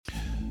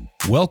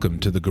Welcome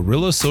to the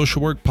Guerrilla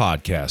Social Work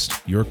Podcast,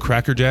 your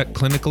crackerjack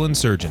clinical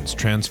insurgents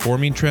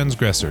transforming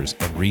transgressors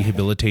and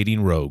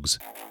rehabilitating rogues.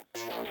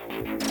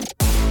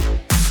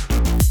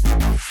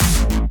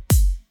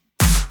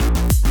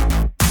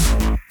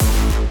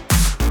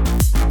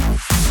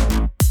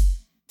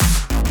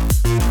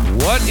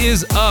 What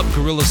is up,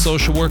 Guerrilla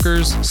Social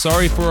Workers?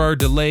 Sorry for our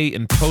delay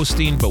in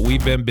posting, but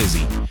we've been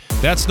busy.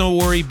 That's no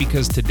worry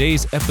because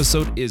today's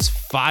episode is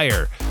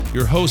fire.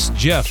 Your host,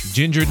 Jeff,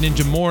 Ginger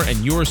Ninja Moore, and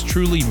yours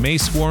truly,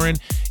 Mace Warren,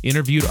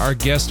 interviewed our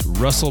guest,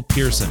 Russell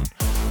Pearson.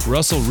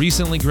 Russell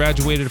recently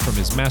graduated from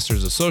his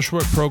Master's of Social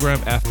Work program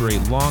after a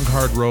long,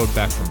 hard road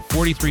back from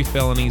 43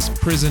 felonies,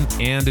 prison,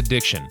 and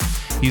addiction.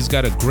 He's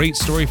got a great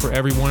story for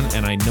everyone,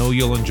 and I know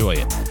you'll enjoy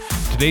it.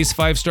 Today's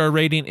 5-star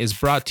rating is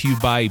brought to you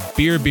by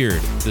Beer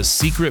Beard, the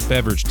secret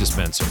beverage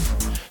dispenser.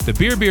 The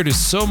Beer Beard is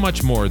so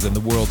much more than the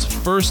world's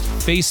first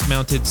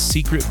face-mounted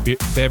secret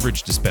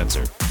beverage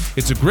dispenser.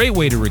 It's a great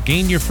way to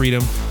regain your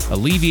freedom,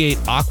 alleviate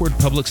awkward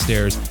public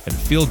stares, and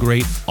feel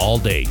great all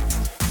day.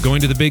 Going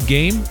to the big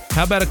game?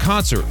 How about a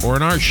concert or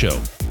an art show?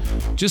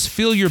 Just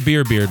fill your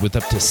Beer Beard with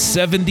up to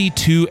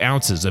 72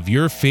 ounces of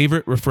your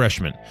favorite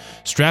refreshment.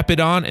 Strap it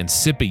on and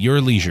sip at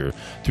your leisure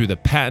through the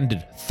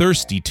patented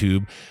Thirsty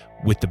Tube.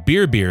 With the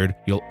Beer Beard,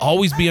 you'll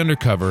always be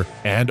undercover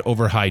and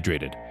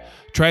overhydrated.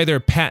 Try their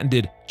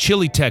patented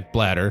Chili Tech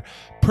bladder,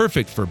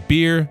 perfect for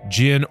beer,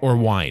 gin, or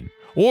wine.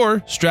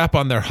 Or strap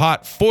on their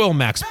hot Foil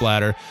Max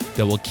bladder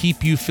that will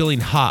keep you feeling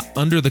hot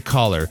under the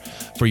collar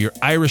for your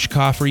Irish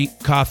coffee,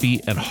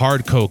 and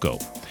hard cocoa.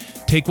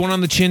 Take one on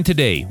the chin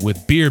today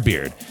with Beer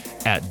Beard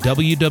at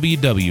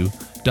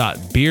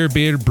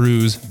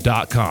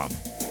www.beerbeardbrews.com.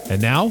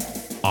 And now,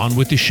 on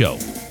with the show.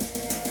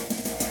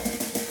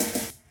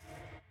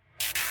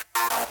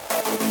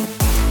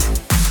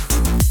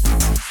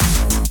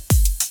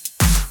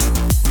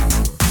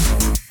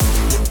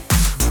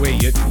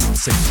 Wait, you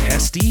say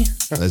testy?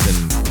 As in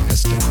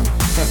testing.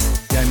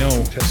 Yeah, I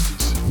know.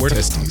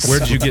 Testes. Where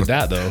did you get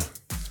that, though?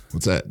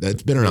 What's that?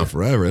 That's been around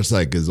forever. It's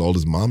like as old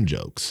as mom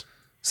jokes.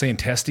 Saying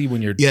testy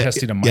when you're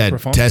testing a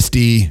microphone? Yeah,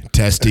 testy.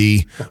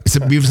 It's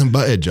a Beavis and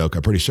Butthead joke,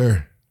 I'm pretty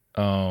sure.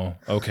 Oh,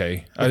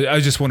 okay. I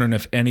was just wondering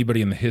if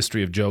anybody in the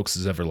history of jokes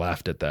has ever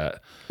laughed at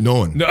that. No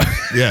one. No.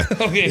 Yeah.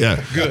 Okay. Yeah.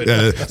 Good.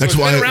 Yeah. So that's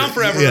why. Been around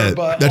forever. Yeah.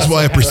 But that's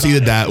why I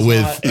preceded that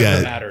with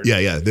mattered.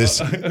 Yeah.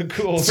 This.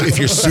 Cool. So if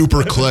you're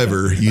super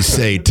clever, you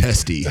say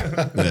testy.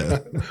 Yeah.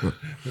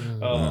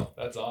 Oh,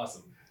 that's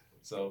awesome.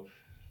 So,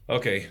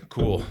 okay,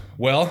 cool.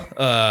 Well,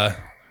 we're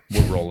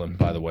rolling,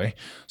 by the way.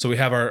 So we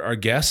have our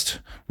guest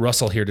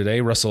Russell here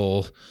today.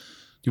 Russell, do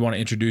you want to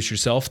introduce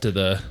yourself to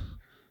the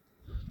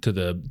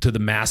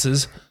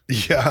masses?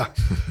 Yeah.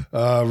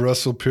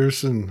 Russell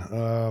Pearson.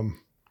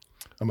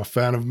 I'm a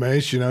fan of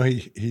Mace. You know,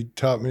 he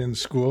taught me in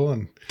school,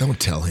 and Don't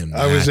tell him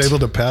that. I was able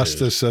to pass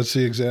the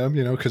SUTSI exam,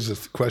 you know, because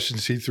of the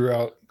questions he threw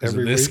out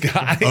every This week.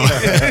 guy.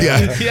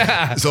 Yeah.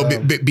 Yeah. So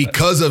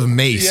because of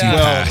Mace, Yeah. you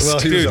passed. Well,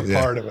 he was Dude, a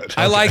part of it.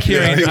 I like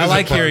hearing. he was I a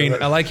like part of hearing.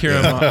 it. I like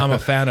hearing. I'm a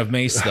fan of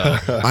Mace, though.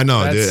 I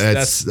know, dude.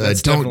 That's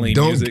definitely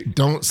music.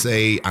 Don't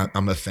say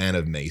I'm a fan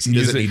of Mace. He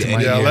doesn't Music need to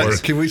my any Yeah, more.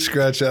 can we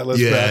scratch that?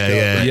 Let's back up.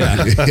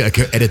 Yeah.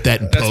 Edit that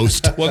in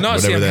post. Well, no,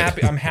 see,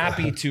 whatever I'm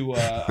happy to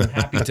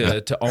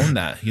own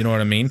that. You know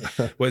what I mean?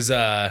 Was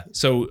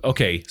so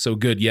okay, so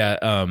good. Yeah.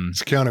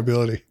 It's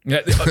accountability.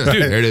 Yeah, There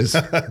dude. it is.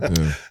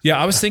 Yeah,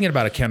 I was thinking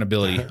about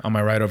accountability on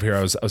my ride over here.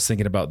 I was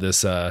thinking about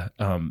this. Dude,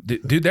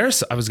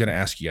 I was going to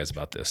ask you guys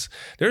about this.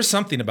 There's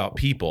something about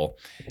people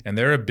and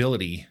their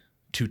ability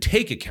to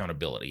take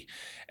accountability,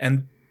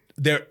 and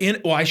their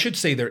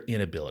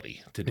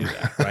inability to do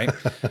that, right?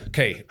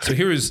 Okay, so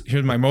here's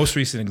my most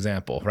recent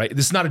example, right?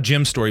 This is not a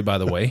gym story, by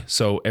the way.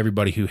 So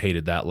everybody who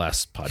hated that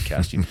last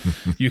podcast,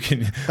 you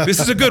can. This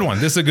is a good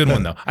one. This is a good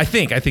one, though. I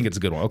think it's a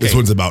good one. Okay, This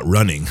one's about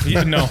running.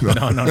 No.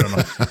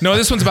 No,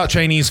 this one's about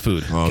Chinese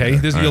food. Okay,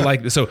 you'll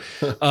like this. So,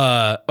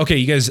 okay,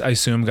 you guys, I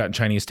assume, gotten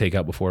Chinese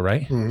takeout before,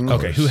 right? Mm-hmm.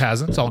 Okay, who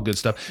hasn't? It's all good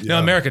stuff. Yeah. No,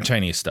 American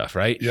Chinese stuff,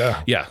 right?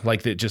 Yeah,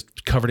 like that,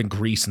 just covered in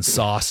grease and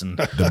sauce and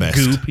The best.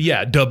 goop.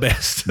 Yeah, the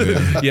best.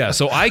 Yeah.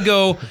 So I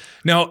go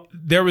now.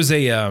 There was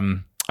a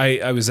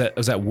I was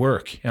at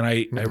work and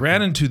I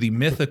ran into the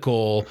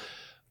mythical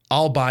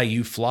 "I'll buy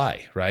you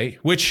fly," right?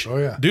 Which,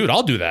 dude,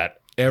 I'll do that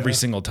every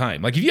single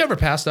time. Like, have you ever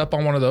passed up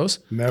on one of those?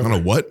 Never. On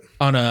a what?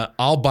 On a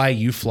 "I'll buy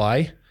you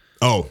fly."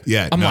 Oh,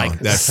 yeah. I'm no, like,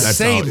 that's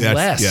say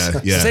less.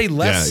 Say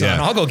less, son.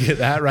 Yeah. I'll go get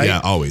that, right? Yeah,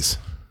 always.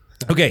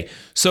 Okay.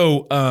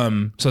 So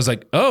I was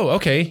like, oh,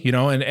 okay. You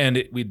know,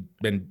 and we'd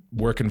been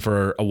working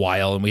for a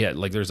while and we had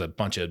there's a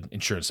bunch of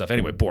insurance stuff.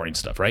 Anyway, boring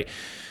stuff, right?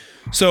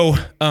 So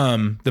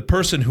the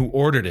person who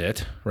ordered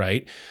it,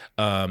 right,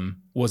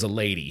 was a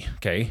lady.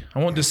 Okay. I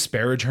won't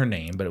disparage her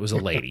name, but it was a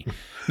lady.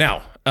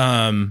 Now,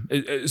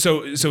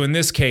 so in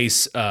this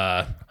case,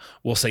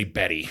 we'll say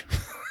Betty.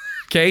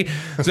 Okay,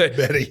 so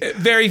Betty.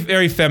 Very,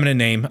 very feminine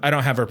name. I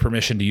don't have her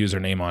permission to use her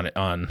name on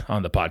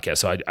the podcast,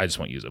 so I just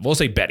won't use it. We'll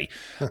say Betty.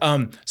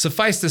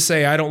 Suffice to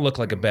say, I don't look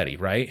like a Betty,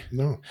 right?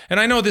 No. And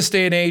I know this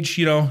day and age,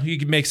 you know, you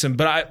can make some,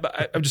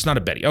 but I'm just not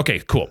a Betty.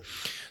 Okay, cool.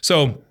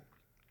 So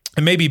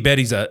And maybe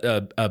Betty's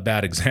a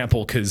bad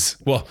example because,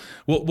 well,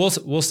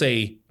 we'll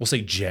say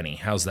Jenny.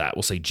 How's that?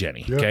 We'll say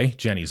Jenny. Yep. Okay,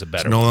 Jenny's a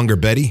better. It's no longer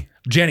Betty.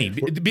 Jenny.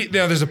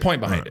 Now there's a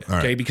point behind it.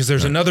 Okay, because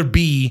there's another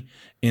B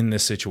in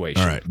this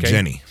situation. All right,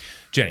 okay?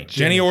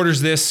 Jenny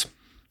orders this.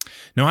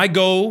 Now I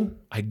go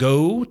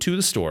to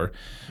the store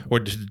or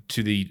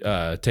to the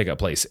takeout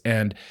place,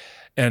 and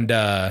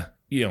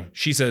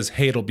she says,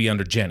 "Hey, it'll be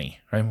under Jenny."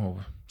 Right?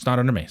 Well, it's not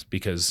under Mace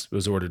because it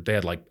was ordered. They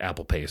had like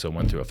Apple Pay, so it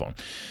went through a phone.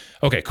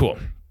 Okay, cool.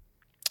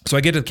 So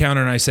I get to the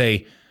counter and I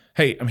say,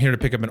 "Hey, I'm here to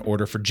pick up an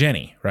order for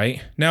Jenny,"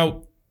 right?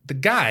 Now, the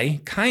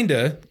guy kind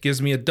of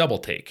gives me a double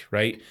take,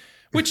 right?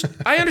 Which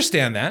I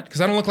understand that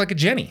because I don't look like a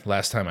Jenny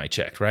last time I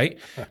checked, right?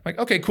 I'm like,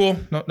 okay, cool,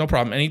 no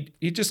problem. And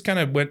he just kind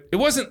of went, it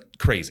wasn't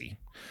crazy.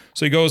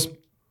 So he goes,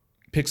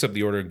 picks up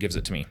the order and gives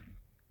it to me.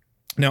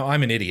 Now,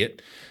 I'm an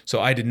idiot,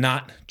 so I did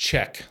not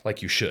check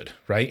like you should,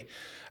 right?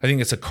 I think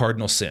it's a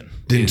cardinal sin.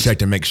 Didn't check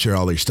to make sure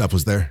all your stuff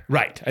was there?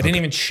 Right. I didn't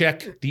even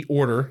check the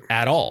order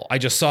at all. I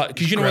just saw it.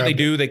 Because you know what they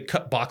do? They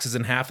cut boxes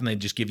in half and they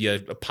just give you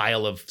a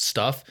pile of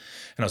stuff.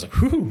 And I was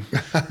like, whoo.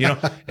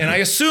 And I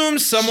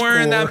assumed somewhere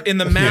in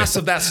the mass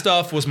of that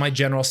stuff was my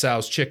General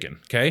Tso's chicken.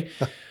 Okay.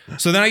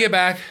 So then I get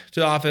back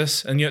to the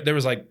office and there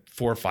was like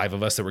 4 or 5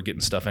 of us that were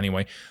getting stuff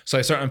anyway. So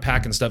I start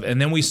unpacking stuff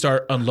and then we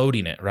start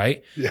unloading it,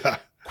 right? Yeah.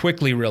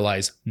 Quickly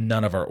realize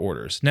none of our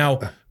orders. Now,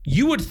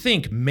 you would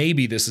think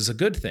maybe this is a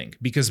good thing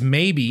because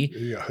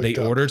maybe they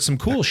ordered some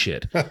cool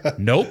shit.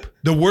 Nope.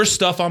 The worst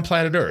stuff on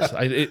planet Earth.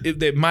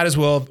 They might as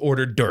well have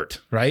ordered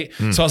dirt, right?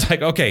 So I was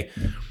like, okay,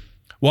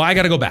 well, I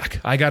got to go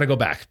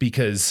back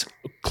because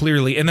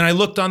clearly, and then I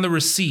looked on the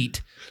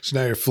receipt. So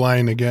now you're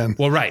flying again.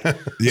 Well, right.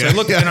 So I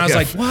looked and I was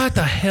like, what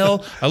the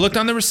hell? I looked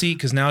on the receipt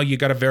because now you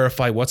got to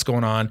verify what's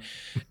going on.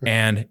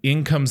 And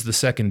in comes the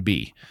second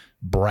B.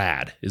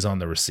 Brad is on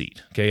the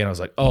receipt. Okay. And I was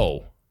like,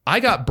 oh, I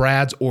got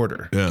Brad's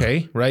order. Yeah.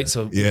 Okay. Right.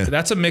 So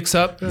that's a mix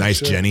up. Nice,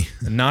 Jenny.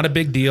 Not a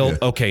big deal. Yeah.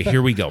 Okay.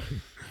 Here we go.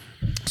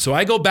 So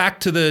I go back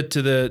to the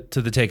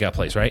takeout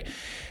place. Right.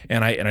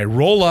 And I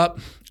roll up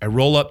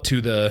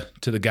to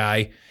the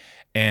guy.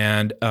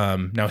 And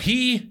now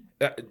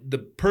the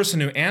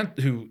person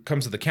who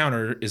comes to the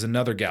counter is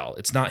another gal.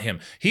 It's not him.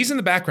 He's in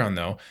the background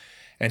though.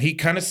 And he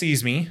kind of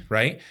sees me.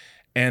 Right.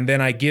 And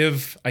then I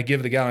give the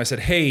gal, and I said,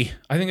 hey,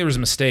 I think there was a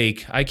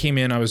mistake. I came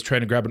in, I was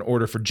trying to grab an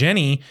order for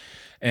Jenny,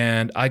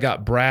 and I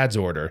got Brad's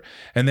order.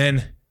 And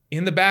then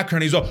in the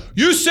background, he's all,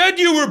 you said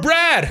you were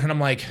Brad. And I'm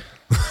like,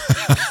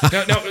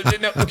 no,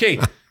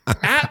 okay.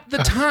 At the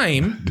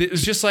time,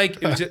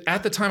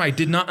 at the time, I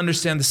did not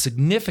understand the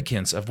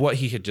significance of what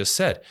he had just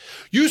said.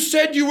 You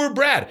said you were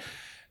Brad.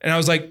 And I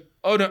was like,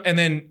 oh no. And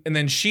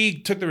then she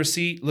took the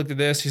receipt, looked at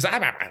this, she's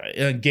like,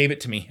 and gave it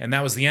to me. And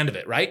that was the end of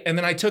it, right? And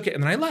then I took it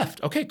and then I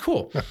left. Okay,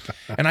 cool.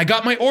 And I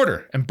got my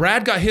order and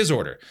Brad got his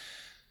order.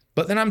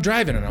 But then I'm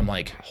driving and I'm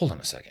like, hold on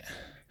a second.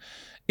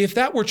 If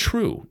that were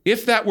true,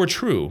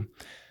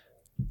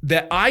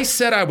 that I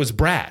said I was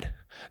Brad,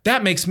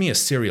 that makes me a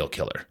serial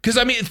killer. Because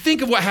I mean,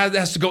 think of what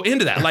has to go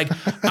into that. Like,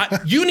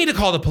 you need to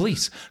call the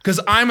police because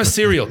I'm a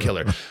serial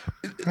killer.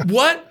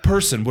 What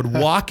person would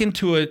walk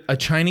into a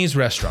Chinese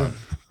restaurant,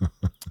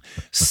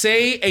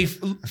 say a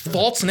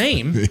false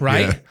name,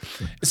 right?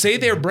 Yeah. Say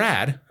they're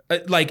Brad,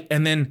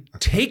 and then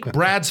take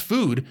Brad's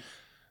food,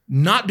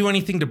 not do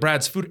anything to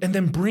Brad's food, and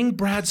then bring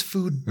Brad's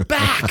food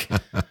back.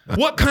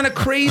 What kind of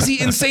crazy,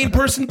 insane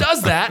person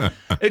does that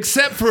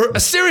except for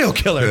a serial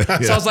killer? Yeah.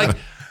 So I was like,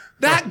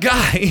 that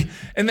guy.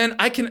 And then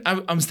I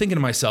was thinking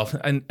to myself,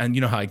 and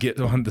you know how I get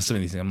on to some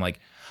of these things. I'm like,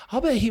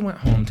 I'll bet he went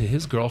home to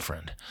his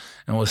girlfriend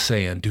and was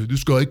saying, dude,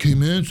 this guy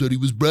came in, said he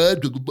was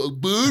Brad, took a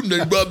boom, then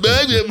he brought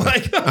back. I'm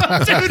like,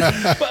 oh, dude.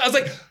 But I was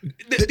like,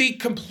 the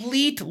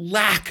complete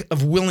lack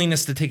of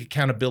willingness to take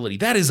accountability.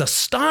 That is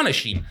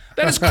astonishing.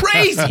 That is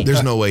crazy.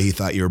 There's no way he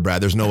thought you were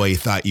Brad. There's no way he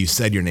thought you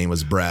said your name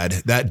was Brad.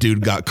 That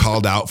dude got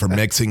called out for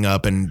mixing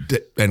up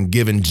and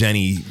giving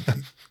Jenny...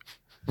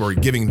 or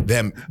giving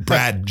them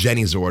Brad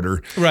Jenny's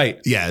order.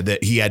 Right. Yeah,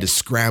 that he had to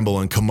scramble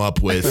and come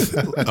up with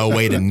a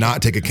way to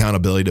not take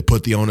accountability, to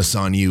put the onus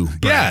on you,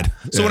 Brad.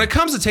 Yeah. So when it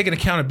comes to taking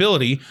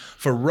accountability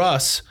for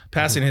Russ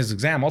passing his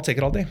exam, I'll take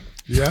it all day.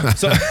 Yeah.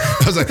 So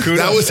I was like,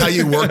 that was how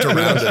you worked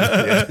around it.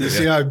 Yeah. You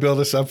see how I built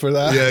us up for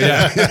that?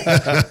 Yeah.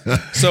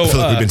 So I feel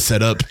like we've been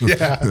set up.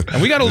 Yeah.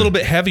 And we got a little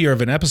bit heavier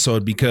of an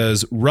episode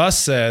because Russ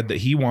said that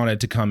he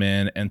wanted to come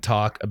in and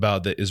talk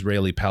about the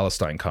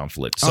Israeli-Palestine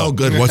conflict. So,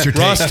 good. What's your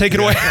take? Russ, take it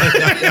away.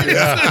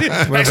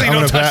 Yeah. Actually,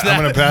 don't touch that.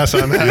 I'm going to pass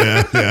on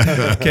that.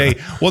 Yeah.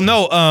 Okay. Well,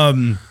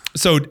 no.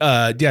 So,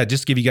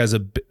 just to give you guys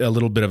a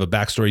little bit of a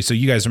backstory. So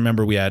you guys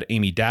remember we had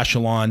Amy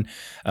Daschle on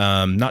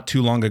not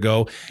too long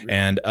ago.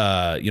 And,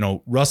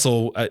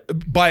 Russell,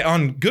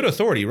 on good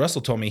authority,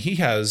 Russell told me he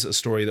has a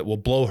story that will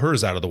blow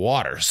hers out of the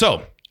water.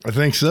 So I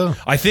think so.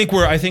 I think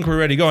we're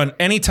ready to go. And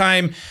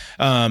anytime,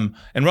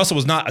 and Russell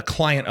was not a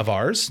client of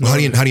ours. Well,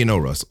 how do you know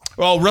Russell?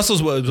 Well,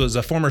 Russell was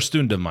a former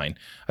student of mine.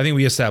 I think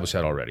we established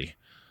that already.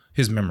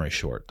 His memory's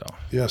short though.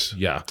 Yes.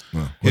 Yeah.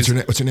 Well, what's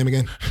your name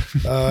again?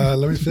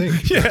 Let me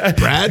think. Yeah.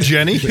 Brad?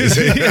 Jenny.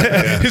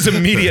 His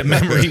immediate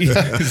memory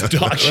is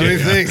dog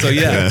shit. Let me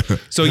think.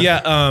 So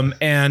yeah.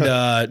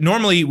 And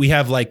normally we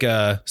have like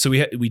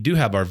we do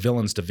have our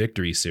Villains to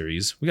Victory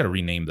series. We got to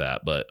rename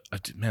that, but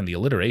man, the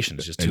alliteration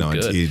is just too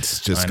good.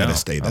 It's just got to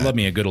stay that. I love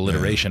me a good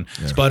alliteration.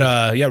 Yeah.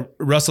 But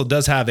Russell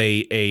does have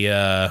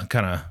a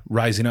kind of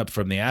rising up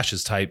from the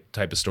ashes type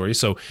of story.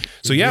 So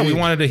yeah, we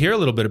wanted to hear a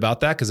little bit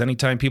about that because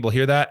anytime people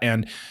hear that,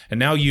 and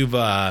now you've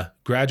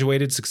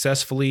graduated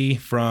successfully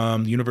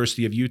from the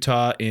University of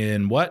Utah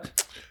in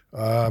what?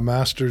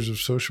 Masters of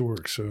Social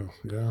Work. So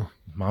yeah,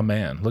 my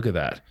man, look at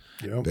that.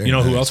 Yep. You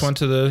know who else went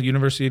to the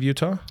University of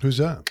Utah? Who's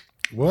that?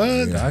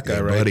 What? That guy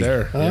right buddy.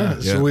 there. Yeah.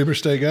 It's the Weber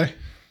State guy.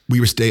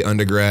 Weber State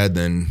undergrad,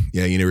 then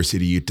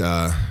University of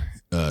Utah.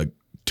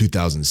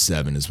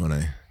 2007 is when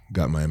I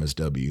got my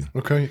MSW.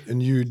 Okay,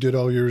 and you did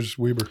all yours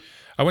Weber.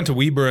 I went to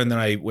Weber and then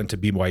I went to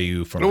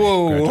BYU for my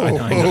Whoa, I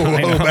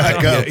know.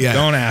 back up. Yeah.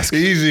 Don't ask.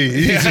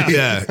 Easy.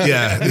 Yeah.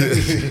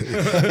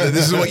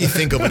 This is what you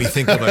think of when you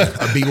think of a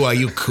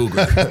BYU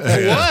Cougar.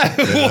 What?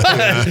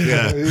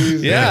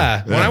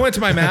 Yeah. When I went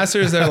to my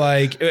master's, they're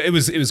like, it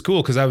was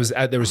cool because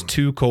there was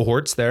 2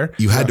 cohorts there.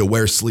 You had to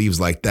wear sleeves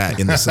like that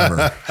in the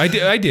summer. I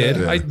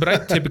did. But I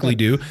typically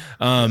do.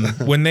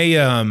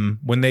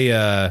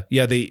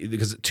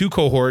 Because 2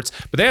 cohorts,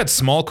 but they had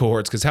small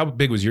cohorts because how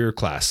big was your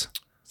class?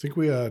 I think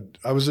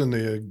I was in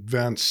the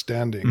advanced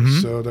standing,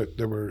 so that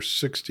there were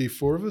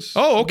 64 of us.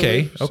 Oh,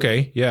 okay.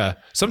 Okay. Yeah.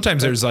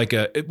 Sometimes there's like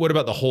what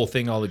about the whole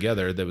thing all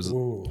together? There was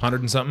 100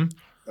 and something?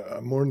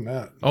 More than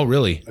that. Oh,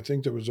 really? I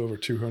think there was over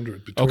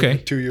 200 between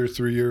 2-year,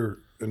 3-year,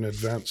 and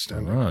advanced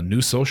standing. Oh,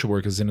 new social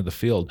work is into the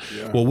field.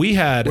 Yeah. Well, we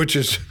had... Which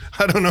is,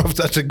 I don't know if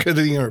that's a good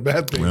thing or a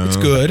bad thing. It's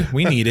good.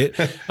 We need it.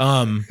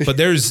 But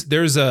there's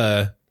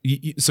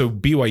so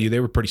BYU, they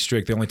were pretty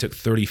strict. They only took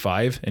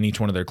 35 in each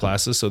one of their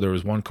classes. So there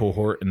was one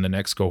cohort and the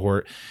next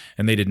cohort,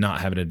 and they did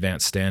not have an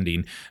advanced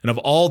standing. And of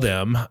all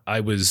them, I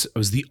was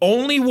the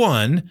only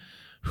one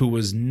who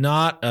was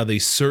not of a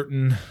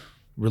certain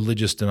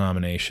religious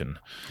denomination.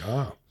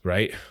 Ah.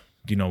 Right?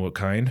 Do you know what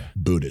kind?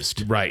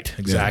 Buddhist. Right.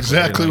 Exactly. Yeah,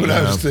 exactly what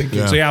I was thinking.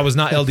 Yeah. So yeah, I was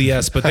not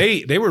LDS, but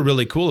they were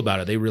really cool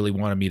about it. They really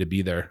wanted me to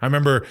be there. I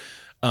remember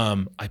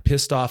I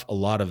pissed off a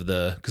lot of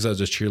because I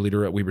was a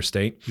cheerleader at Weber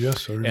State.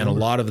 Yes, I remember. And a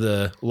lot of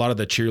the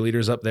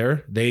cheerleaders up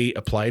there, they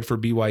applied for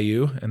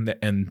BYU and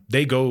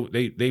they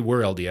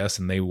were LDS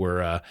and they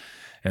were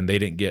and they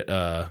didn't get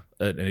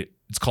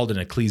it's called an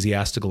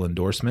ecclesiastical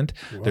endorsement.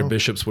 Wow. Their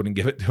bishops wouldn't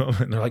give it to them,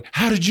 and they're like,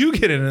 "How did you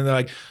get in?" And they're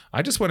like,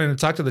 "I just went in and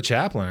talked to the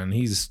chaplain, and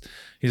he just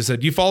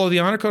said, you follow the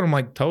honor code?" I'm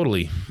like,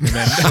 "Totally." And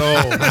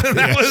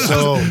then,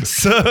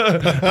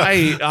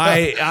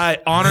 I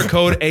honor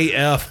code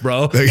AF,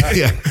 bro.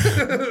 Yeah.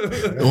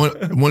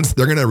 Once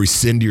they're gonna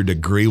rescind your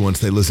degree once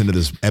they listen to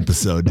this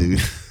episode, dude.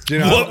 You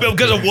know,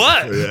 because of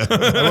what? Yeah.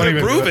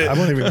 I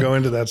won't even go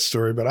into that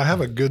story, but I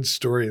have a good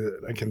story that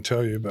I can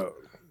tell you about.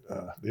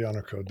 The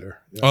honor code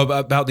there. Yeah. Oh,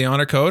 about the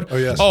honor code? Oh,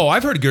 yes. Oh,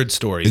 I've heard good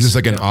stories. Is this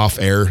like an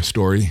off-air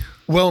story?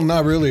 Well,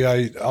 not really.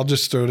 I'll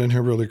just throw it in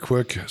here really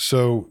quick.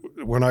 So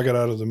when I got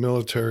out of the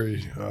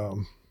military,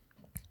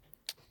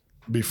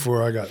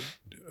 before I got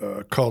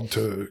called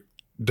to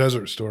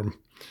Desert Storm,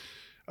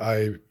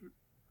 I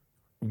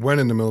went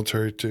in the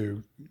military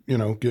to,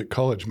 get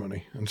college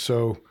money. And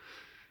so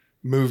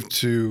moved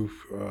to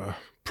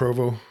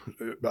Provo.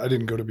 I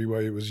didn't go to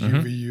BYU. It was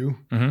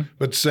UVU,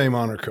 but same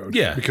honor code.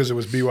 Yeah. Because it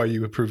was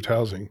BYU approved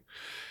housing.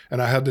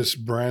 And I had this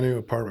brand new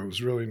apartment. It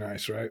was really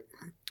nice, right?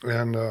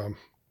 And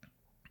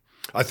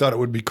I thought it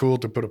would be cool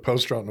to put a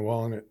poster out on the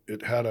wall, and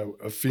it had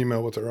a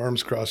female with her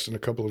arms crossed and a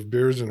couple of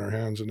beers in her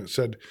hands, and it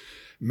said,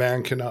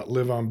 "Man cannot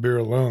live on beer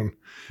alone."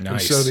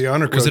 Nice. And so the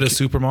honor code. Was it a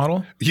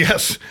supermodel?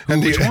 Yes.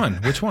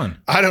 Which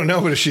one? I don't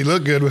know, but she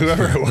looked good,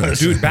 whoever it was.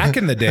 Dude, back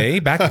then,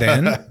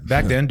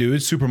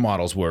 dude,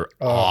 supermodels were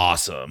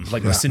awesome.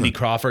 Like Cindy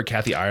Crawford,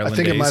 Kathy Ireland. I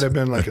think days. it might have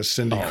been like a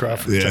Cindy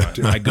Crawford. Yeah. Type,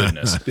 My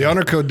goodness. The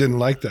honor code didn't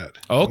like that.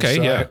 Oh, okay,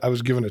 so yeah. I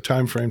was given a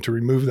time frame to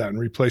remove that and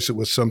replace it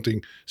with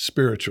something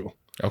spiritual.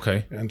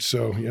 Okay. And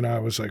so, I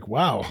was like,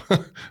 wow,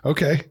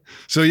 okay.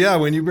 So, yeah,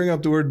 when you bring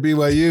up the word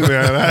BYU,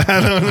 man, I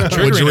don't know.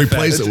 What'd you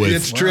replace it with?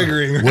 It's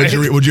triggering,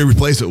 right? What'd you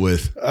replace it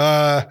with?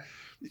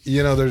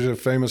 There's a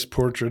famous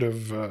portrait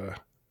of, where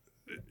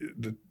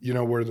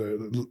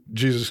the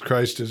Jesus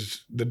Christ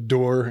is the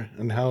door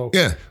and how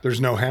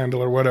there's no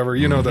handle or whatever.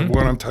 You know the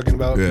one I'm talking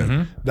about?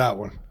 Yeah. That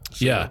one.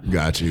 So, yeah.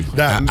 Got you.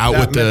 That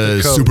with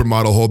the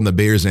supermodel holding the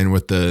beers in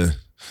with the...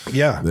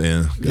 Yeah.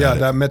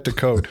 That met the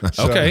code.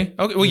 So. Okay.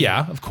 Well,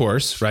 yeah, of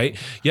course. Right.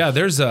 Yeah.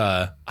 There's when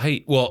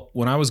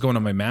I was going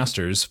to my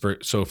master's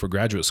for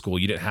graduate school,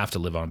 you didn't have to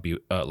live on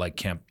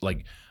camp.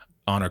 Like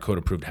honor code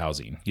approved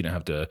housing. You didn't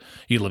have to,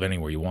 you live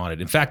anywhere you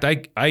wanted. In fact,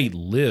 I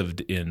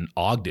lived in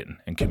Ogden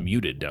and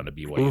commuted down to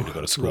BYU to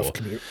go to school. Rough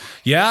commute.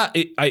 Yeah.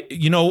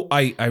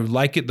 I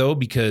like it though,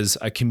 because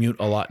I commute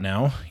a lot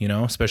now,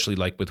 especially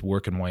like with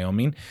work in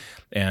Wyoming.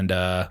 And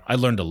I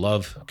learned to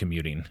love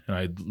commuting, and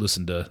I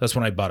listened to, that's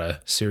when I bought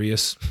a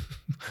Sirius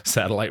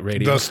satellite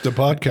radio. Thus the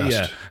podcast.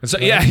 Yeah. And so,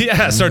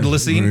 I started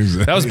listening.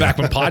 Exactly. That was back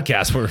when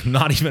podcasts were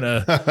not even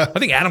I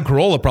think Adam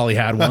Carolla probably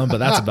had one, but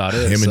that's about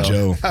it. Him and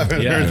Joe.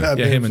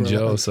 Him and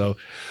Joe. So,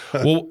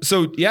 tell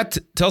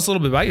us a little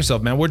bit about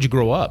yourself, man. Where'd you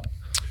grow up?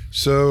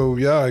 So,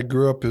 I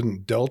grew up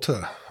in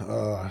Delta,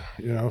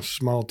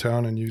 small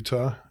town in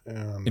Utah.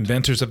 And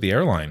inventors of the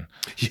airline.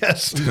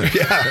 Yes.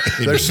 Yeah.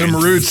 There's some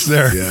roots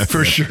there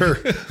for sure.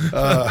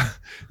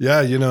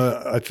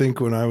 I think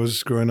when I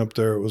was growing up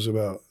there, it was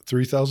about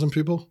 3,000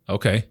 people.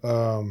 Okay.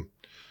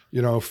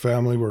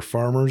 Family were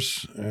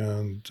farmers,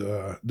 and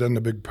then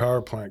the big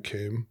power plant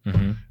came,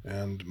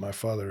 and my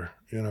father,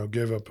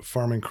 gave up a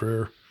farming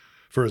career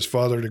for his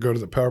father to go to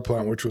the power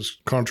plant, which was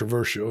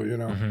controversial,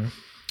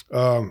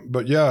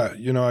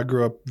 I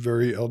grew up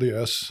very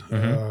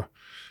LDS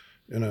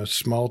in a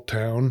small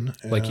town.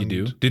 Like you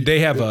do. Did they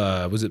have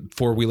was it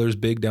four-wheelers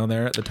big down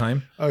there at the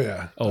time? Oh,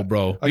 yeah. Oh,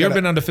 bro. You ever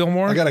been down to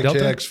Fillmore? I got a Delta?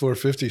 KX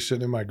 450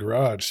 sitting in my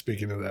garage,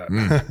 speaking of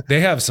that. They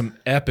have some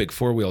epic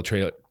four-wheel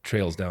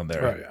trails down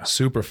there. Oh, yeah.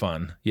 Super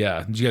fun.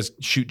 Yeah. Did you guys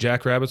shoot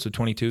jackrabbits with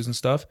 22s and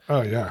stuff?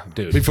 Oh, yeah.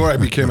 Dude. Before I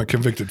became a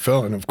convicted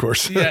felon, of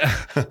course. Yeah.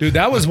 Dude,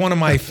 that was one of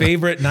my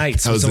favorite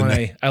nights. I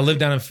lived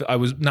down in, I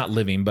was not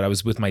living, but I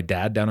was with my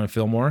dad down in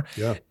Fillmore.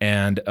 Yeah.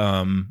 And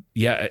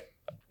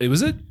it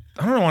was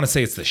I don't want to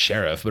say it's the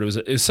sheriff, but it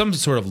was some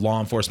sort of law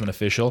enforcement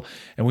official,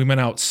 and we went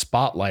out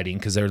spotlighting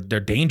because they're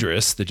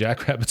dangerous. The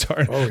jackrabbits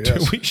are. Oh, yes.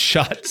 Dude, we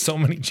shot so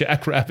many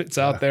jackrabbits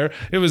out there.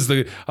 I was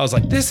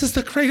like, this is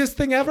the greatest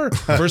thing ever.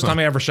 First time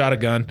I ever shot a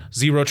gun,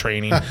 zero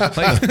training.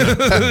 Like,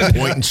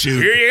 point and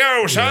shoot. Here you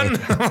go, son.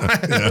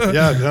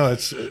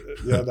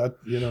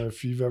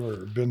 If you've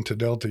ever been to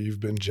Delta, you've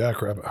been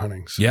jackrabbit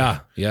hunting. So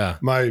Yeah.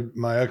 My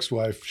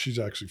ex-wife, she's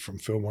actually from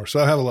Fillmore, so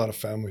I have a lot of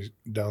family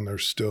down there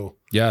still.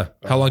 Yeah.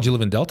 How long did you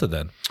live in Delta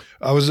then?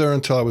 I was there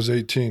until I was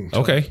 18.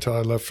 Okay. Until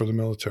I left for the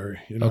military.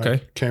 Okay.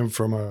 I came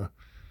from a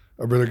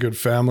really good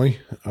family.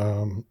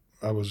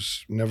 I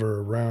was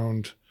never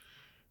around,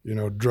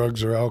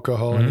 drugs or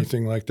alcohol,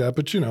 anything like that.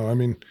 But,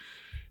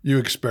 you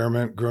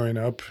experiment growing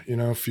up,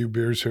 a few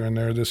beers here and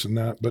there, this and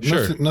that, but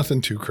nothing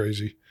too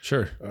crazy.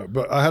 Sure.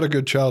 But I had a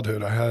good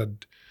childhood. I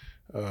had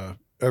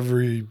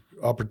every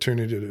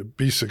opportunity to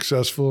be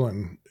successful,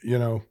 and,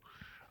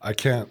 I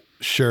can't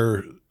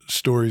share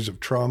stories of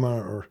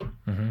trauma or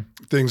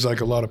things like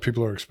a lot of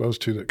people are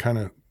exposed to that kind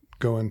of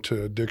go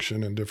into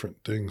addiction and different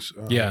things.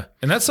 And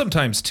that's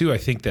sometimes too, I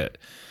think that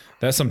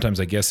sometimes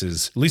I guess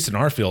is, at least in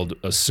our field,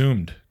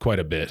 assumed quite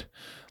a bit,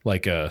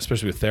 like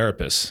especially with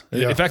therapists.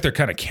 Yeah. In fact, they're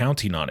kind of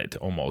counting on it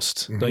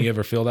almost. Don't you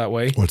ever feel that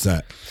way? What's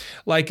that?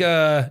 Like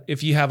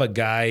if you have a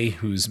guy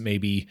who's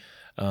maybe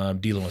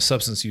dealing with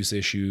substance use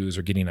issues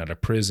or getting out of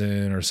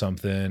prison or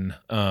something,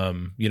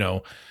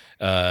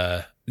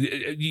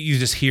 you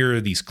just hear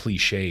these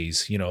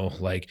cliches,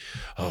 like,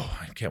 oh,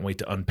 I can't wait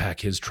to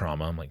unpack his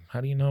trauma. I'm like, how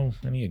do you know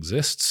any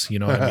exists? You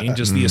know what I mean?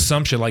 Just the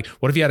assumption, like,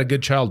 what if you had a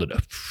good childhood?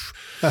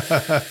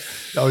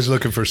 Always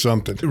looking for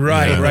something.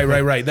 Right.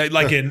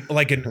 Like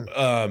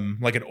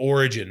an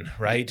origin,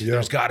 right? Yeah.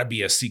 There's got to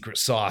be a secret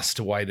sauce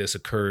to why this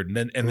occurred,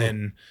 and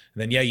then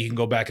you can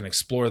go back and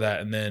explore that,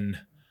 and then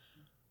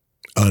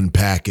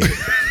unpack it.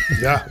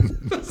 Yeah.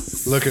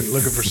 Looking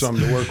for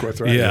something to work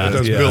with, right? Yeah.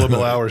 Those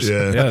billable hours.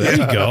 Yeah. there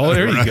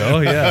you go.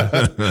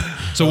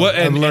 Yeah. So what?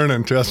 I'm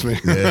learning, trust me.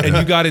 Yeah. And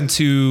you got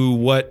into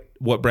what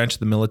branch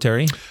of the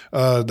military?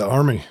 The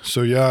Army.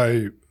 So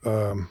I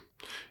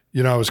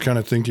was kind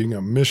of thinking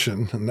a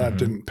mission, and that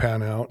didn't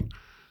pan out.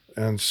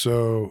 And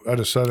so I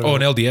decided. Oh,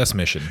 an LDS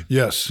mission.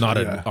 Yes. Not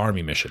an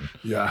Army mission.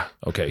 Yeah.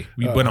 Okay.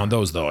 We went on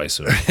those though, I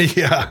assume.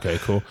 Yeah. Okay,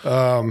 cool.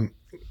 I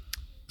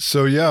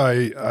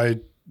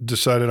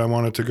decided I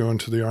wanted to go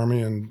into the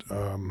Army and,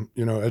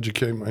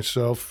 educate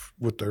myself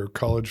with their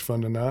college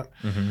fund and that.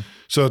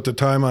 So at the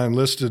time I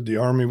enlisted, the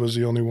Army was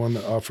the only one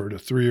that offered a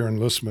 3-year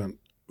enlistment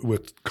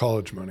with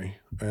college money.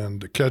 And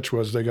the catch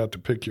was they got to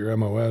pick your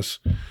MOS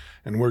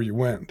and where you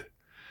went.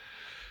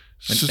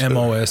 And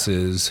MOS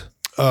is?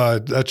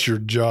 That's your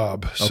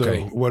job.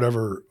 Okay. So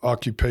whatever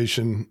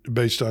occupation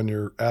based on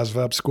your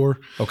ASVAB score.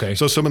 Okay.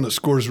 So someone that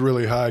scores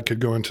really high could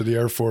go into the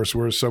Air Force,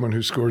 whereas someone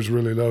who scores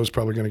really low is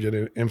probably going to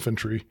get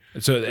infantry.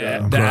 So the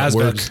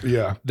ASVAB,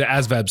 yeah, the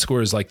ASVAB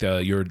score is like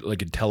your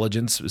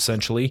intelligence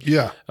essentially.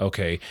 Yeah.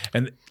 Okay.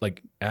 And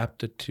like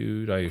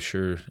aptitude, I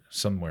assure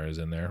somewhere is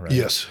in there, right?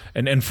 Yes.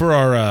 And for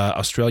our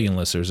Australian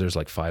listeners, there's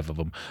like 5 of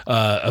them.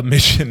 A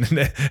mission,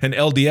 an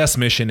LDS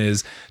mission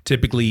is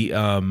typically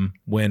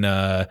when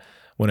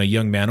a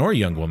young man or a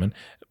young woman,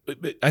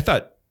 I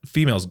thought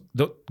girls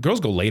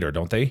go later,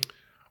 don't they?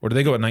 Or do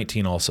they go at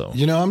 19 also?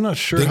 I'm not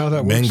sure how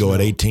that works. Men go now.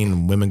 at 18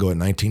 and women go at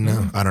 19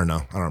 now. I don't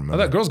know. I don't I remember.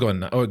 thought girls go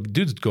at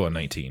dudes go at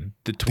 19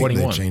 to I think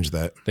 21. they changed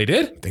that. They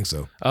did? I think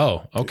so.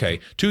 Oh, okay.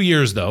 2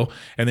 years though.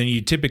 And then you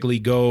typically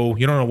go,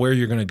 you don't know where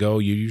you're going to go.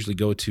 You usually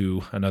go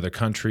to another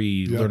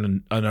country,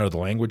 learn another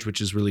language,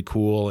 which is really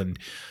cool. And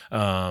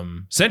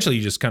essentially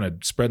you just kind of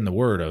spreading the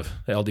word of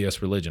the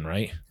LDS religion,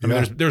 right? I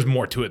mean, there's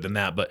more to it than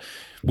that, but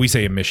we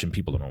say a mission.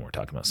 People don't know what we're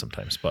talking about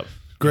sometimes, but.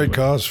 Great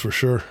cause for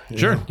sure.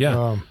 Sure.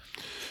 Yeah.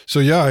 So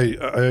yeah,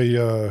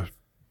 I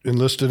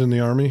enlisted in the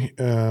Army,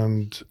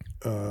 and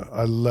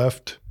I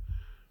left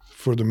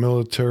for the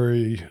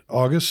military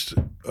August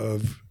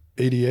of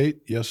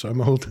 '88. Yes, I'm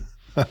old.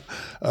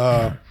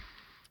 That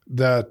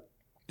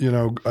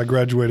I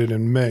graduated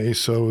in May,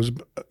 so it was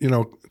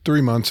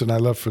 3 months, and I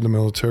left for the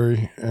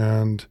military,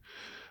 and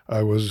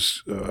I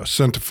was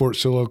sent to Fort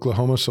Sill,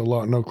 Oklahoma. So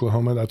Lawton,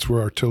 Oklahoma. That's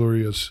where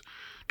artillery is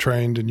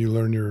trained, and you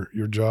learn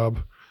your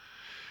job.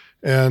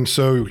 And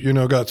so,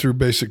 got through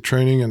basic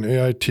training and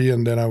AIT,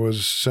 and then I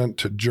was sent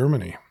to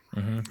Germany.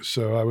 Mm-hmm.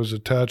 So I was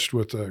attached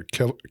with a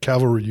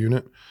cavalry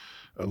unit,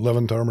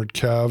 11th Armored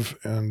Cav,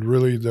 and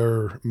really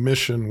their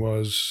mission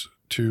was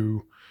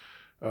to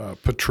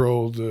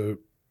patrol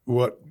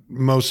what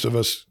most of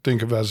us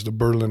think of as the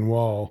Berlin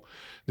Wall,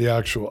 the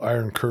actual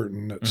Iron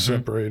Curtain that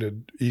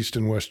separated East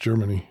and West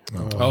Germany.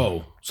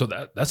 So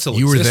that's still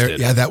you existed.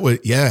 were there.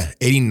 Yeah,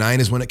 89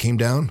 is when it came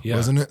down,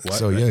 wasn't it? What?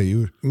 So yeah,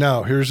 you.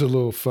 Now here's a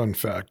little fun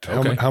fact.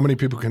 Okay. How many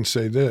people can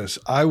say this?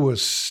 I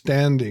was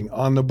standing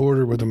on the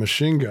border with a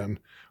machine gun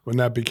when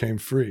that became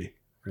free.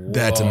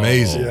 That's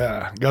amazing.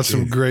 Yeah, got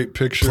some great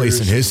pictures. Place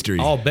in history.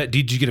 I'll bet.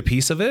 Did you get a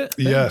piece of it?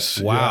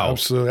 Yes. Wow. Yeah,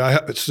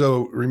 absolutely.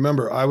 So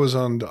remember, I was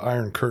on the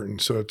Iron Curtain,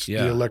 so it's the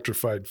Yeah.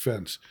 electrified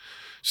fence.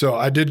 So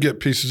I did get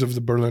pieces of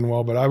the Berlin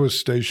Wall, but I was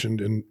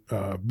stationed in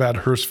Bad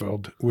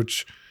Hersfeld,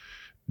 which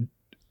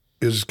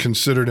is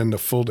considered in the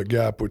Fulda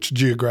Gap, which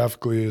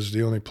geographically is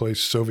the only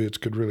place Soviets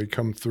could really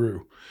come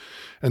through.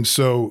 And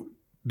so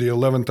the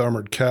 11th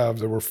Armored Cav,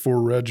 there were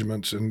 4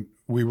 regiments, and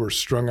we were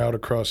strung out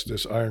across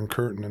this Iron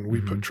Curtain, and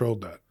we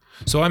patrolled that.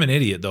 So I'm an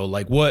idiot though.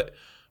 Like what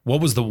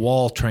was the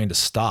wall trying to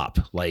stop?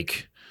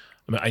 Like,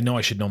 I mean, I know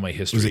I should know my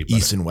history. Was it but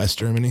East and West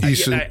Germany?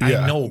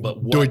 I know,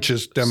 but what?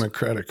 Deutsches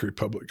Democratic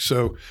Republic.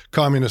 So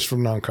communist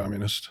from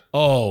non-communist.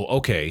 Oh,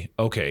 okay.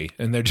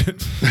 And they're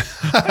just,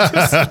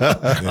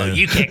 oh,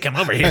 you can't come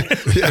over here.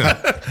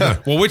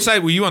 Well, which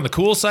side were you on? The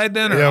cool side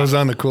then? Or Yeah, I was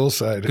on the cool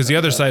side. because the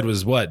other side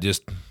was what?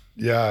 Just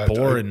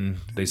poor and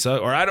they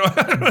suck, or I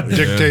don't.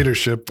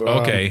 dictatorship.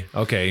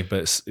 Okay,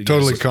 but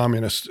Totally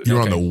communist. You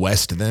were on the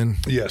West then?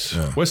 Yes.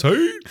 West Side.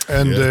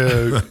 And,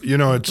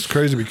 it's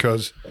crazy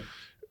because,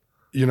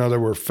 there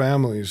were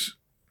families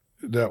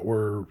that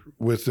were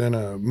within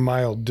a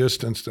mile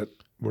distance that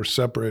were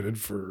separated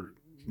for,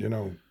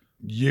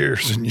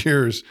 years and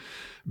years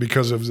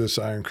because of this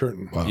Iron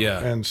Curtain. Wow. Yeah.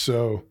 And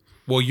so.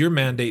 Well, your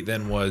mandate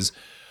then was,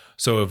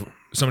 so if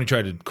somebody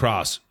tried to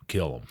cross,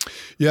 kill them.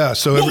 Yeah.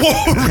 So.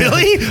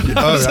 Really?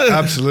 Oh,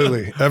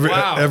 absolutely.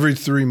 Wow. Every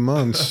 3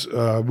 months,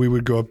 we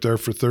would go up there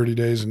for 30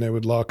 days and they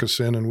would lock us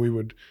in and we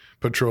would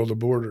patrol the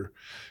border.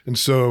 And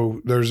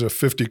so there's a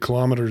 50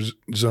 kilometers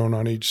zone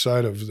on each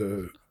side of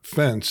the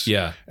fence.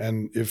 Yeah.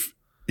 And if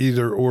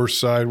either or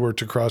side were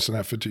to cross in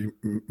that 50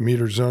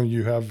 meter zone,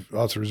 you have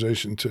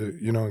authorization to,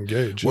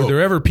 engage. Were there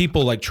ever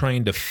people like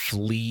trying to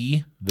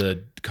flee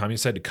the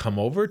communist side to come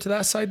over to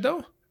that side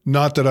though?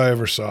 Not that I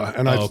ever saw.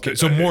 And Okay.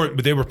 So more,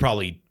 but they were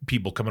probably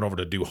people coming over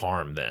to do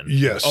harm then.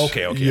 Yes.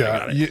 Okay. Yeah. I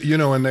got it.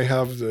 And they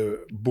have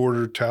the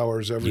border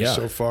towers every Yeah.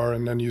 so far.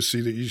 And then you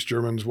see the East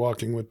Germans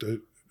walking with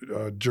the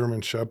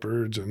German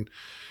Shepherds and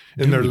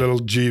in their little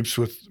Jeeps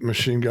with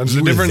machine guns.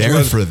 You were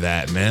there for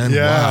that, man.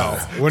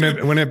 Yeah. Wow.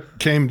 When it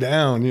came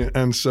down.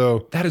 And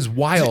so. That is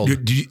wild.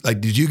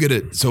 Did you get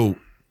it? So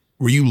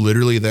were you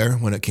literally there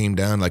when it came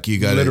down? Like you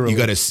got to,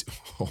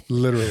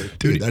 literally.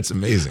 dude, that's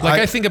amazing. Like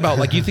I think about,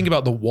 like you think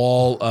about the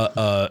wall,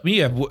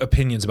 you have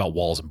opinions about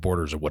walls and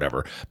borders or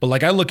whatever, but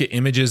like I look at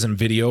images and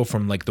video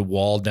from like the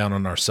wall down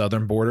on our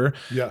southern border.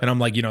 Yeah. And I'm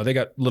like, they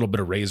got a little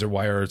bit of razor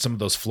wire, some of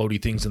those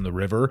floaty things in the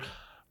river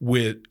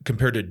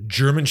compared to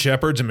German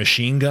Shepherds and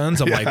machine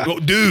guns. I'm like, oh,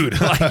 dude,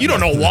 like you don't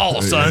know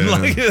wall, son. Yeah.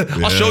 Like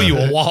I'll show you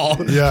a wall.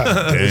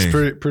 Yeah. It's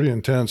pretty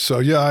intense. So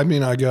yeah, I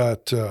mean, I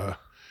got,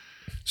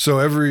 so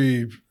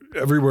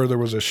everywhere there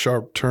was a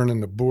sharp turn in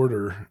the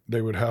border,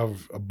 they would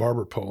have a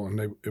barber pole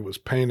and it was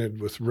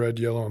painted with red,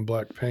 yellow, and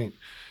black paint.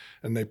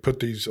 And they put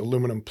these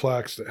aluminum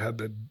plaques that had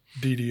the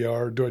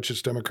DDR,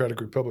 Deutsches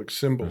Democratic Republic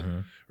symbol,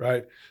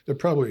 right? They're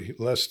probably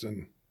less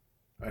than,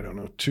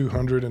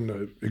 200 in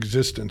the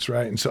existence,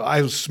 right? And so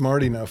I was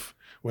smart enough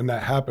when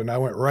that happened. I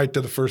went right to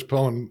the first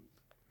pole and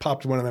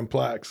popped one of them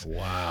plaques.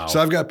 Wow.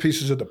 So I've got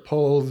pieces of the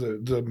pole, the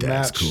cool.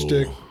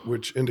 matchstick,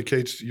 which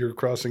indicates you're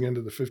crossing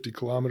into the 50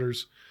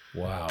 kilometers.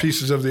 Wow.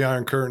 Pieces of the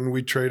Iron Curtain.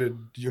 We traded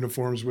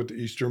uniforms with the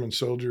East German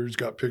soldiers,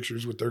 got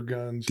pictures with their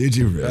guns. Did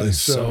you really?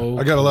 So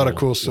I got a lot of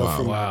cool stuff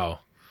from Wow.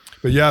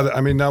 But yeah, I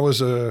mean, that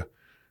was a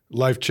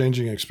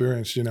life-changing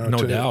experience, No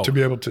doubt. to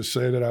be able to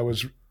say that I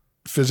was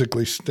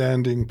physically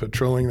standing,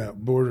 patrolling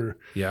that border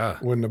Yeah.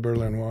 when the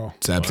Berlin Wall.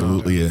 It's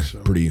absolutely a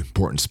pretty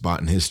important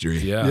spot in history.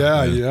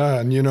 Yeah.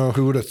 And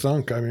who would have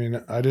thunk? I mean,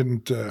 I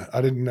didn't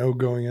know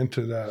going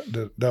into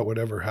that would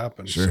ever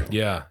happen. Sure. So.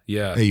 Yeah.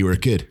 Hey, you were a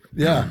kid.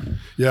 Yeah.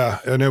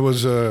 And it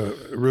was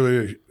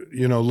really,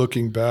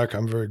 looking back,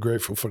 I'm very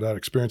grateful for that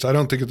experience. I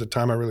don't think at the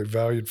time I really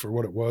valued for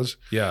what it was.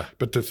 Yeah.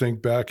 But to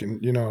think back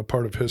and, a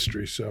part of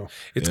history. So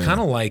it's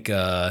kind of like,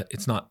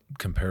 it's not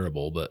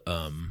comparable, but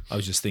I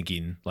was just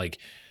thinking like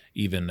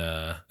even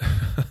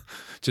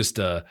just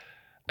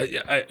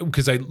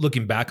because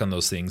looking back on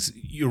those things,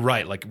 you're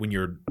right. Like when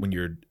you're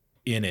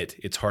in it,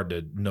 it's hard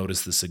to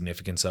notice the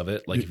significance of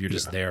it. Like if you're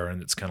just there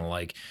and it's kind of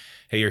like,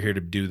 hey, you're here to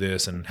do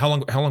this. And how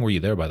long were you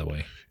there, by the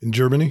way? In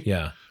Germany?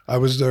 Yeah. I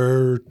was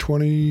there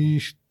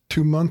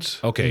 22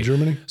 months. Okay. In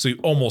Germany. So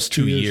almost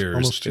 2 years.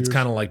 Almost 2 it's years.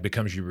 kind of like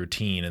becomes your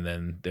routine, and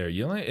then there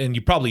and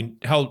you probably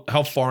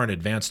how far in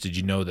advance did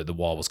you know that the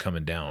wall was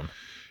coming down?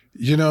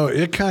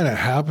 It kind of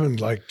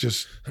happened like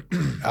just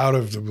out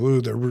of the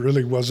blue. There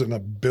really wasn't a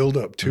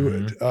buildup to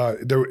it.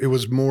 It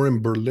was more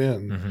in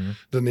Berlin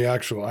than the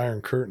actual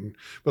Iron Curtain.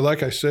 But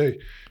like I say,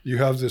 you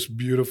have this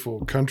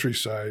beautiful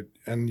countryside,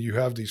 and you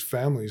have these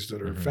families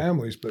that are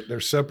families, but they're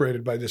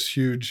separated by this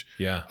huge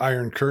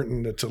Iron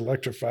Curtain that's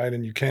electrified,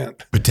 and you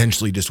can't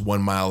Potentially just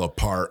 1 mile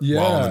apart,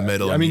 wall in the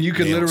middle. I mean, you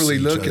could they don't literally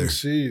see each look other. and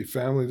see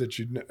family that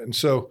and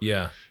so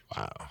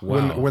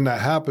Wow. when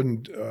that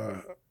happened.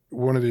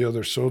 One of the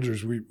other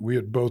soldiers, we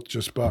had both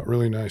just bought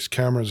really nice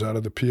cameras out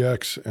of the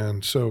PX.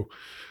 And so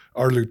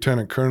our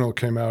lieutenant colonel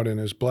came out in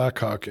his Black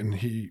Hawk, and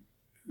he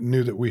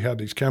knew that we had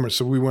these cameras.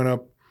 So we went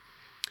up,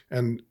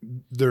 and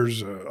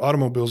there's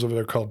automobiles over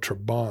there called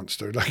Trabants.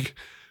 They're like,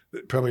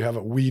 they probably have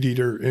a weed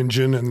eater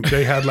engine, and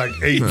they had like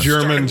 8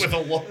 Germans.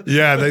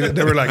 Yeah,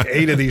 there were like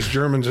 8 of these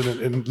Germans,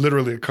 and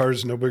literally the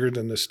car's no bigger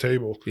than this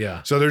table.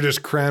 Yeah. So they're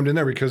just crammed in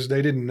there because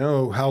they didn't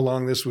know how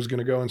long this was going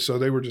to go. And so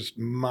they were just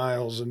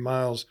miles and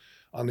miles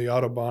on the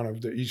Autobahn of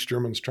the East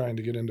Germans trying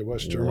to get into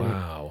West Germany.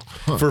 Wow.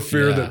 For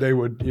fear that they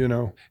would,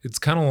 It's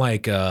kind of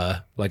like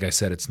I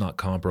said, it's not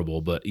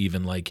comparable, but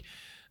even like,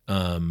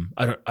 I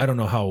don't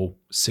know how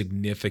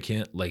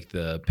significant like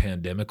the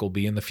pandemic will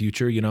be in the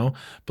future,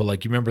 but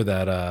like, you remember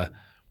that,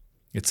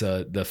 it's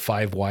the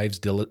Five Wives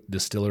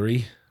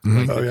distillery.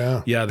 Like, Oh,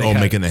 yeah. Yeah.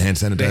 Making the hand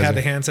sanitizer. They had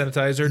the hand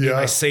sanitizer. Dude, Yeah.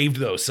 I saved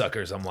those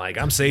suckers. I'm like,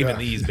 I'm saving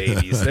these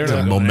babies. They're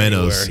The not going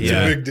mementos. anywhere. It's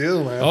Yeah. a big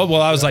deal, man. Oh,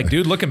 well, I was like,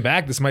 dude, looking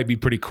back, this might be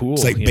pretty cool.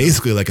 It's like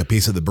basically like a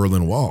piece of the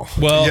Berlin Wall.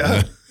 Well,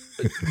 Yeah.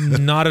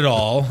 not at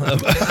all.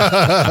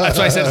 That's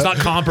why I said it's not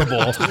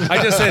comparable.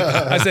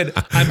 I said,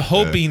 I'm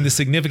hoping the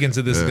significance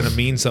of this is going to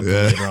mean something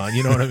later on.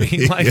 You know what I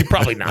mean? Like,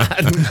 probably not.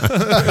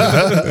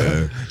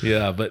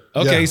 Yeah, but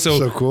okay. Yeah,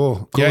 So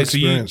cool. Cool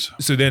experience.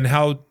 So then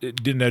how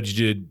did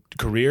you do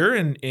career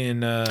or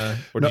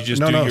did you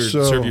just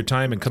serve your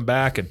time and come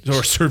back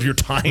or serve your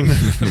time?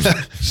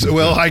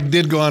 Well, I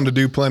did go on to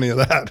do plenty of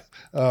that.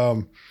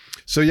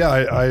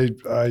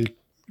 I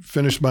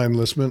finished my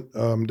enlistment.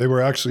 They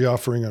were actually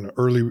offering an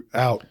early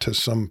out to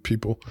some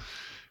people.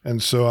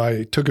 And so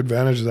I took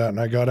advantage of that, and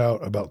I got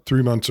out about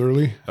 3 months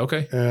early.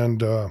 Okay.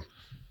 And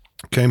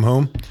came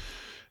home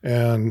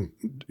and,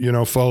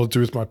 followed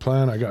through with my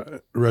plan. I got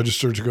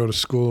registered to go to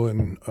school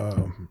in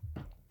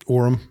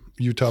Orem,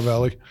 Utah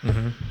Valley.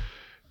 Mm-hmm.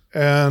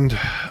 And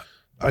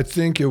I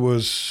think it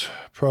was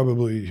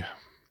probably,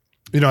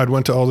 I'd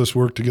went to all this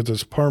work to get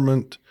this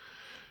apartment,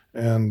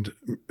 and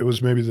it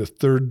was maybe the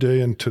 3rd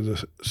day into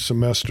the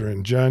semester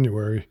in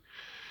January.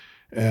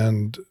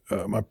 And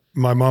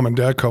my mom and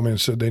dad called me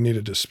and said they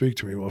needed to speak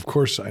to me. Well, of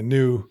course, I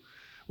knew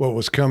what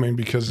was coming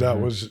because that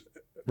was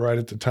right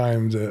at the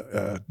time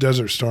the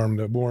Desert Storm,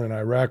 the war in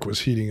Iraq,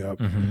 was heating up.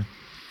 Mm-hmm.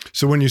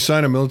 So when you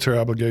sign a military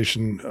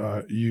obligation,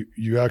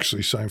 you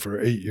actually sign for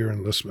an 8-year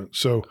enlistment.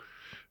 So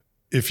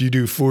if you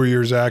do 4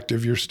 years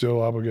active, you're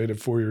still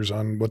obligated 4 years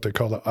on what they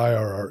call the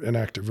IRR,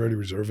 Inactive Ready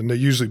Reserve. And they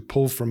usually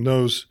pull from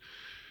those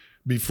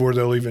before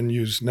they'll even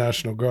use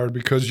National Guard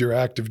because you're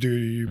active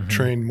duty, you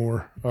train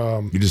more.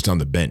 You're just on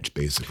the bench,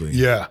 basically.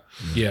 Yeah.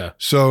 Yeah.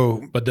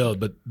 So,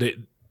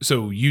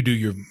 so you do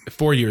your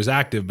 4 years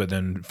active, but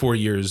then 4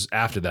 years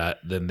after that,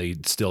 then they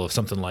still, if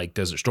something like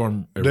Desert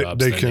Storm erupts,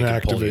 they then can pull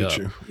activate up.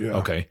 you. Yeah.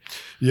 Okay.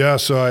 Yeah.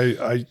 So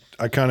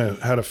I kind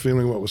of had a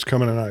feeling what was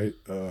coming, and I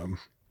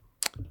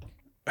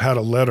had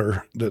a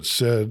letter that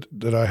said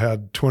that I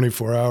had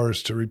 24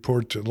 hours to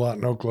report to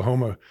Lawton,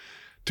 Oklahoma,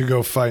 to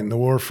go fight in the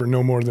war for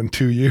no more than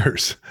 2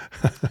 years.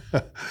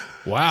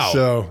 Wow.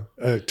 So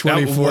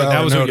 24 that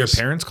hour was notice. what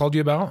your parents called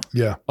you about?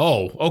 Yeah.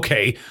 Oh,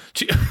 okay.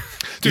 Dude,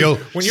 The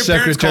when your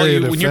parents call Secretary you,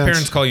 of when your Defense.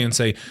 parents call you and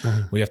say,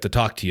 "We have to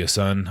talk to you,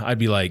 son," I'd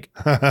be like,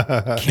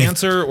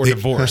 "Cancer or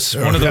divorce?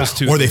 One of those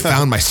two." Or they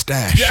found my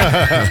stash.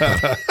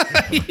 Yeah.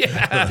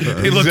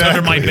 They looked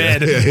under my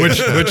bed.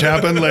 which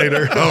happened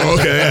later. Oh,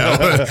 okay.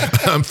 Yeah.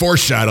 I'm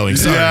foreshadowing.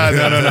 Sorry.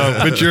 Yeah,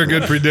 no. But you're a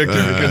good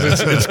predictor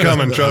because it's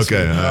coming. Trust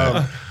Okay, me. all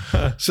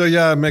right. So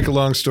yeah, make a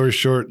long story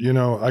short,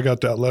 I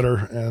got that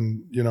letter,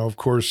 and of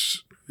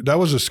course, that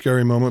was a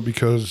scary moment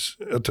because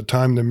at the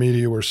time the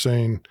media were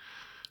saying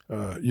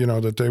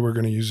that they were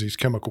going to use these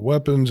chemical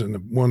weapons, and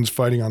the ones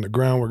fighting on the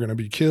ground were going to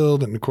be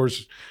killed. And of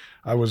course,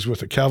 I was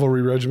with a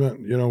cavalry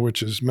regiment,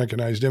 which is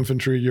mechanized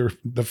infantry. You're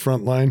the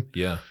front line.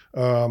 Yeah.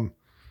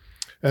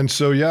 And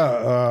so,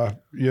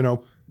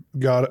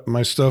 got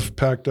my stuff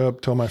packed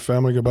up, told my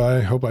family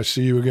goodbye. Hope I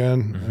see you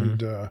again.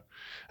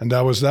 And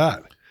that was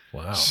that.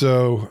 Wow.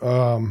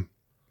 So,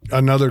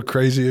 another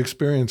crazy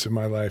experience in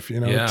my life,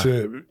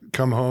 to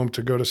come home,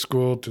 to go to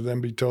school, to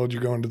then be told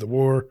you're going to the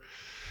war.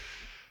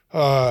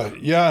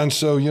 And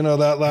so,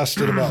 that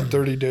lasted about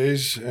 30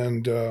 days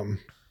and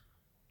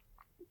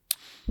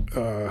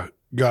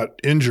got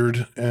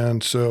injured.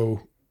 And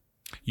so.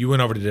 You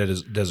went over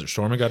to Desert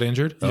Storm and got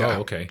injured? Yeah.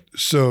 Oh, okay.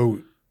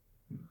 So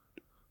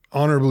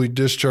honorably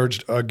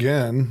discharged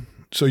again.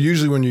 So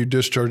usually when you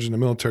discharge in the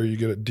military, you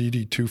get a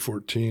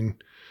DD-214.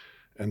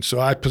 And so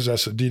I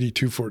possess a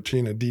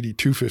DD-214, a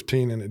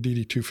DD-215, and a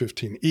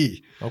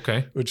DD-215E.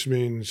 Okay. Which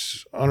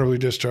means honorably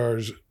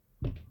discharged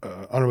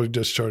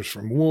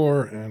from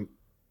war and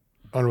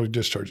honorably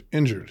discharged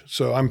injured.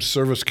 So I'm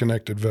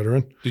service-connected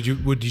veteran. Did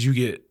you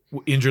get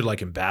injured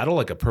like in battle,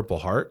 like a Purple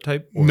Heart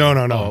type? Or? No.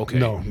 Oh, okay.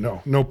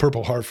 No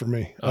Purple Heart for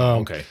me.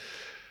 Okay.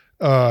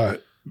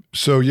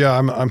 So yeah,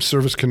 I'm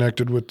service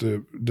connected with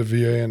the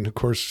VA, and of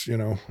course,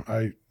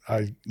 I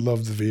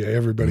love the VA.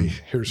 Everybody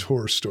hears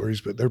horror stories,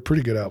 but they're a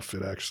pretty good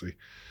outfit actually.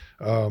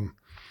 And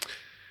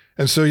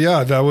so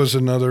yeah, that was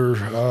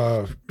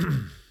another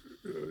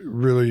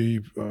really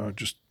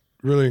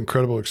really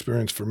incredible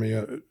experience for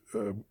me.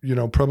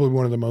 Probably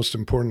one of the most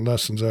important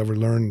lessons I ever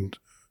learned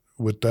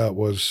with that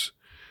was,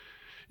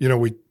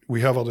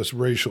 we have all this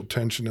racial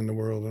tension in the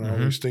world and all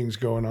these things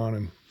going on,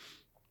 and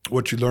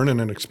what you learn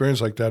in an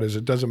experience like that is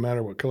it doesn't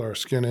matter what color our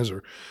skin is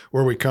or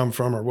where we come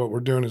from or what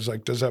we're doing. Is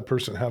like, does that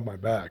person have my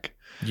back?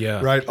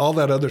 Yeah. Right. All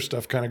that other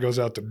stuff kind of goes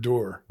out the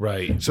door.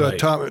 Right. So it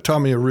taught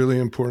me a really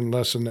important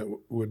lesson that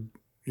would,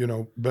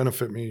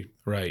 benefit me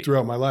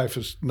throughout my life,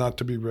 is not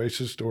to be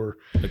racist or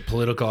like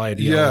political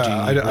ideology.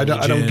 Yeah. I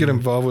don't get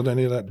involved with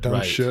any of that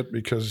dumb shit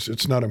because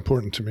it's not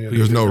important to me.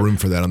 There's no room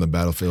for that on the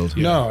battlefield.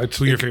 Yeah. No, it's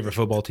who your favorite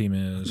football team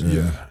is.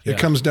 Yeah. It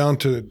comes down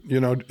to,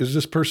 is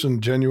this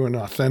person genuine,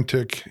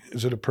 authentic?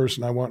 Is it a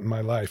person I want in my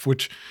life?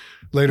 Which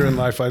later in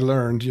life I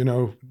learned,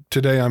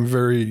 today I'm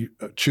very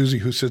choosy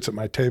who sits at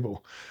my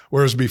table.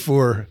 Whereas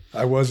before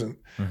I wasn't,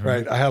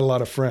 right? I had a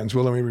lot of friends.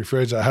 Well, let me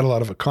rephrase that. I had a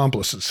lot of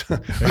accomplices.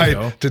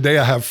 Right? Today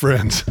I have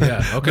friends.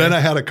 Yeah. Okay. Then I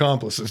had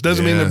accomplices.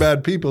 Doesn't mean they're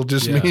bad people.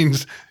 Just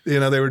means,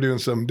 they were doing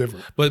something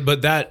different.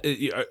 But that,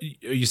 are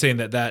you saying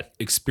that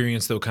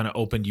experience though kind of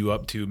opened you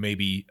up to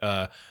maybe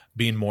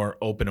being more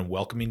open and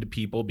welcoming to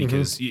people,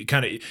 because you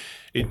kind of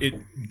it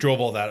drove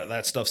all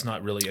that stuff's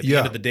not really at the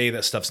end of the day,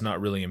 that stuff's not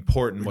really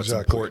important. What's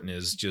important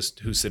is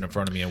just who's sitting in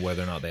front of me and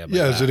whether or not they have my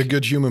back. Is it a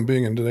good human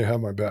being and do they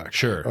have my back?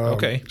 Sure.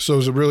 Okay. So it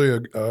was a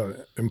really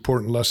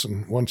important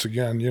lesson. Once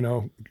again,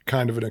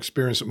 kind of an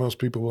experience that most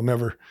people will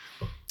never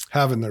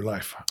have in their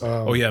life.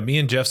 Me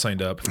and Jeff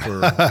signed up for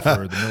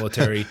the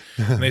military,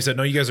 and they said,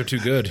 "No, you guys are too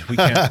good. We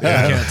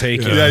can't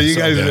take you." Yeah, you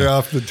guys are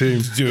off the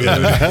team, dude.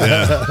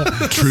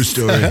 True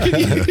story.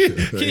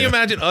 Can you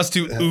imagine us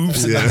two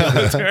oofs in the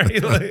military,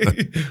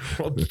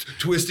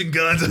 twisting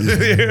guns?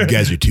 You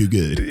guys are too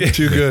good.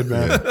 Too good,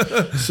 man.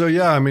 So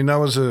yeah, that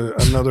was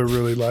another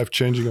really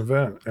life-changing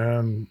event.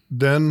 And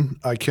then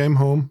I came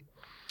home,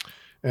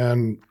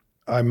 and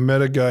I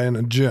met a guy in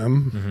a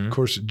gym, of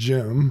course, a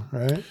gym,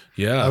 right?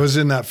 Yeah. I was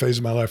in that phase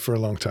of my life for a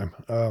long time,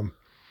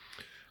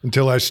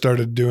 until I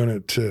started doing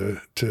it to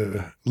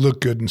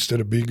look good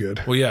instead of be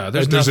good. Well, yeah,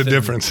 there's a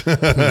difference. Man,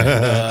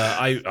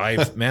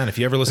 if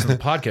you ever listen to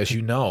the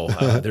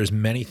podcast, there's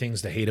many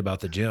things to hate about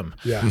the gym.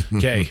 Yeah.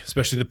 Okay,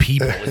 especially the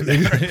people in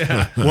there.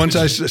 Yeah. Once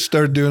I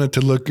started doing it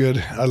to look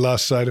good, I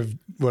lost sight of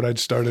what I'd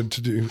started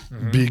to do,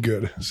 be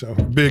good. So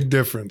big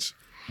difference.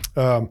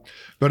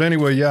 But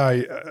anyway,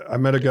 I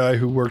met a guy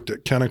who worked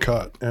at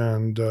Kennecott,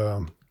 and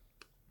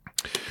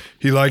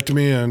he liked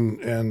me,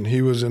 and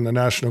he was in the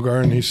National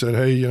Guard, and he said,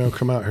 "Hey,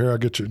 come out here, I'll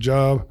get you a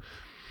job."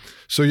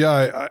 So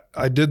yeah,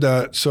 I did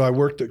that. So I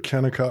worked at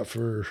Kennecott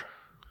for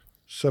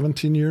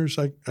 17 years,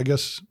 I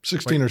guess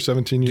 16 or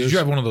 17 years. Did you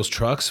have one of those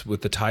trucks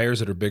with the tires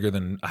that are bigger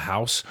than a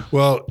house?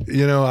 Well,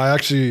 I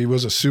actually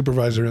was a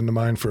supervisor in the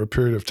mine for a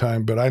period of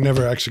time, but I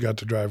never actually got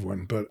to drive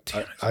one, but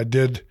I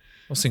did.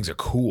 Those things are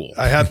cool.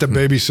 I had to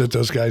babysit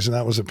those guys, and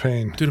that was a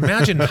pain. Dude,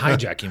 imagine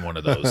hijacking one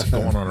of those and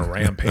going on a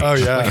rampage. Oh,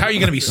 yeah. Like, how are you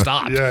going to be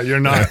stopped? Yeah, you're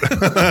not.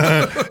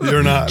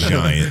 You're not.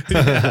 Giant.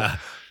 Yeah.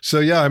 So,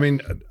 yeah,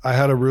 I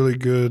had a really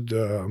good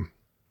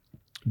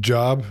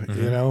job.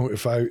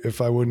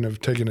 If I wouldn't have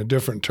taken a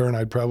different turn,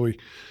 I'd probably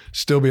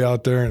still be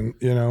out there and,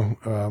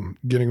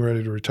 getting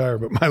ready to retire.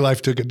 But my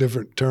life took a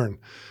different turn.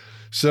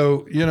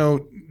 So,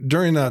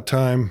 during that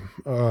time,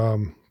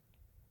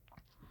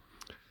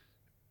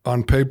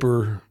 on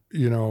paper,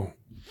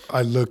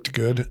 I looked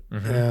good,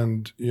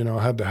 and,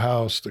 I had the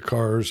house, the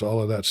cars, all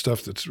of that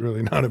stuff that's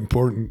really not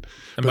important.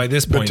 And by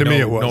this point, to me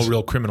it was. No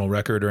real criminal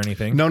record or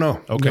anything?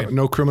 No. Okay.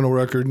 No criminal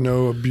record,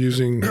 no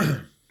abusing,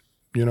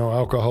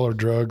 alcohol or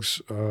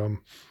drugs.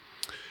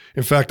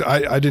 In fact,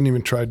 I didn't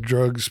even try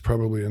drugs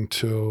probably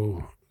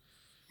until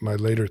my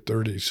later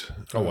 30s.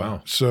 Oh,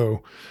 wow.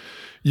 So,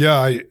 yeah,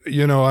 I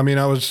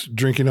was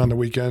drinking on the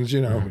weekends,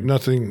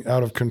 nothing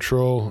out of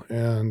control.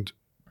 And,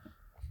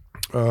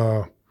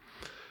 but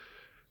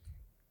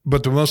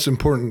the most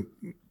important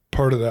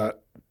part of that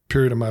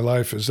period of my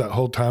life is that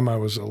whole time I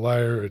was a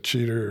liar, a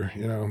cheater,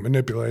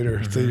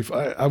 manipulator, thief.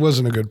 I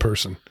wasn't a good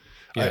person.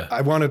 Yeah.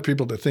 I wanted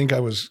people to think I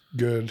was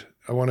good.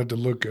 I wanted to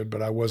look good,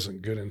 but I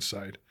wasn't good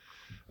inside.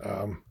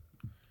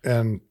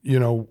 And,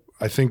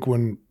 I think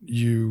when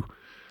you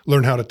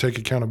learn how to take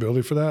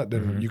accountability for that,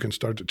 then you can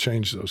start to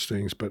change those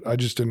things. But I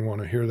just didn't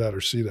want to hear that or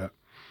see that.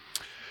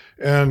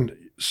 And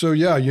so,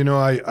 yeah,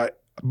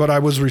 but I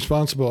was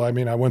responsible. I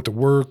mean, I went to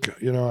work,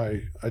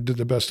 I did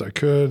the best I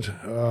could.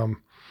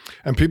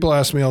 And people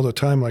ask me all the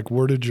time, like,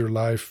 where did your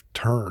life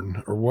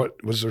turn? Or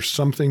was there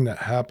something that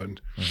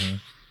happened?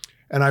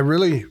 And I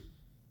really,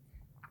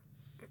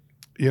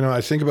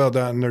 I think about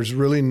that, and there's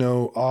really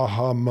no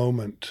aha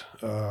moment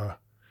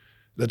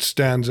that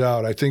stands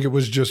out. I think it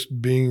was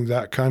just being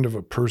that kind of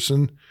a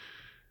person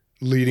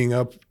leading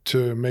up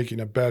to making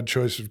a bad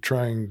choice of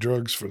trying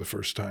drugs for the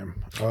first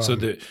time.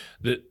 So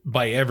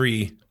by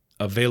every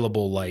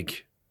available,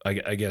 like,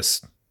 I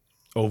guess,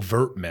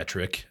 overt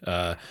metric,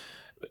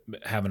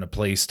 having a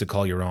place to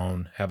call your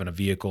own, having a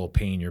vehicle,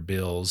 paying your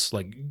bills,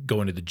 like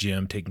going to the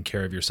gym, taking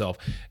care of yourself,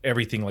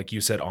 everything, like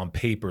you said, on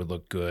paper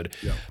looked good,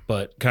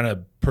 but kind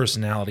of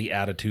personality,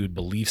 attitude,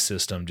 belief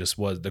system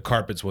the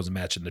carpets wasn't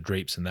matching the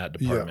drapes in that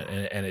department.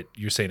 And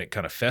you're saying it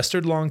kind of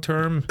festered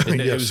long-term.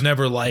 It was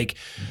never like,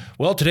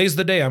 well, today's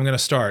the day I'm going to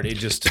start. It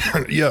just,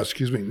 yeah,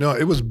 excuse me. No,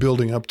 it was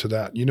building up to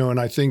that, and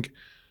I think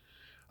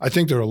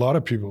there are a lot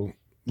of people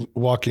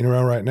walking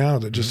around right now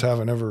that just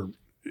haven't ever,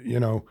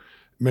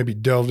 maybe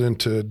delved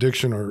into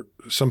addiction or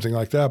something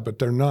like that, but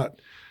they're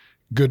not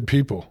good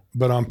people.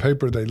 But on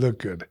paper, they look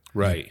good.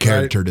 Right.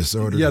 Character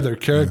disorder. Yeah, their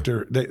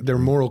character, their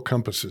moral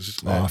compass is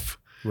off.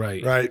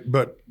 Right. Right.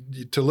 But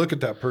to look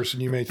at that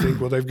person, you may think,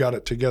 well, they've got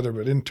it together.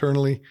 But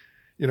internally,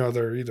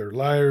 they're either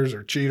liars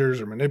or cheaters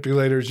or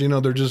manipulators.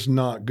 They're just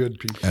not good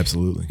people.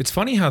 Absolutely. It's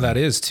funny how that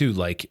is too.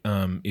 Like,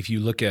 if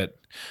you look at,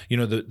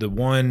 the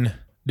one,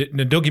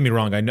 don't get me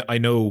wrong. I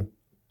know,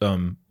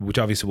 which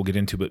obviously we'll get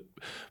into, but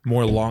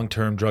more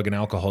long-term drug and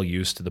alcohol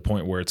use to the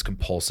point where it's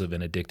compulsive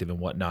and addictive and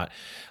whatnot,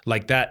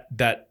 like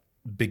that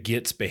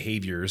begets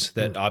behaviors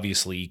that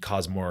obviously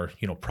cause more,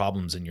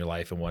 problems in your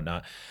life and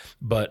whatnot.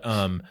 But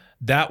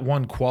that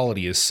one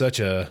quality is such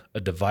a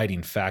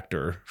dividing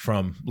factor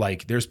from,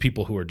 like, there's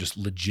people who are just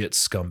legit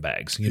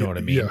scumbags, you know what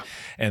I mean? Yeah.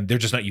 And they're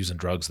just not using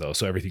drugs though.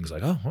 So everything's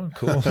like, oh, well,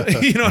 cool.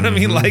 You know what I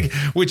mean? Like,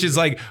 which is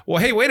like,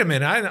 well, hey, wait a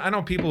minute. I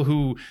know people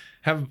who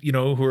have,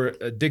 who are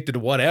addicted to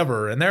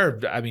whatever, and they're,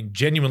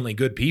 genuinely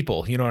good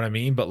people, you know what I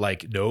mean? But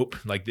like, nope,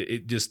 like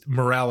it just,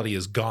 morality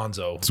is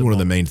gonzo. It's one of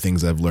the main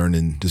things I've learned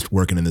in just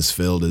working in this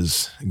field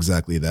is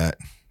exactly that.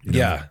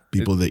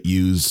 People that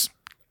use,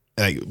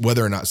 like,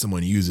 whether or not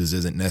someone uses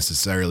isn't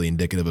necessarily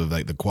indicative of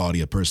like the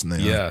quality of person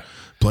they are.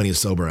 Plenty of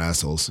sober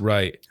assholes.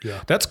 Right.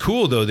 Yeah. That's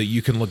cool though, that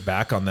you can look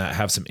back on that,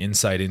 have some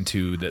insight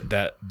into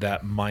that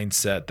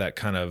mindset, that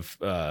kind of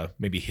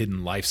maybe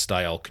hidden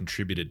lifestyle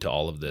contributed to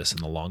all of this in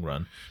the long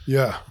run.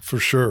 Yeah, for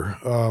sure.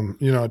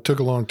 It took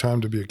a long time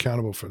to be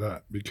accountable for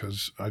that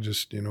because I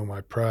just,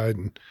 my pride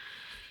and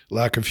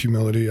lack of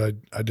humility, I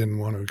didn't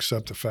want to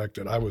accept the fact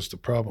that I was the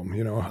problem.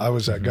 I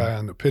was that guy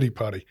on the pity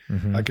potty.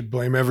 I could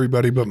blame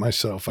everybody but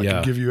myself. I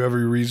could give you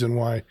every reason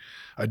why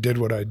I did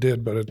what I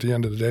did, but at the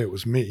end of the day, it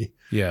was me.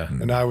 Yeah.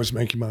 And I was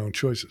making my own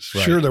choices.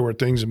 Right. Sure, there were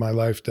things in my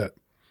life that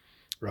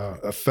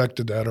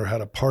affected that or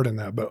had a part in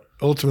that, but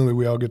ultimately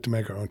we all get to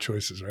make our own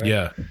choices, right?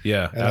 Yeah,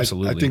 and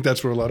absolutely. I think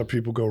that's where a lot of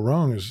people go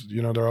wrong is,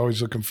 they're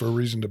always looking for a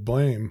reason to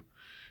blame.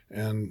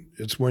 And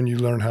it's when you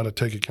learn how to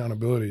take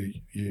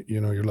accountability,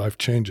 your life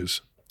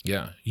changes.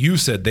 Yeah. You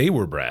said they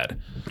were Brad.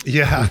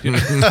 Yeah. Or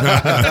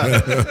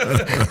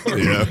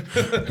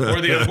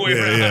the other way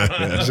around.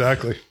 Yeah,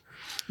 exactly.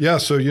 Yeah.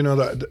 So,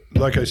 that,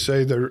 like I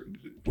say,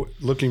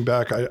 looking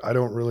back, I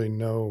don't really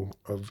know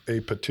of a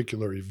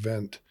particular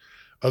event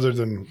other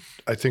than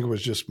I think it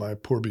was just my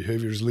poor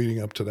behaviors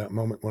leading up to that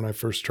moment when I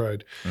first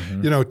tried.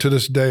 To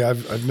this day,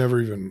 I've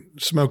never even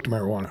smoked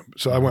marijuana.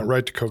 So I went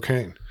right to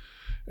cocaine.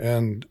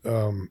 And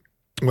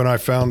when I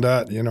found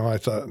that, I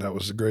thought that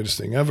was the greatest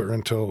thing ever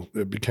until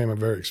it became a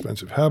very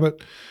expensive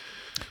habit.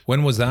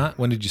 When was that?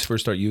 When did you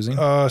first start using?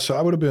 So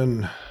I would have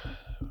been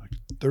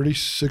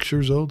 36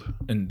 years old.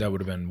 And that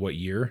would have been what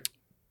year?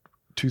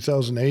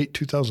 2008,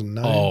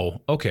 2009.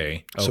 Oh,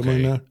 okay. Somewhere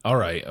in there. All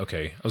right.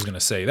 Okay. I was going to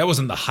say that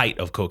wasn't the height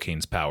of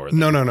cocaine's power. Then.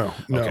 No.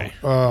 Okay.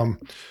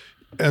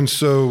 And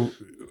so,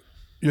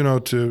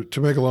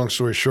 to make a long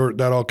story short,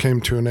 that all came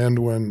to an end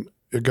when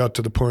it got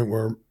to the point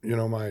where,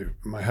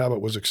 my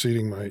habit was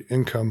exceeding my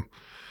income.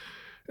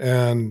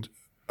 And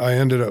I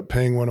ended up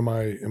paying one of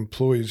my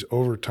employees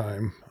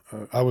overtime.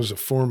 I was a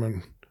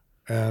foreman,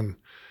 and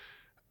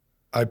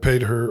I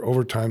paid her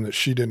overtime that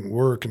she didn't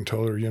work and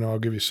told her, I'll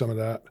give you some of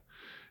that.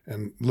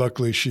 And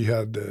luckily she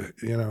had the,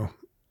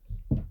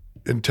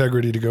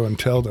 integrity to go and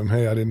tell them,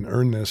 hey, I didn't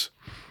earn this.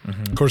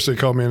 Of course, they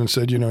called me in and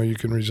said, you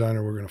can resign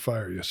or we're going to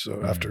fire you.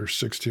 So after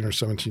 16 or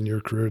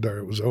 17-year career there,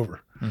 it was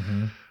over.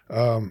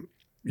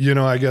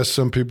 I guess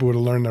some people would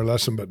have learned their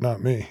lesson, but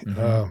not me.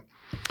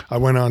 I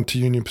went on to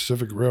Union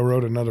Pacific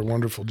Railroad, another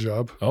wonderful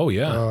job. Oh,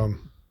 yeah.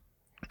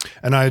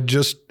 And I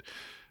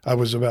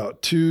was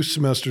about 2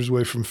 semesters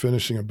away from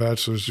finishing a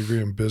bachelor's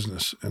degree in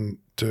business. And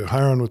to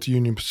hire on with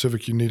Union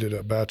Pacific, you needed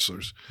a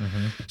bachelor's.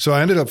 So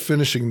I ended up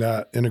finishing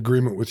that in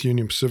agreement with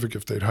Union Pacific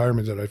if they'd hire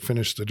me, that I'd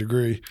finish the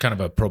degree. Kind of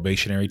a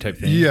probationary type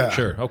thing? Yeah.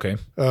 Sure. Okay.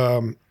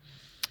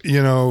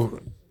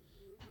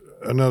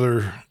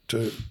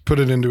 To put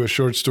it into a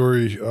short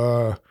story,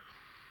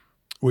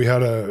 we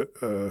had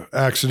a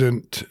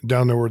accident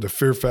down there where the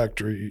Fear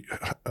Factory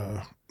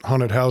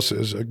haunted house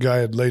is. A guy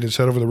had laid his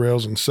head over the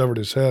rails and severed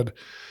his head.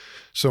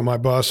 So my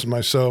boss and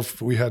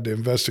myself, we had to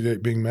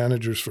investigate, being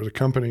managers for the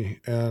company.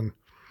 And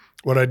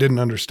what I didn't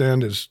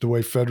understand is the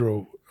way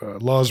federal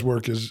laws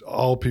work is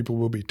all people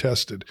will be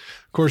tested.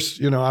 Of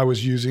course, I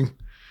was using,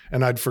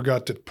 and I'd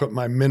forgot to put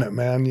my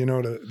Minuteman,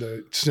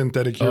 the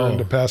synthetic urine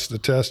to pass the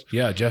test.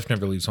 Yeah, Jeff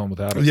never leaves home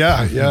without it.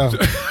 Yeah.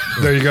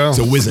 There you go. It's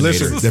a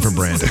Wizinator, different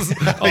brand.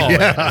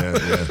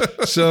 Yeah.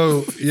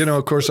 So,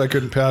 of course, I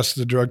couldn't pass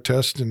the drug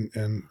test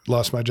and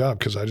lost my job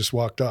because I just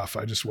walked off.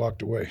 I just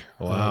walked away.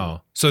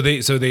 Wow. So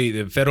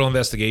the federal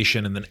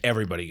investigation, and then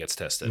everybody gets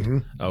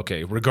tested.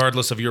 Okay,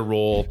 regardless of your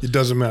role. It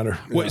doesn't matter.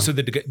 Wait, so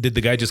did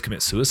the guy just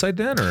commit suicide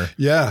then, or?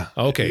 Yeah.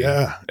 Okay.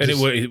 Yeah.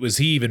 And was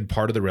he even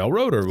part of the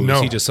railroad, or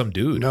was he just some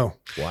dude? No.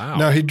 Wow.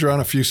 No, he'd drawn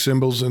a few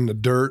symbols in the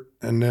dirt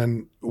and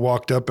then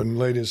walked up and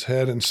laid his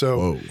head, and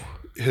so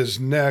his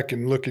neck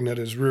and looking at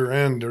his rear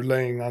end are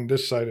laying on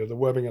this side of the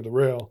webbing of the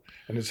rail,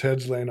 and his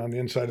head's laying on the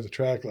inside of the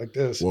track like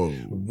this.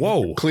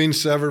 Whoa. Clean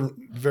sever,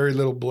 very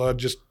little blood,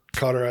 just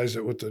cauterized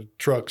it with the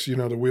trucks, the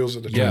wheels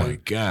of the truck. Oh my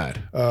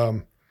God.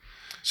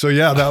 So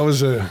that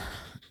was a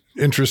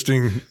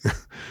interesting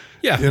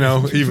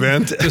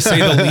event. To say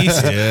the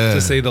least. Yeah.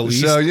 To say the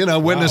least. So,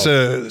 witness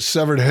a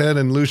severed head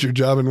and lose your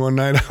job in one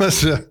night. I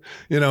was,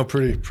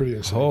 pretty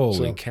insane.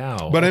 Holy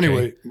cow. But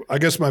anyway, I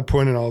guess my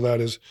point in all that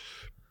is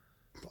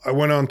I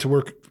went on to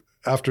work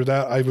after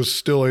that. I was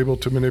still able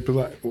to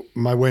manipulate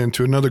my way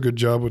into another good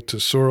job with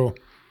Tesoro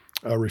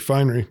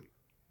refinery,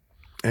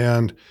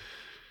 and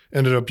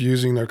ended up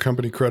using their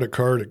company credit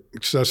card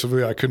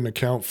excessively. I couldn't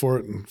account for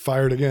it and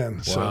fired again.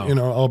 Wow.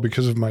 So, all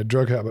because of my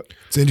drug habit.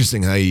 It's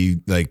interesting how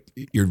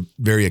you're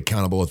very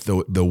accountable with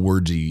the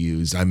words you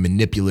use. I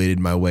manipulated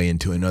my way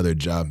into another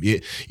job.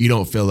 You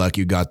don't feel like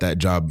you got that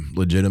job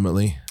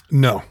legitimately?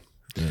 No.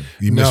 Yeah.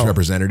 You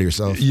misrepresented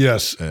yourself?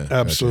 Yes,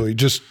 absolutely.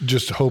 Gotcha.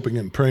 Just hoping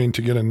and praying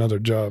to get another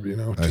job,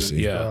 I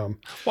see. Yeah.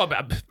 Well,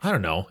 I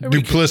don't know.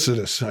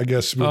 Duplicitous, I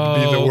guess, would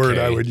be the word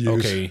I would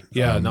use. Okay.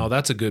 Yeah, no,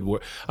 that's a good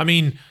word. I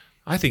mean,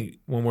 I think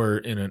when we're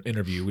in an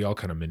interview, we all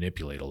kind of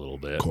manipulate a little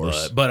bit. Of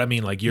course. But I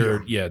mean, like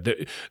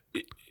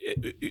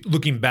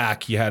looking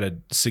back, you had a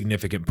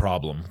significant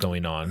problem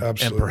going on.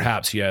 Absolutely. And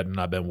perhaps you had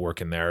not been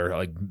working there,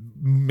 like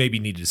maybe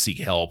needed to seek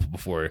help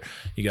before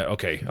you got,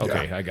 okay,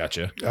 I got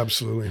you.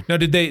 Absolutely. Now,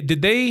 did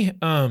they,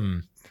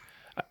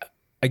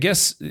 I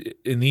guess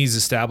in these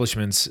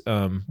establishments,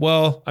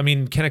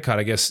 Kennecott,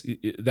 I guess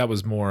that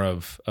was more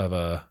of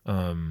a,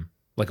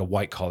 like a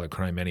white collar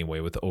crime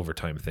anyway with the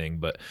overtime thing.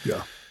 But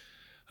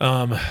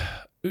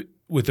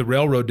with the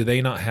railroad, do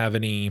they not have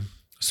any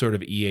sort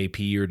of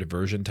EAP or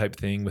diversion type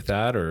thing with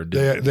that, or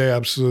they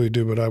absolutely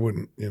do, but I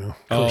wouldn't. Of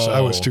course, I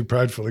was too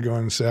prideful to go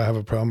in and say I have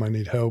a problem, I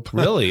need help.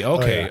 Really?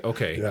 Okay.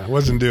 Okay. Yeah, I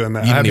wasn't doing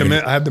that.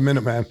 I had the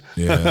Minuteman.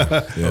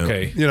 Yeah.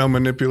 Okay.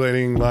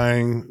 Manipulating,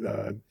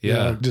 lying,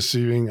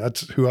 deceiving.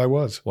 That's who I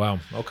was. Wow.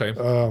 Okay.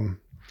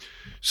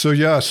 So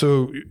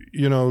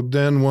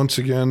then once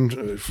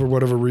again, for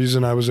whatever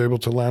reason, I was able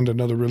to land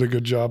another really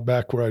good job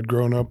back where I'd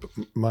grown up.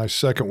 My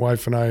second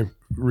wife and I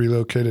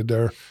relocated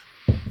there,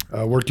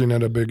 working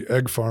at a big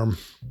egg farm,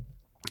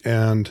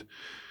 and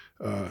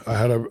I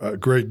had a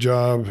great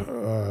job,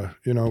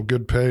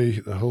 good pay,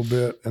 the whole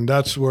bit. And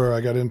that's where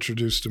I got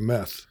introduced to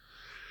meth.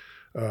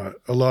 A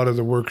lot of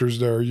the workers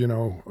there,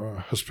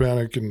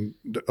 Hispanic, and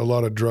a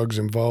lot of drugs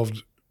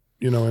involved,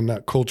 in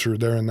that culture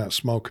there in that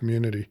small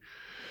community.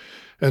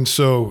 And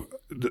so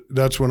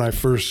that's when I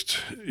first,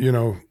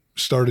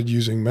 started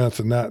using meth,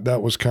 and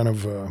that was kind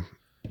of a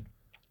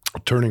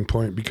turning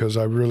point because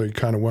I really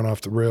kind of went off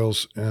the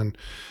rails and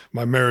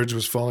my marriage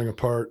was falling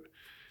apart.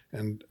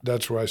 And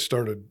that's where I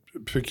started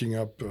picking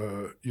up,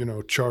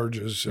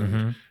 charges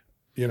and,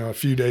 a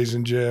few days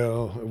in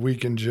jail, a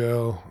week in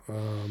jail,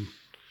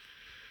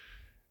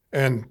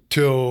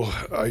 until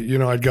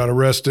I got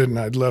arrested and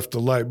I'd left the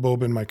light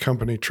bulb in my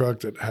company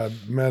truck that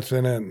had meth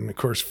in it, and of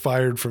course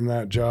fired from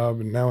that job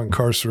and now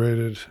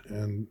incarcerated.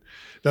 And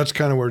that's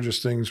kind of where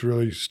just things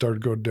really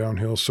started going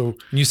downhill. So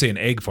you say an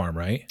egg farm,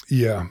 right?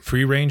 Yeah.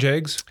 Free range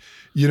eggs?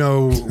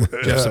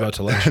 Jeff's about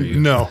to lecture you.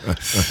 No,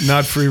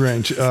 not free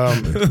range.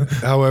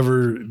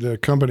 However, the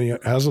company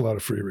has a lot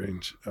of free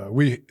range.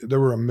 There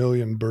were 1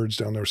 million birds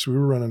down there, so we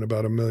were running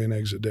about 1 million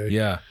eggs a day.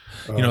 Yeah.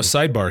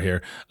 Sidebar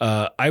here.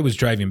 I was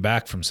driving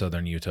back from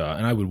southern Utah,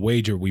 and I would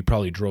wager we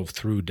probably drove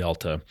through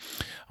Delta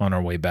on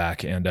our way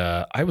back, and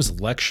I was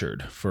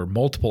lectured for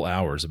multiple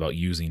hours about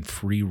using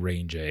free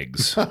range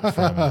eggs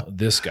from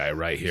this guy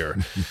right here,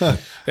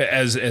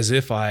 as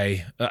if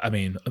I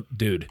mean,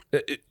 dude.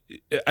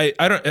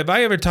 I don't. Have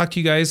I ever talked to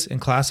you guys in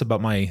class about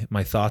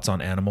my thoughts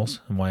on animals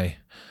and why?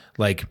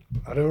 Like,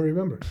 I don't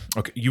remember.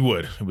 Okay, you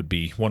would. It would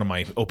be one of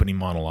my opening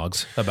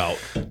monologues about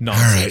nonsense.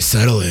 All right,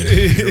 settle in.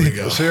 Here we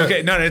go.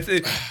 Okay, no.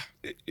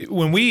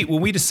 When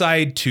we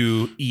decide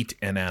to eat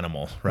an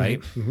animal,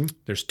 right? Mm-hmm.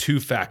 There's 2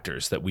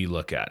 factors that we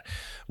look at.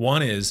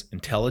 One is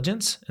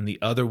intelligence, and the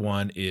other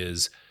one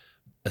is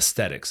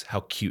aesthetics, how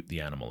cute the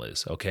animal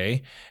is,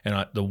 okay?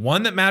 And the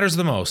one that matters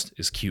the most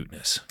is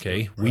cuteness,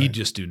 okay? Right. We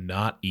just do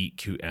not eat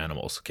cute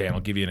animals, okay? And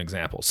I'll give you an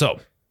example. So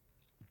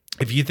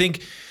if you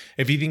think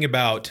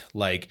about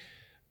like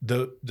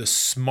the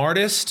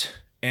smartest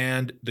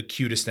and the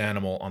cutest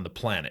animal on the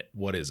planet,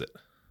 what is it?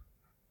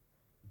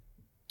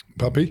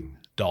 Puppy?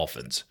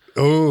 Dolphins.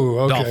 Oh,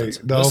 okay. Dolphins.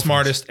 The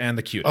smartest and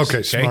the cutest.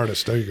 Okay,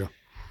 smartest. There you go.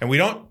 And we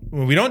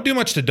don't do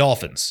much to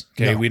dolphins,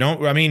 okay?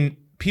 No.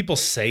 People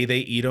say they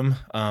eat them.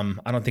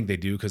 I don't think they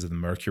do because of the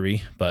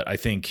mercury, but I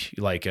think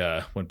like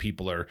when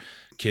people are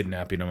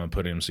kidnapping them and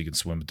putting them so you can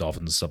swim with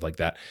dolphins and stuff like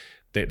that,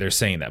 they're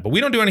saying that. But we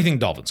don't do anything to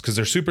dolphins because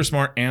they're super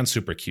smart and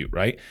super cute,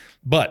 right?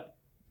 But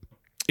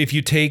if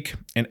you take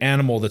an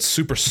animal that's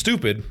super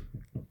stupid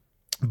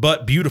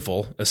but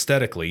beautiful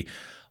aesthetically,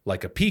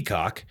 like a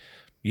peacock,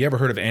 you ever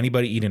heard of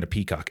anybody eating a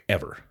peacock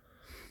ever?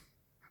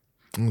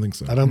 I don't think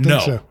so. I don't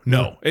think so.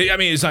 No. I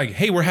mean, it's like,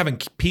 hey, we're having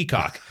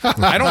peacock.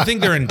 I don't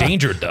think they're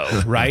endangered though,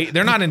 right?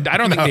 They're not. I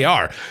don't think they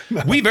are.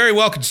 No. We very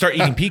well could start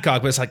eating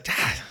peacock, but it's like,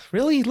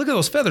 really? Look at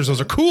those feathers. Those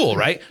are cool,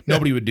 right? Yeah.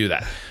 Nobody would do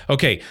that.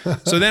 Okay.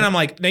 So then I'm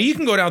like, now you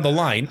can go down the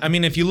line. I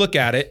mean, if you look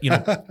at it,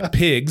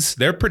 pigs,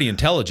 they're pretty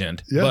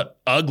intelligent, but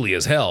ugly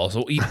as hell.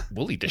 So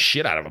we'll eat the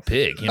shit out of a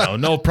pig,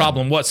 no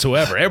problem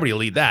whatsoever. Everybody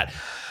will eat that.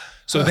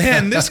 So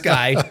then this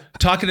guy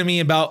talking to me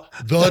about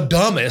the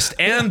dumbest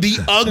and the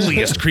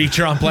ugliest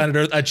creature on planet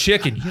Earth, a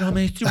chicken. You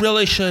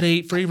really should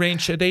eat free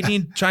range. They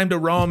need time to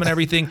roam and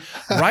everything.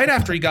 Right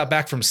after he got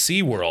back from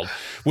SeaWorld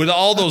with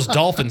all those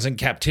dolphins in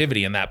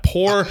captivity and that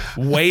poor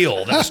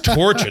whale that was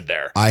tortured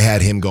there. I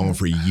had him going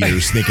for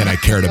years thinking I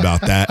cared about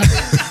that.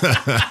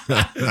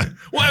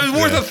 Well, it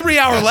was worth a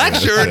 3-hour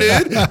lecture,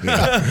 dude.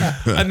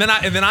 And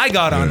then I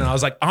got on and I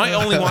was like, I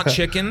only want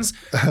chickens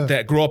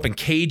that grow up in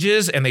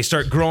cages and they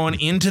start growing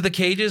into the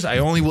cages. I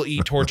only will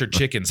eat tortured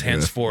chickens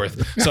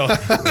henceforth. So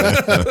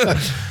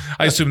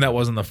I assume that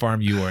wasn't the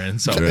farm you were in.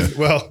 So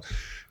well,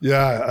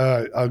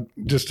 yeah.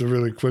 Just a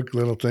really quick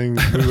little thing.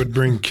 We would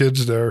bring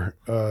kids there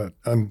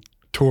on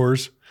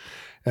tours,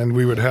 and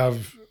we would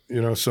have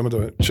some of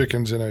the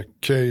chickens in a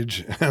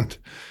cage, and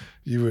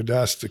you would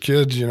ask the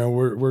kids,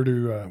 where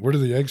do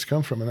the eggs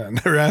come from? And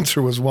their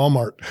answer was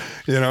Walmart.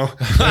 They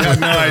had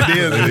no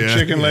idea that a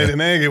chicken laid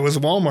an egg. It was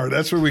Walmart.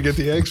 That's where we get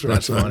the eggs from.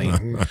 That's funny.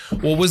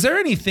 Well, was there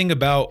anything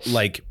about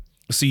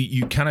see,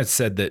 you kind of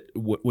said that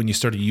when you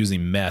started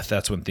using meth,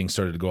 that's when things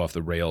started to go off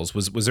the rails.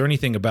 Was there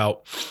anything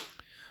about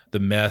the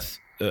meth,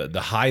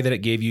 the high that it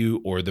gave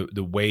you, or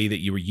the way that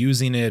you were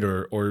using it,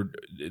 or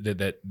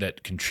that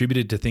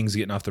contributed to things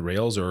getting off the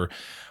rails, or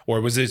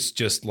was this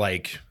just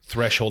like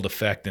threshold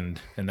effect and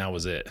that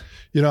was it?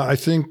 I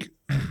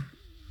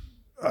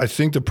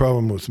think the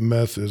problem with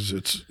meth is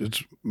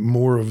it's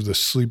more of the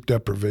sleep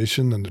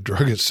deprivation than the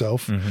drug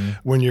itself. Mm-hmm.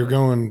 When you're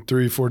going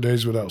 3-4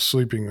 days without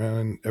sleeping, man,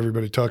 and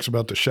everybody talks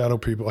about the shadow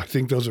people, I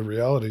think those are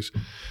realities.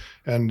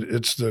 And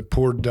it's the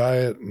poor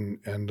diet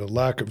and the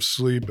lack of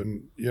sleep,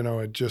 and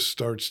it just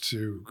starts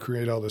to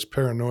create all this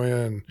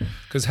paranoia. And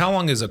because how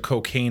long is a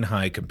cocaine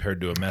high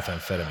compared to a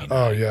methamphetamine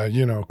high? Oh yeah,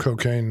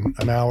 cocaine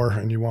an hour,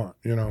 and you want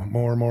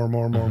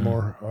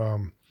more.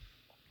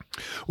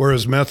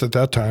 Whereas meth at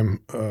that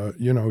time,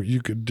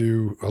 you could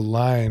do a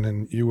line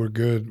and you were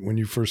good when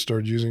you first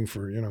started using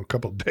for a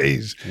couple of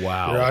days.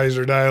 Wow, your eyes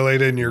are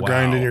dilated and you're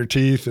grinding your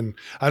teeth, and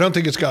I don't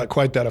think it's got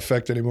quite that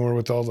effect anymore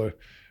with all the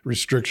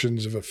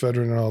restrictions of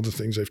ephedrine and all the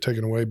things they've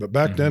taken away. But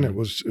back then it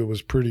was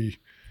pretty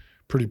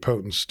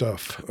potent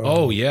stuff.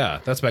 Oh yeah,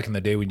 that's back in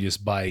the day when you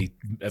just buy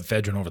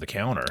ephedrine over the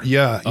counter.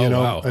 Yeah,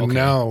 wow. And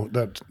now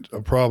that's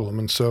a problem.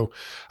 And so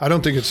I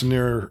don't think it's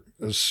near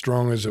as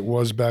strong as it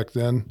was back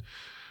then.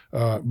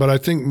 But I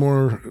think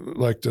more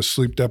like the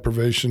sleep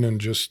deprivation and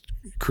just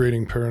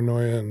creating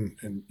paranoia and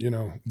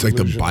it's like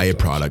the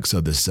byproducts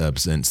of the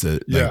substance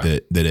that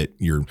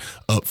you're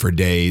up for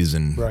days,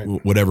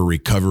 and whatever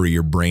recovery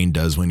your brain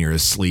does when you're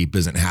asleep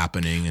isn't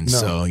happening, and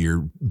so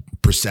your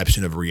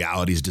perception of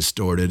reality is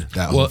distorted.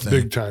 That whole thing,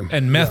 big time.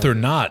 And meth or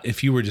not,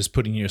 if you were just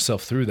putting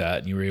yourself through that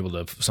and you were able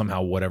to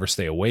somehow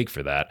stay awake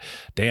for that,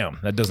 damn,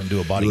 that doesn't do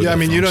a body. Yeah, I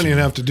mean, you don't even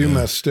have to do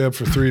meth. Stay up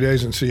for 3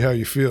 days and see how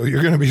you feel.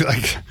 You're going to be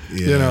like,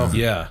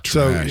 Yeah.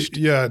 Trashed. So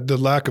yeah, the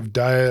lack of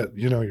diet,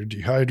 you're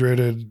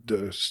dehydrated,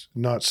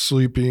 not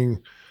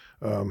sleeping.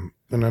 And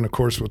then of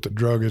course with the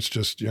drug, it's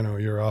just,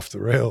 you're off the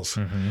rails.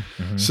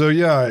 So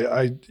yeah,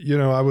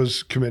 I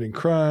was committing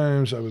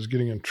crimes. I was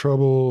getting in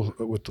trouble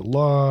with the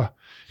law,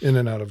 in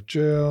and out of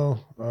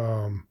jail.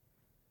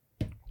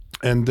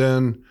 And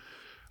then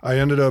I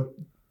ended up,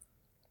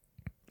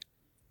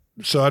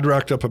 so I'd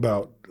racked up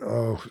about,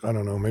 I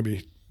don't know,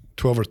 maybe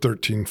 12 or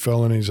 13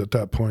 felonies at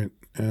that point.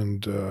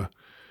 And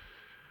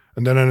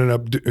then I ended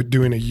up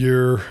doing a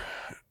year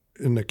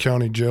in the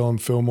county jail in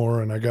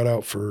Fillmore, and I got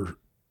out for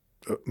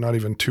not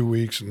even 2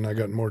 weeks, and I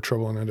got in more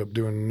trouble and ended up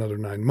doing another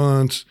 9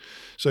 months.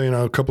 So,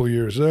 a couple of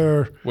years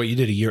there. Wait, you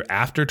did a year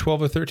after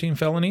 12 or 13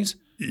 felonies?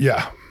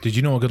 Yeah. Did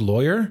you know a good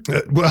lawyer?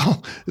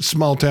 Well, it's a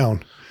small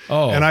town.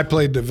 Oh. And I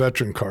played the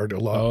veteran card a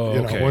lot. Oh,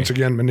 okay. Once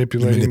again,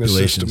 manipulating the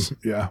system.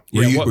 Yeah.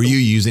 Were you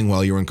using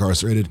while you were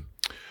incarcerated?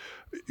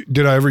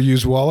 Did I ever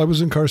use while I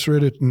was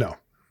incarcerated? No.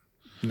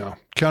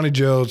 County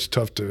jail, it's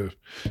tough to.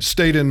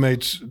 State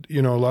inmates,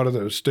 a lot of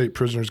the state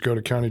prisoners go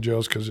to county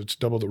jails because it's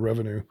double the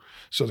revenue.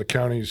 So the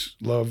counties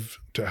love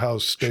to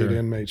house state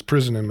inmates,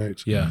 prison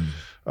inmates. Yeah.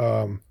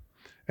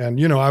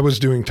 And I was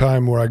doing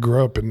time where I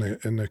grew up in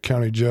the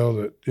county jail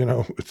that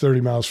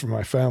 30 miles from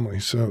my family.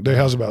 So they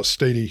house about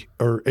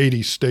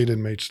 80 state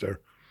inmates there.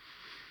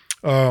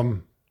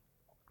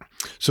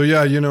 So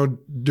yeah,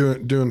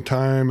 doing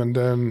time, and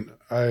then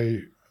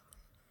I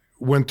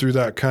went through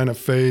that kind of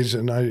phase,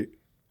 and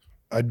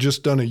I'd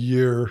just done a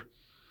year,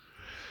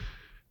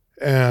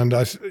 and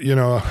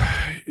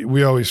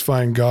we always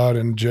find God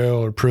in jail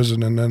or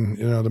prison, and then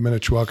the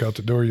minute you walk out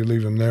the door, you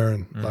leave him there,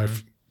 and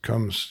life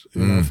comes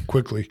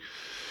quickly.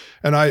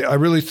 And I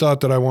really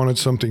thought that I wanted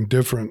something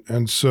different,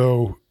 and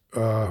so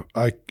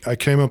I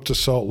came up to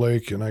Salt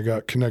Lake, and I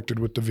got connected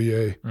with the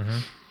VA.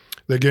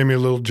 They gave me a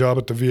little job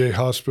at the VA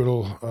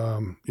hospital.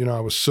 I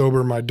was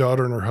sober. My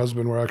daughter and her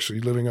husband were actually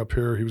living up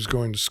here. He was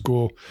going to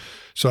school,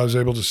 so I was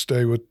able to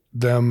stay with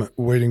them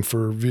waiting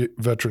for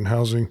veteran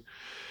housing.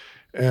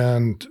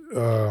 And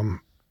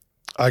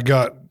I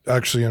got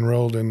actually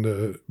enrolled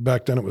in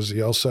back then it was the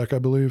LSAC, I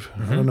believe.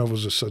 I don't know if it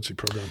was a SUTSI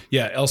program.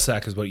 Yeah,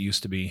 LSAC is what it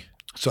used to be.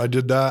 So I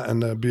did that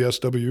and the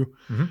BSW.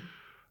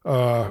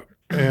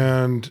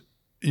 And,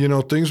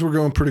 things were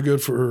going pretty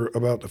good for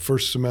about the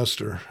first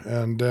semester.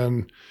 And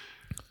then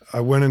I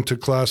went into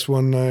class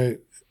one night.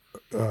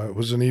 It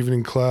was an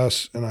evening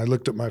class, and I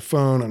looked at my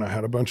phone, and I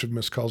had a bunch of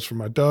missed calls from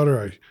my daughter.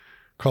 I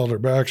called her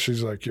back.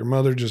 She's like, "Your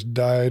mother just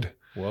died."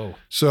 Whoa.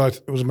 So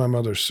it was my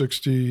mother,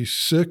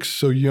 66,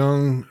 so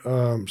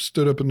young,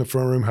 stood up in the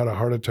front room, had a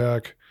heart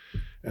attack,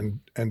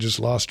 and just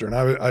lost her. And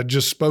I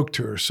just spoke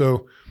to her.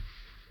 So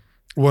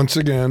once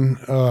again,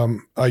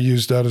 I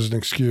used that as an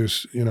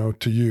excuse,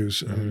 to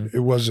use. And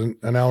it wasn't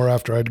an hour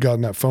after I'd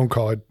gotten that phone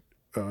call, I'd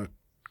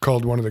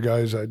called one of the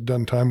guys I'd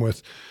done time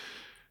with,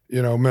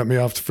 met me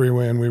off the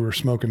freeway, and we were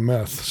smoking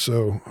meth.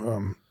 So,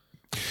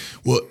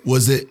 well,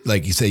 was it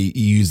like you say you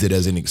used it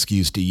as an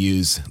excuse to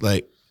use?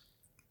 Like,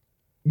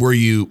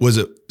 was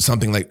it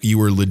something like you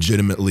were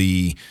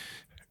legitimately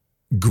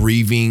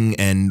grieving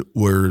and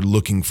were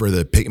looking for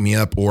the pick me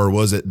up, or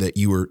was it that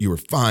you were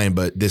fine,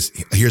 but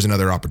here's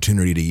another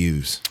opportunity to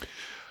use?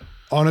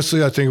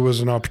 Honestly, I think it was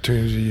an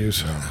opportunity to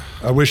use.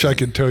 I wish I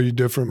could tell you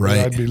different, but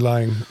I'd be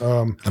lying.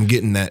 I'm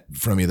getting that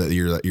from you,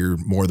 that you're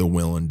more than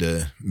willing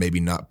to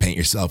maybe not paint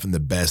yourself in the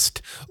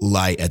best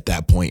light at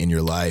that point in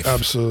your life.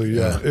 Absolutely,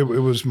 yeah. It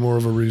was more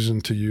of a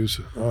reason to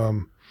use.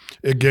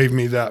 It gave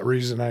me that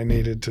reason I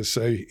needed to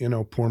say,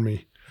 poor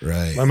me.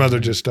 Right. My mother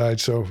just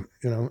died, so,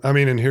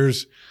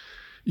 and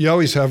you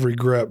always have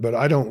regret, but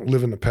I don't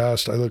live in the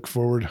past. I look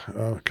forward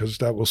because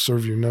that will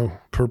serve you no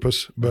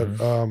purpose. But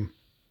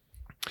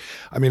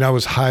I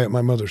was high at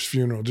my mother's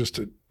funeral, just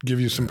to give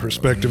you some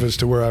perspective as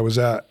to where I was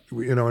at,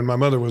 and my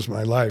mother was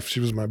my life. She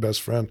was my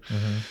best friend.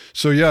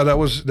 So yeah, that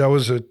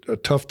was a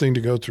tough thing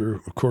to go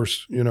through. Of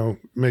course,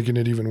 making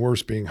it even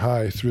worse being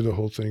high through the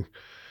whole thing.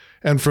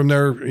 And from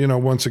there,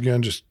 once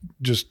again,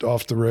 just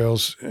off the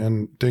rails,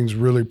 and things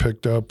really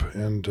picked up,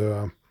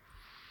 and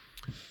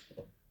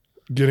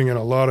getting in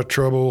a lot of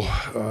trouble,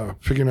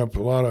 picking up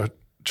a lot of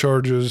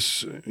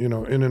charges, in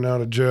and out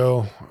of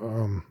jail.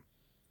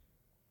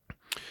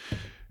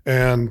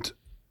 And,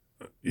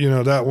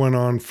 that went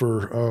on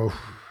for,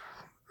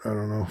 I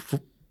don't know,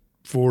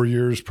 4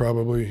 years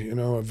probably,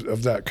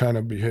 of that kind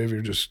of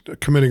behavior, just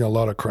committing a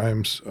lot of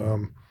crimes,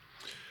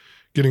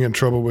 getting in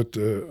trouble with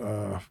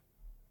the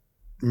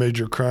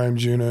major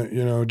crimes unit,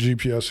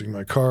 GPSing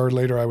my car.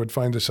 Later, I would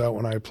find this out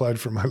when I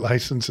applied for my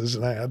licenses,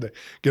 and I had to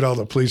get all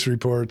the police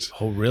reports.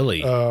 Oh,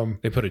 really?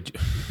 They put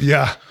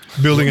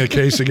building a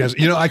case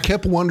against, I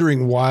kept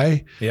wondering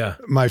why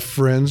my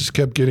friends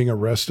kept getting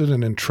arrested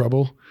and in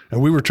trouble.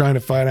 And we were trying to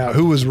find out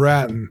who was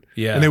ratting.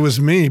 Yeah. And it was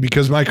me,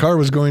 because my car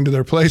was going to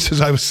their places.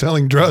 I was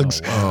selling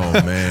drugs. Oh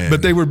man.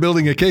 But they were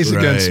building a case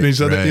against me.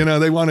 So that,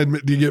 they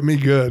wanted to get me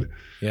good.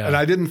 Yeah. And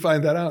I didn't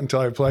find that out until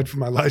I applied for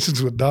my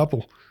license with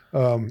Doppel.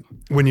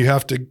 When you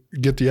have to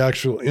get the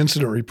actual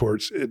incident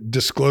reports, it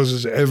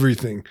discloses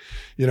everything.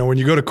 When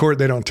you go to court,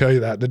 they don't tell you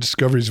that. The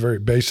discovery is very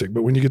basic.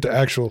 But when you get the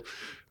actual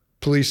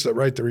police that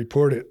write the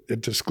report,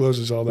 it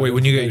discloses all that. Wait,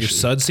 when you get your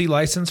SUDC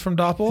license from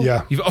Doppel?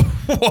 Yeah.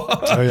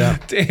 Oh, yeah.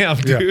 Damn,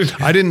 dude. Yeah.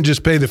 I didn't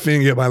just pay the fee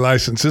and get my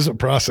license. It's a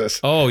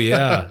process. Oh,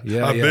 yeah.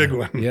 Yeah. A big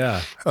one.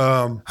 Yeah.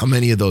 How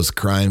many of those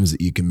crimes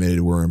that you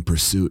committed were in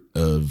pursuit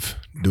of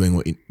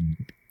doing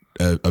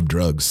of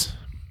drugs?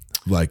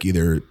 Like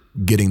either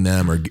getting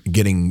them or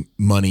getting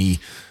money.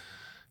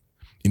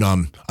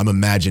 I'm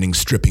imagining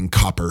stripping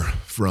copper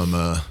from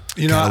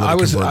I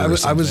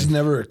was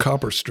never a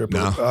copper stripper.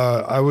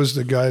 No? I was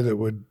the guy that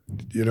would,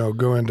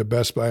 go into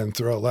Best Buy and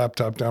throw a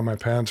laptop down my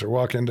pants, or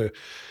walk into,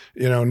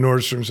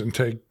 Nordstrom's and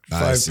take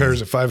 5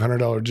 pairs of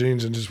 $500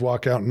 jeans and just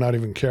walk out and not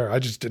even care. I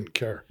just didn't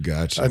care.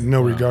 Gotcha. I had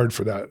no regard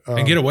for that.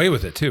 And get away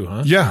with it too,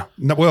 huh? Yeah.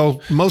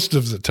 Well, most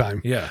of the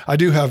time. Yeah. I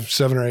do have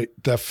 7 or 8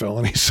 theft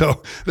felonies,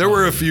 so there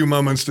were a few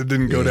moments that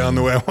didn't go down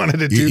the way I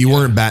wanted it to. You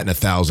weren't batting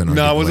 1,000.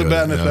 No, I wasn't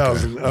batting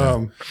 1,000.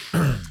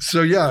 Okay.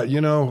 So yeah,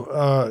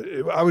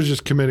 I was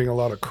just committing a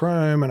lot of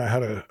crime, and I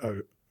had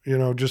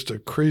just a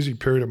crazy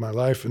period of my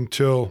life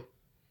until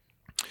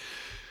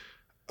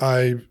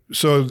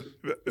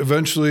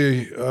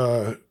eventually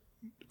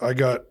I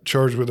got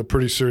charged with a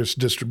pretty serious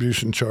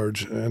distribution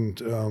charge,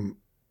 and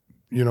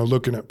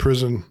looking at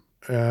prison,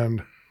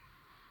 and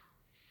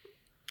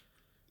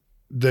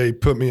they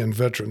put me in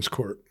veterans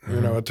court.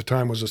 At the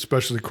time was a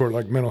specialty court,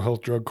 like mental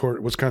health drug court.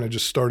 It was kind of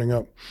just starting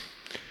up.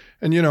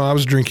 And, I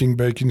was drinking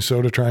baking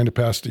soda, trying to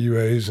pass the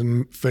UAs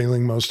and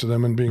failing most of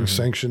them, and being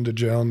sanctioned to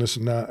jail and this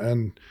and that.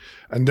 And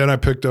then I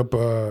picked up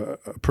a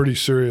pretty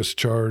serious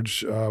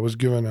charge. I was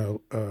given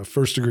a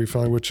first-degree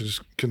felony, which is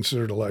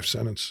considered a life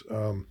sentence,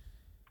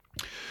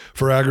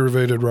 for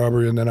aggravated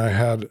robbery. And then I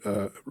had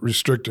a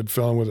restricted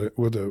felon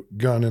with a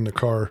gun in the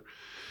car.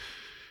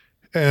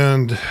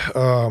 And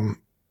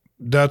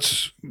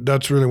that's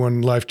really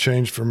when life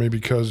changed for me,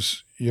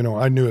 because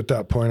I knew at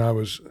that point I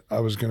was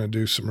going to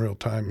do some real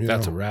time.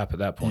 That's a wrap at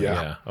that point.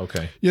 Yeah.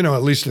 Okay.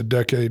 At least a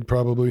decade,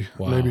 probably,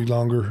 maybe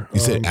longer. You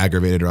said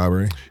aggravated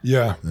robbery?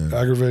 Yeah,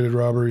 aggravated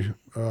robbery.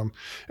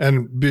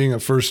 And being a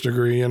first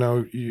degree,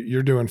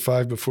 you're doing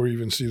 5 before you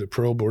even see the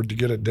parole board to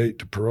get a date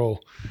to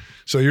parole.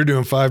 So you're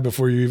doing 5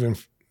 before you even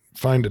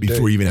find a date.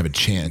 Before you even have a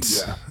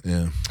chance.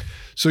 Yeah.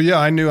 So yeah,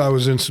 I knew I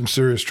was in some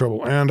serious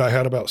trouble, and I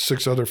had about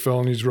 6 other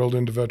felonies rolled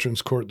into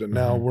veterans court that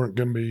now weren't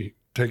going to be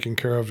taken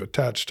care of,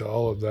 attached to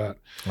all of that.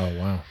 Oh,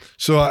 wow.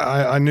 So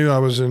I knew I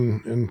was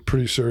in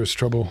pretty serious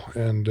trouble.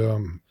 And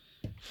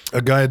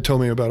a guy had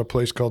told me about a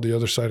place called the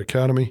Other Side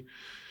Academy.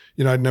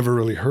 I'd never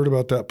really heard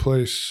about that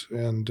place,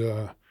 and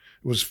it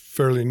was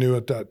fairly new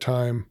at that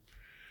time.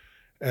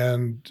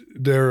 And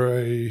they're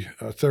a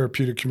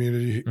therapeutic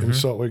community in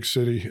Salt Lake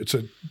City.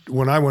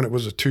 When I went, it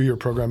was a 2-year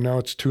program. Now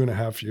it's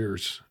 2.5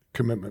 years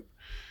commitment.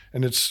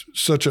 And it's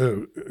such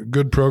a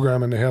good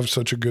program, and they have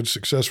such a good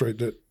success rate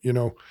that,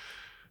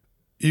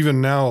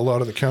 even now, a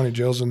lot of the county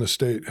jails in the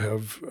state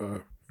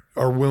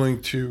are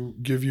willing to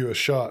give you a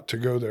shot to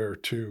go there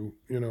to,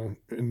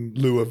 in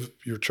lieu of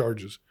your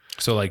charges.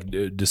 So like,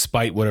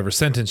 despite whatever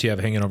sentence you have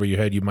hanging over your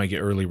head, you might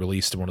get early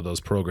released to one of those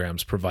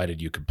programs, provided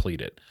you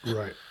complete it.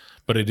 Right.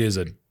 But it is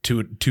a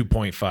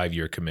 2.5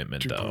 year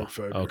commitment, 2.5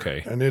 though.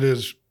 Okay. And it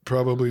is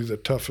probably the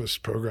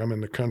toughest program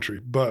in the country,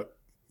 but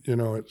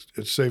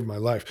it saved my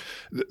life.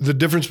 The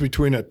difference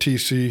between a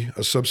TC,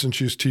 a substance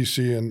use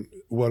TC, and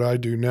what I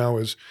do now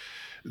is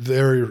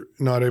they're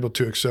not able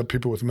to accept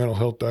people with mental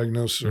health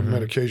diagnosis or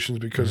medications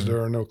because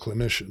there are no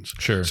clinicians.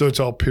 Sure. So it's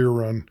all peer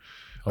run.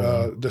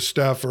 The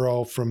staff are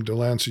all from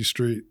Delancey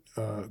Street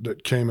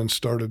that came and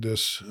started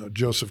this.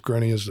 Joseph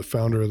Grenny is the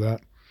founder of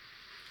that.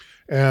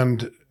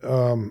 And,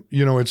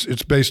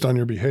 it's based on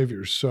your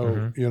behaviors.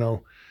 So,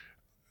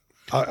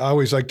 I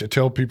always like to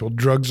tell people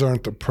drugs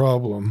aren't the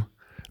problem.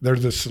 They're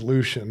the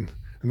solution.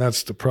 And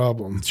that's the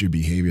problem. It's your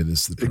behavior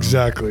that's the problem.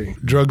 Exactly.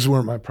 Drugs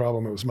weren't my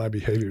problem. It was my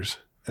behaviors.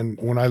 And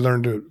when I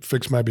learned to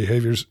fix my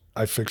behaviors,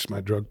 I fixed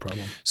my drug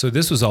problem. So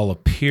this was all a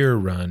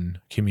peer-run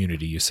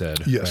community, you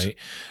said, yes. Right?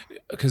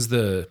 Because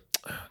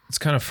it's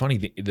kind of funny.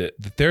 The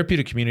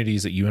therapeutic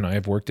communities that you and I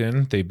have worked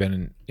in, they've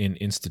been in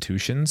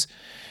institutions,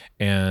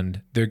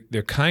 and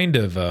they're kind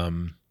of,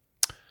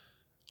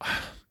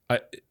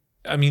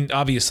 I mean,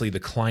 obviously the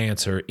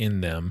clients are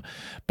in them,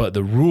 but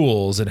the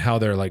rules and how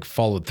they're like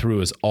followed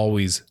through is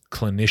always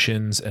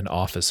clinicians and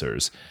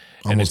officers.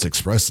 Almost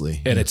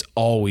expressly. And it's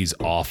always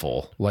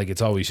awful. Like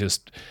it's always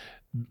just,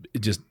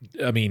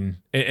 I mean,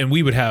 and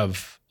we would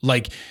have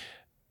like,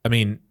 I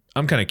mean,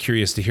 I'm kind of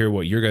curious to hear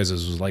what your guys'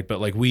 was like, but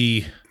like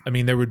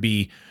there would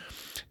be,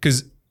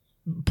 because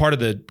part of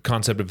the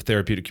concept of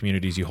therapeutic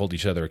communities, you hold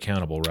each other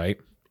accountable, right?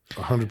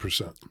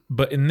 100%.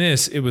 But in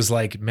this, it was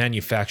like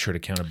manufactured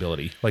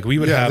accountability. Like we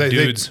would have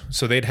dudes,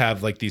 so they'd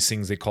have like these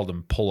things, they called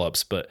them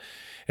pull-ups,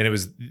 and it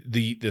was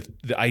the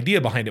idea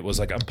behind it was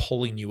like, I'm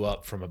pulling you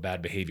up from a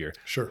bad behavior.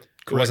 Sure.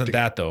 It wasn't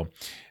that though.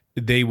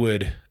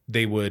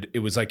 It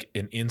was like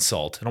an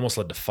insult. It almost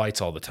led to fights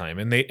all the time.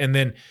 And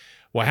then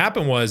what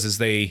happened is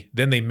they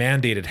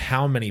mandated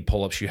how many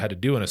pull-ups you had to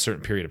do in a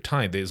certain period of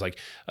time. There's like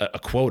a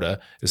quota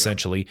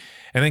essentially.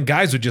 And then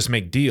guys would just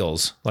make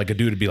deals. Like a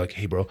dude would be like,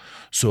 hey bro,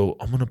 so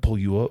I'm going to pull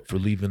you up for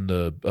leaving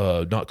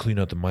not clean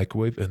out the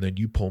microwave. And then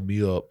you pull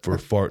me up for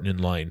farting in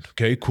line.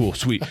 Okay, cool,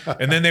 sweet.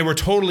 And then they were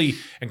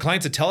and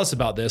clients would tell us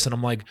about this. And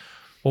I'm like,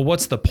 well,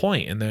 what's the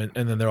point? And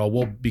then they're all,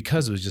 well,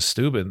 because it was just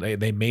stupid.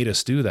 They made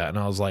us do that. And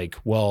I was like,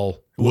 well,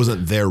 it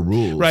wasn't their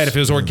rules. Right. If it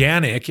was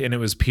organic and it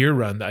was peer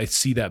run, I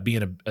see that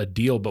being a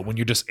deal. But when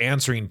you're just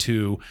answering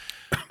to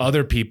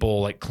other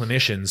people like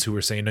clinicians who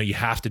were saying, no, you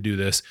have to do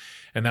this.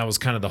 And that was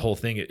kind of the whole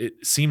thing.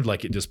 It seemed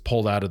like it just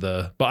pulled out of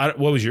but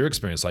what was your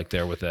experience like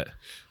there with it?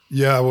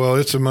 Yeah, well,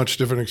 it's a much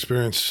different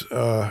experience.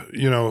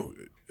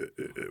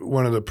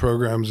 One of the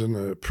programs in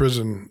the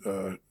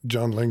prison,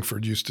 John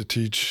Langford used to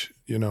teach,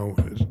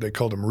 they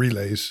called them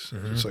relays.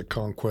 Mm-hmm. It's like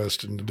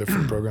Conquest and the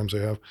different programs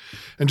they have.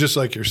 And just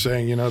like you're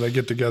saying, they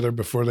get together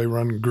before they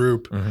run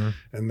group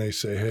and they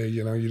say, hey,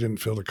 you didn't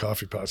fill the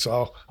coffee pot.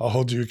 So I'll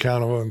hold you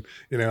accountable. And,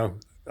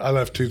 I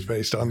left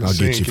toothpaste on the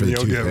sink and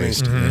you'll get me.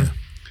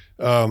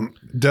 Mm-hmm.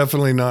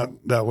 Definitely not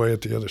that way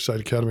at the Other Side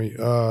Academy.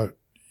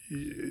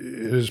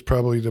 It is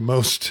probably the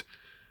most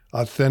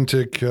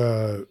authentic,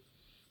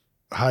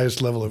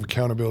 highest level of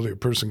accountability a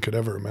person could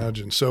ever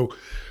imagine. So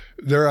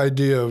their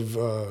idea of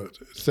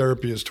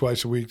therapy is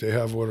twice a week. They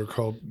have what are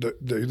called,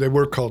 they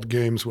were called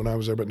games when I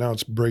was there, but now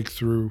it's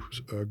breakthrough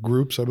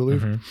groups, I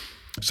believe.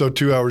 Mm-hmm. So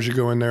 2 hours you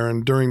go in there,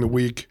 and during the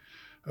week,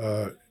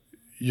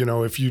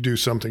 if you do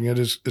something,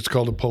 it's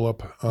called a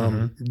pull-up.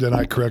 Then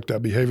I correct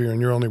that behavior, and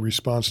your only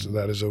response to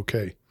that is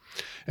okay.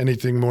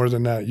 Anything more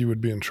than that, you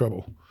would be in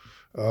trouble.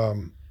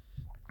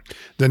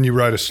 Then you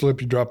write a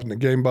slip, you drop in the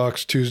game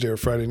box Tuesday or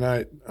Friday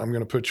night. I'm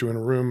going to put you in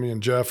a room, me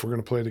and Jeff, we're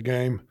going to play the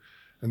game.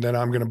 And then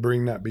I'm going to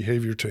bring that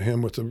behavior to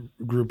him with a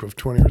group of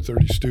 20 or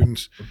 30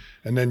 students.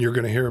 And then you're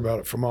going to hear about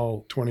it from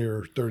all 20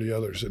 or 30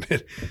 others. And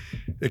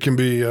it can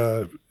be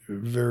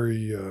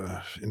very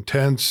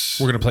intense.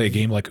 We're going to play a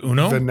game like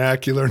Uno?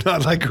 Vernacular,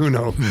 not like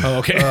Uno. Oh,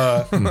 okay.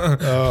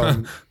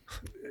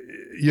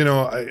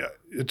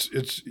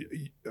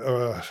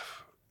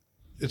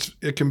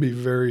 It can be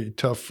very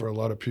tough for a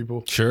lot of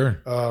people. Sure.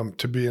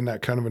 To be in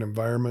that kind of an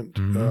environment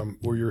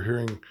where you're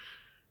hearing,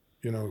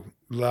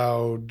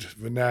 loud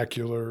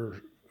vernacular,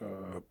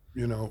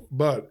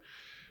 but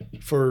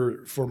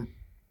for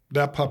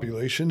that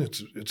population,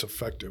 it's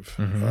effective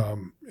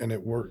and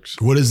it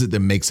works. What is it that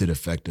makes it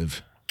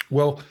effective?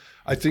 Well,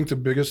 I think the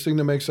biggest thing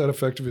that makes that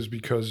effective is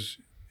because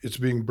it's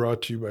being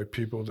brought to you by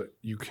people that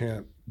you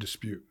can't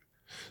dispute.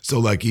 So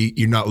like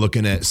you're not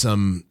looking at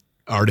some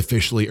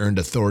artificially earned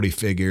authority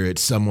figure.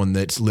 It's someone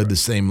that's lived the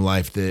same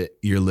life that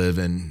you're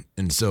living.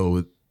 And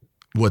so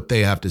what they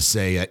have to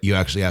say, you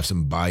actually have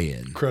some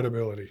buy-in.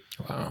 Credibility.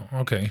 Wow.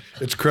 Okay.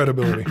 It's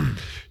credibility.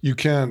 You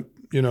can't,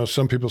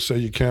 some people say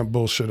you can't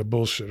bullshit a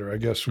bullshitter, I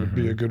guess would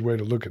be a good way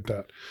to look at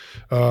that.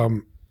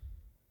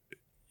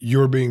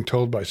 You're being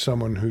told by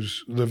someone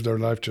who's lived their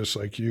life just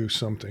like you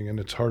something, and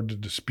it's hard to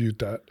dispute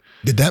that.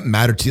 Did that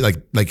matter to you?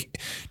 Like,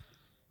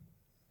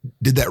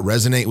 did that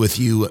resonate with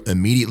you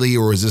immediately,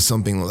 or is this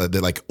something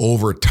that like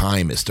over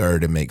time it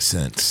started to make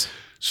sense?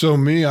 So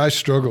me, I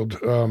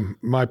struggled,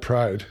 my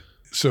pride.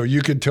 So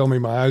you could tell me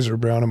my eyes are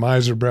brown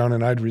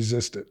and I'd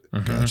resist it.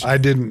 Gotcha. I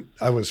didn't,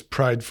 I was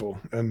prideful,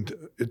 and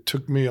it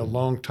took me a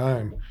long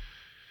time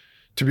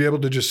to be able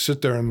to just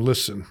sit there and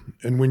listen.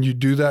 And when you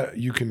do that,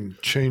 you can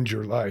change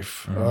your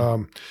life.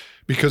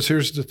 Because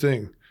here's the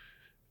thing,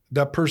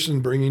 that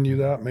person bringing you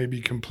that may be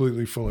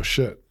completely full of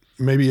shit.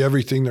 Maybe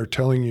everything they're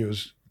telling you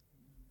is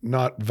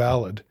not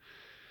valid.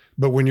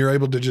 But when you're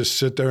able to just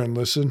sit there and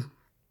listen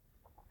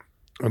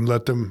and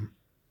let them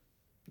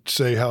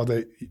say how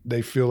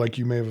they feel like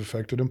you may have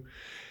affected them,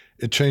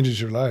 it changes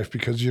your life.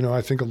 Because,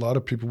 I think a lot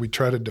of people, we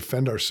try to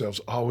defend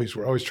ourselves always.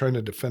 We're always trying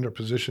to defend our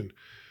position.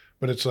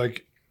 But it's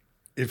like,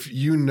 if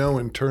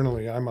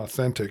internally I'm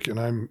authentic and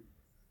I'm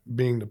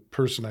being the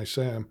person I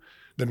say I am,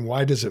 then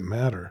why does it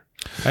matter?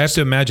 I have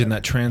to imagine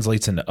that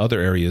translates into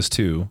other areas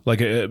too.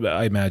 Like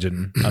I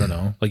imagine, I don't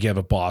know, like you have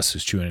a boss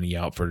who's chewing you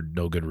out for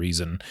no good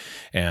reason,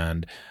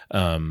 and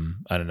I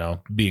don't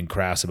know, being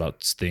crass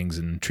about things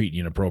and treating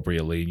you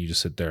inappropriately, and you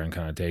just sit there and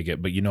kind of take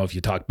it. But if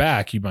you talk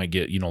back, you might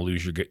get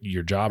lose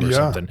your job or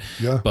something.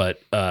 Yeah.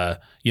 But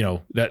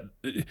that.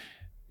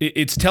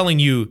 It's telling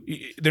you,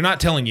 they're not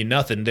telling you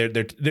nothing. They're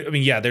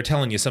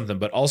telling you something,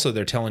 but also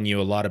they're telling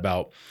you a lot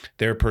about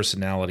their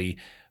personality,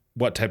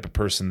 what type of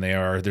person they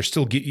are.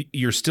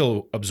 You're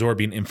still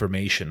absorbing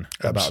information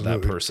about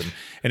that person.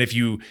 And if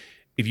you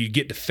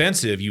get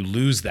defensive, you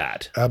lose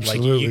that.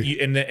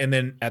 Absolutely. And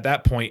then at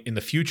that point in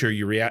the future,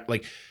 you react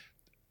like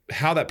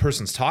how that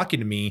person's talking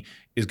to me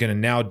is going to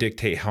now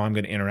dictate how I'm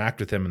going to interact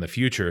with them in the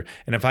future.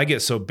 And if I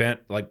get so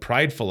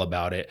prideful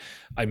about it,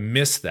 I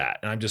miss that.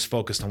 And I'm just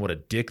focused on what a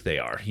dick they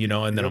are,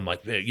 and then I'm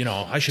like,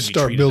 I should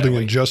start building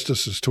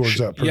injustices towards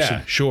that person.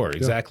 Yeah, sure.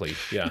 Exactly.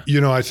 Yeah.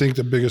 I think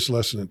the biggest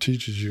lesson it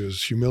teaches you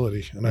is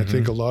humility. And I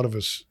think a lot of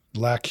us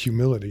lack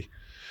humility.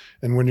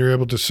 And when you're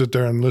able to sit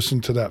there and listen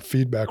to that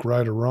feedback,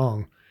 right or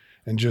wrong,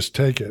 and just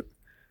take it,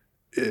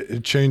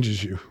 it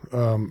changes you.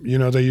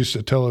 They used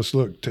to tell us,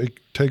 look,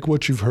 take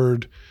what you've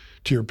heard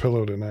to your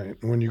pillow tonight.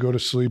 And when you go to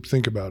sleep,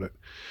 think about it.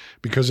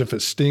 Because if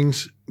it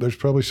stings, there's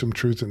probably some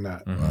truth in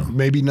that. Mm-hmm.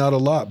 Maybe not a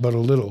lot, but a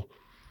little.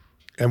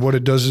 And what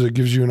it does is it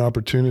gives you an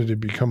opportunity to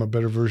become a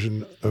better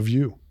version of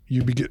you.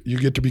 You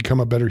get to become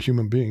a better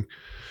human being.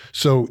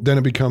 So then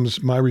it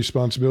becomes my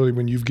responsibility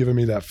when you've given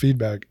me that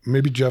feedback.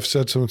 Maybe Jeff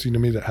said something to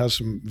me that has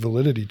some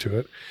validity to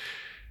it.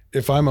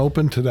 If I'm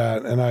open to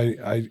that and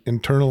I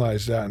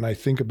internalize that and I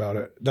think about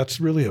it, that's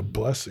really a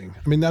blessing.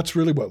 I mean, that's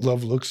really what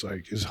love looks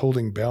like, is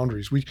holding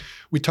boundaries. We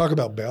talk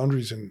about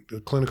boundaries in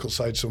the clinical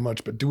side so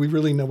much, but do we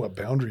really know what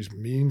boundaries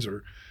means,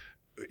 or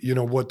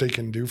what they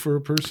can do for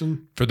a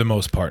person? For the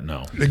most part,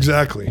 no.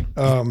 Exactly.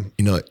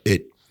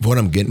 What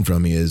I'm getting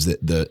from you is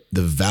that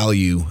the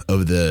value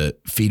of the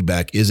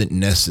feedback isn't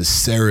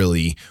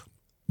necessarily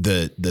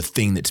the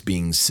thing that's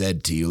being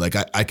said to you. Like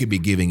I could be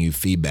giving you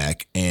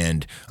feedback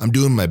and I'm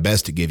doing my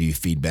best to give you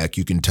feedback.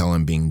 You can tell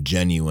I'm being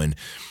genuine.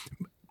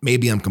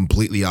 Maybe I'm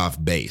completely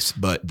off base,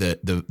 but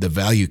the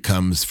value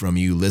comes from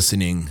you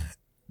listening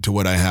to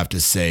what I have to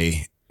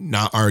say,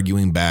 not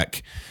arguing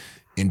back,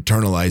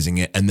 internalizing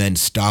it, and then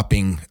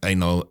stopping,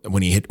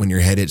 when your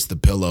head hits the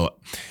pillow,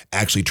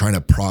 actually trying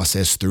to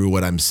process through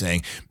what I'm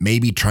saying,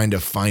 maybe trying to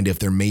find if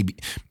there maybe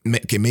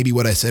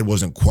what I said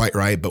wasn't quite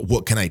right, but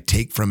what can I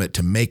take from it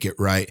to make it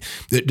right?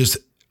 That just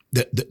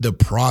the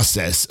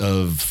process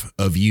of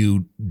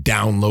you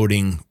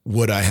downloading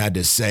what I had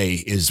to say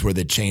is where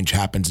the change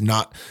happens,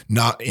 not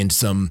in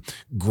some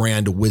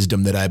grand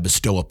wisdom that I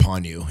bestow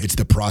upon you. It's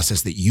the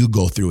process that you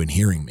go through in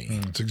hearing me.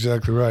 That's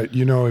exactly right.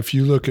 If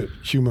you look at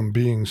human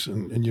beings,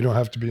 and you don't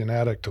have to be an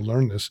addict to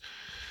learn this,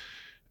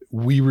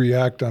 we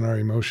react on our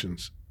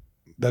emotions.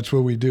 That's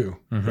what we do,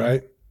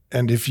 right?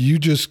 And if you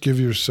just give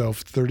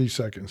yourself 30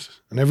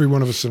 seconds, and every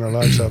one of us in our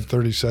lives have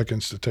 30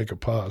 seconds to take a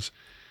pause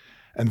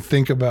and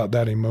think about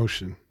that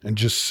emotion and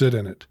just sit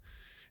in it,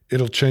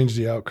 it'll change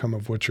the outcome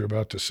of what you're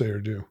about to say or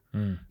do.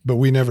 But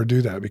we never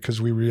do that because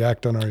we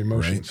react on our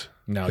emotions. Right.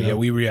 No, yeah,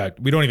 we react.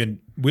 I don't even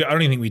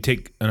think we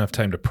take enough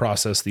time to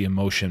process the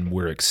emotion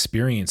we're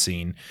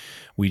experiencing.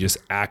 We just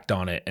act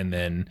on it, and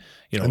then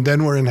and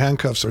then we're in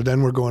handcuffs, or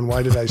then we're going,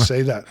 why did I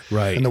say that?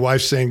 Right. And the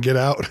wife's saying, get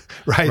out.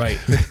 Right.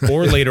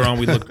 Or later on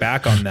we look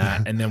back on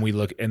that, and then we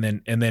look, and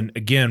then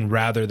again,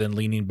 rather than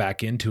leaning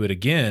back into it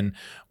again,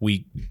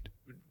 we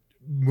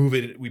move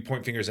it, we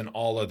point fingers in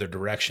all other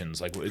directions.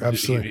 Like,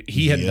 absolutely,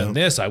 he hadn't done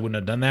this, I wouldn't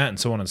have done that, and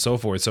so on and so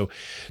forth. So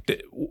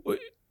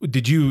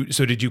did you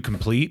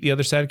complete the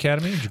Other Side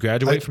Academy? Did you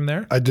graduate from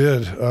there? I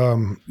did.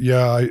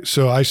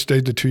 So I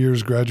stayed the 2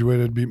 years,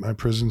 graduated, beat my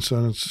prison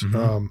sentence.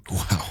 Wow.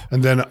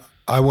 And then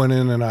I went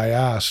in and I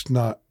asked,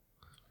 the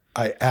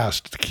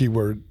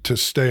keyword, to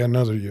stay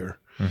another year.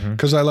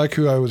 Because I like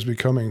who I was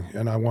becoming,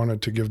 and I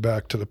wanted to give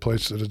back to the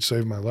place that had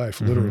saved my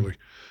life, literally.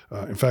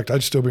 In fact,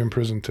 I'd still be in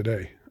prison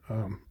today,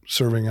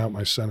 serving out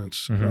my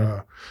sentence.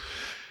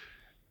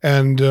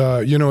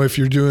 If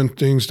you're doing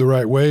things the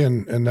right way,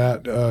 and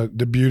that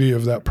the beauty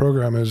of that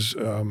program is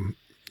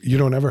you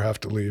don't ever have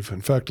to leave.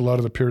 In fact, a lot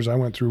of the peers I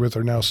went through with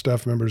are now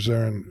staff members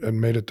there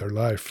and made it their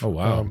life. Oh,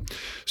 wow.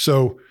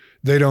 So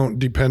they don't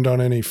depend on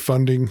any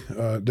funding.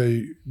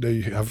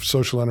 They have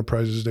social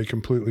enterprises. They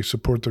completely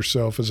support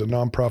themselves. As a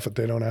nonprofit,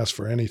 they don't ask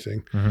for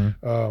anything.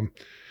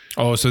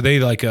 So they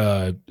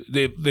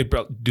they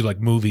do like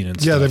moving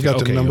and stuff. Yeah, they've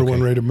got the number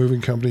one rated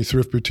moving company,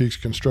 Thrift Boutiques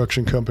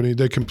construction company.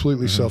 They're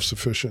completely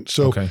self-sufficient.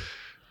 So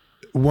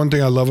one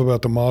thing I love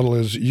about the model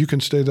is you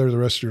can stay there the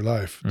rest of your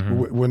life.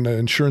 When the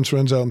insurance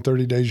runs out in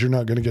 30 days, you're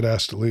not going to get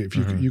asked to leave.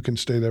 You can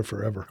stay there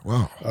forever.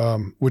 Wow.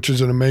 Which is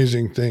an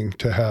amazing thing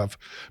to have,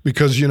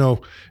 because, and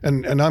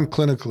I'm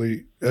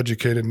clinically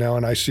educated now,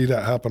 and I see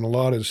that happen a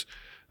lot is,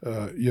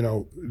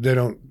 they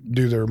don't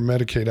do their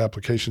Medicaid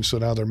application, so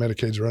now their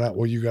Medicaid's run out.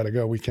 Well, you got to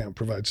go. We can't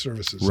provide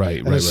services.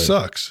 Right. And it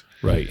sucks.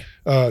 Right.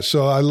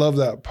 So I love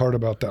that part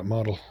about that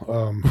model.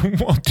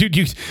 Well,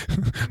 dude,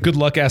 good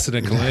luck asking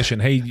a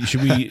clinician, hey,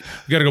 we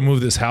got to go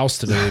move this house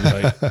today.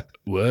 Like,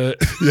 what?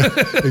 Yeah,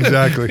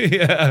 exactly.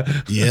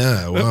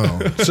 Yeah. Wow.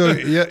 So,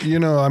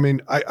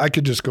 I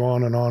could just go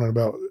on and on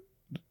about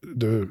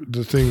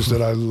the things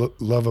that I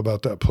love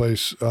about that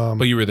place.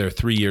 But you were there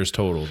 3 years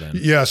total then?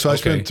 Yeah. So I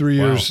spent 3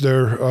 years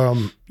there,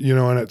 and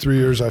at 3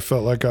 years I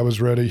felt like I was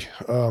ready.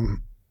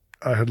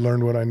 I had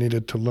learned what I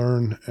needed to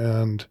learn.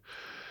 And,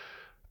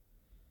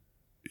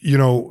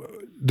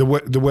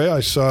 the way I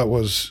saw it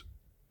was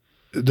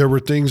there were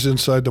things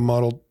inside the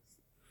model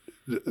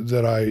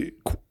that I,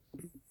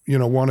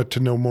 wanted to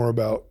know more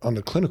about on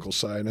the clinical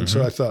side. And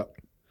so I thought,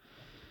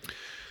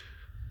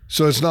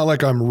 so it's not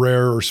like I'm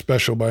rare or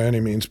special by any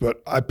means,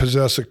 but I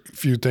possess a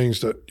few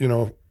things that,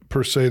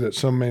 per se, that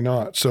some may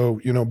not. So,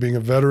 being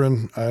a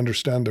veteran, I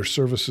understand their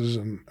services,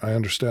 and I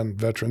understand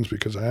veterans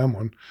because I am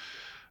one,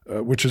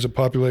 which is a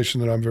population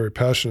that I'm very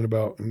passionate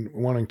about and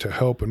wanting to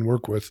help and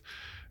work with.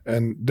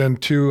 And then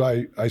two,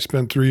 I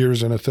spent 3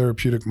 years in a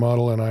therapeutic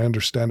model, and I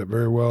understand it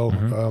very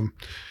well.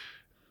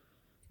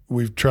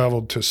 We've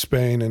traveled to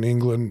Spain and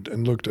England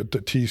and looked at the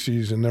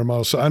TCs and their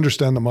models. So I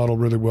understand the model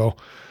really well.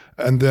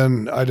 And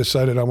then I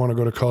decided I want to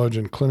go to college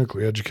and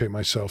clinically educate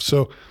myself.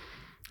 So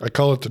I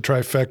call it the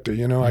trifecta.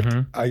 You know,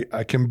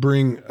 I can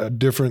bring a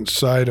different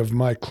side of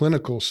my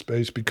clinical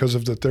space because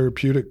of the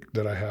therapeutic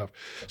that I have.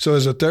 So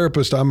as a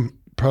therapist, I'm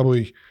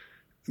probably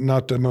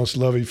not the most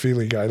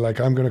lovey-feely guy. Like,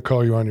 I'm going to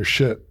call you on your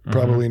shit,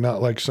 probably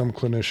not like some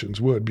clinicians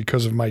would,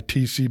 because of my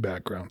TC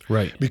background.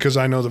 Right. Because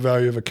I know the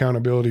value of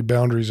accountability,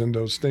 boundaries, and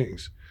those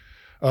things.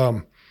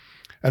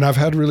 And I've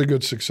had really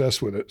good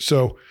success with it.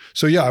 So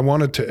yeah, I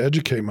wanted to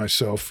educate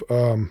myself.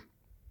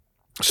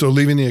 So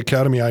leaving the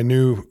academy, I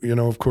knew, you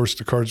know, of course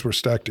the cards were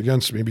stacked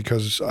against me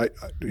because I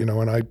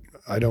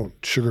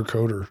don't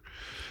sugarcoat or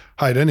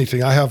hide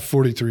anything. I have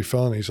 43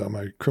 felonies on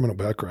my criminal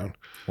background.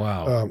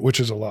 Wow. Which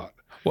is a lot.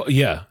 Well,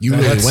 yeah. You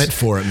really went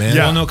for it, man.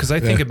 Yeah. Well, no, because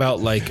I think about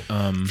like...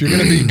 if you're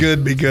going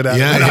to be good at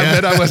it. And I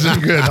bet I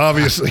wasn't good,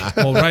 obviously.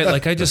 Well, right.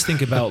 Like, I just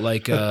think about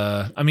like...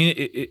 I mean,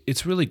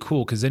 it's really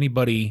cool because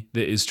anybody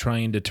that is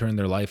trying to turn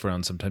their life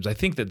around sometimes, I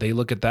think that they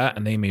look at that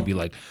and they may be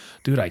like,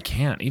 dude, I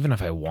can't. Even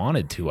if I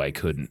wanted to, I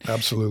couldn't.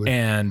 Absolutely.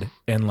 And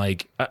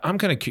like, I'm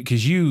kind of...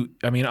 Because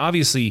I mean,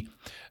 obviously...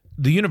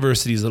 The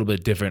university is a little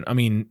bit different. I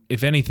mean,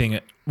 if anything,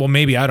 well,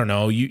 maybe, I don't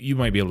know. You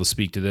might be able to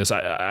speak to this.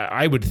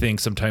 I would think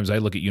sometimes I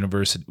look at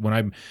university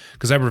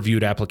because I've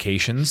reviewed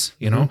applications,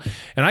 you know,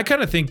 and I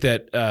kind of think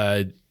that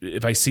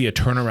if I see a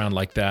turnaround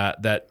like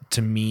that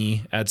to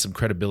me adds some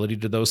credibility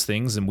to those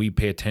things, and we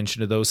pay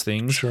attention to those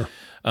things. Sure.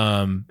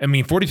 I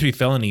mean, 43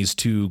 felonies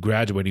to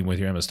graduating with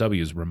your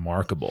MSW is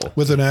remarkable.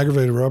 With an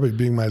aggravated robbery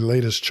being my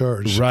latest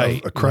charge,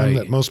 right? A crime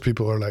that most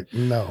people are like,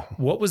 no.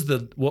 What was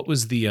that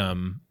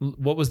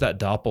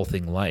Doppel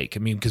thing like? I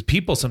mean, because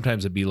people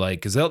sometimes would be like,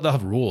 because they'll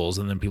have rules,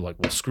 and then people are like,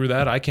 well, screw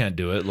that, I can't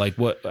do it. Like,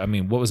 what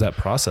was that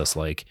process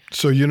like?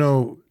 So, you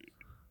know,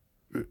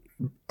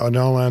 and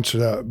I'll answer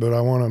that, but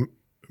I want to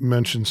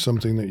mention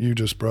something that you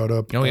just brought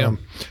up. Oh, yeah.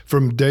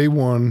 From day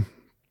one.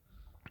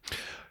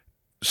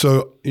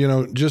 So, you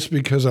know, just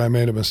because I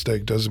made a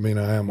mistake doesn't mean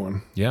I am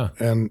one. Yeah.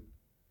 And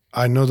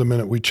I know the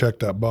minute we check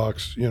that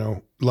box, you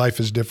know, life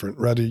is different.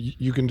 Rather,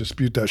 you can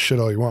dispute that shit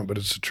all you want, but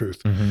it's the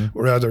truth.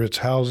 Rather, it's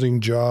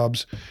housing,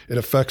 jobs, it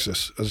affects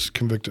us as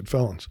convicted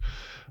felons.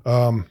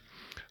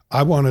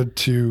 I wanted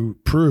to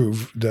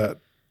prove that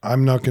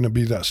I'm not going to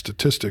be that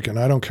statistic, and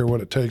I don't care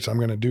what it takes. I'm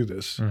going to do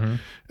this.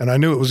 And I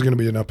knew it was going to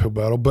be an uphill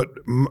battle, but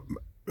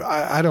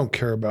I don't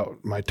care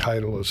about my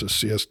title as a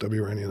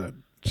CSW or any of that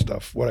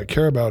stuff. What I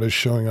care about is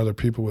showing other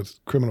people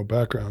with criminal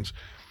backgrounds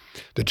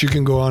that you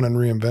can go on and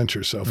reinvent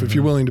yourself if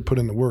you're willing to put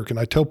in the work. And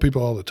I tell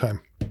people all the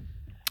time,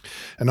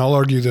 and I'll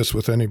argue this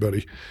with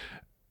anybody,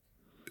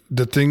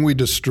 the thing we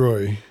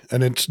destroy,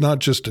 and it's not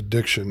just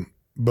addiction,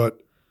 but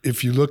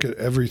if you look at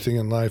everything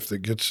in life that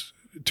gets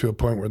to a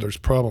point where there's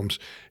problems,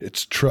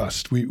 it's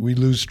trust. We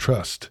lose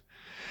trust.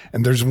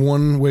 And there's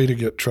one way to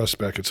get trust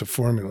back. It's a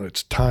formula.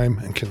 It's time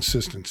and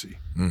consistency.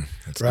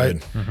 That's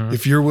right? Good.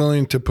 If you're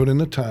willing to put in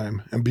the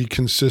time and be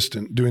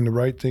consistent, doing the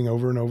right thing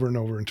over and over and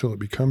over until it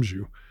becomes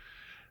you,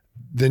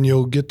 then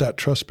you'll get that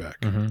trust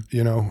back,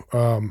 you know?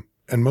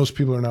 And most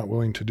people are not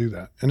willing to do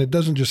that. And it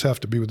doesn't just have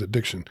to be with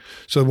addiction.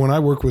 So when I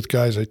work with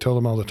guys, I tell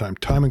them all the time,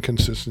 time and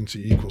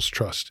consistency equals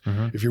trust.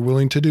 If you're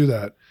willing to do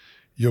that,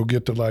 you'll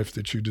get the life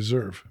that you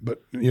deserve.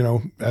 But, you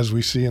know, as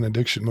we see in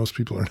addiction, most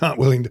people are not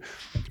willing to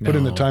put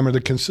in the time or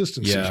the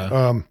consistency. Yeah.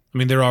 I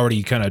mean, they're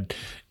already kind of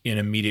in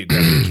immediate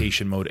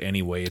gratification mode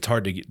anyway. It's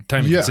hard to get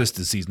time and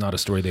consistency is not a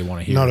story they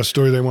want to hear. Not a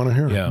story they want to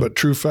hear, but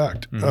true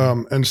fact.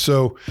 And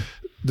so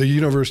the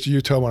University of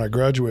Utah, when I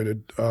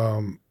graduated,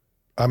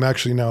 I'm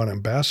actually now an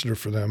ambassador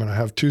for them. And I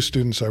have 2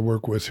 students I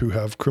work with who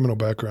have criminal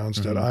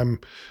backgrounds that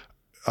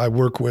I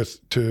work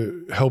with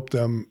to help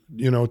them,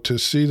 you know, to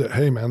see that,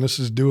 hey man, this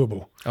is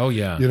doable. Oh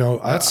yeah. You know,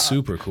 that's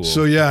super cool.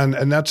 So yeah.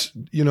 And that's,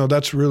 you know,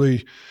 that's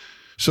really,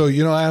 so,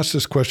 you know, I ask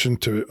this question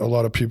to a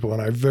lot of people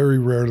and I very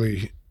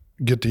rarely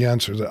get the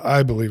answer that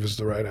I believe is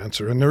the right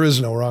answer. And there is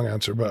no wrong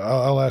answer, but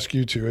I'll ask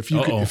you to, if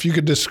you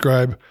could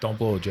describe, don't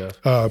blow it,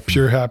 Jeff,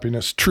 pure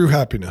happiness, true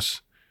happiness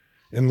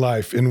in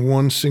life in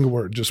one single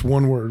word, just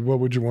one word, what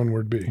would your one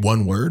word be?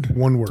 One word?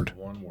 One word.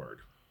 One word.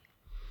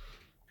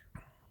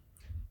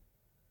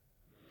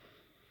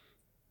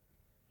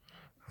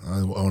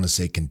 I want to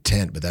say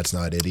content, but that's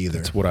not it either.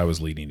 That's what I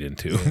was leading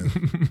into.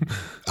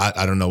 Yeah.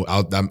 I don't know.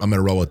 I'm going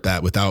to roll with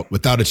that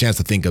without a chance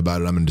to think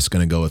about it. I'm just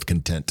going to go with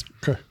content.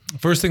 Okay.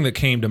 First thing that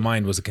came to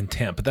mind was a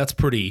content, but that's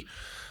pretty.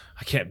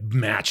 I can't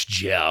match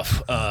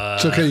Jeff.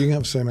 It's okay. You can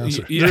have the same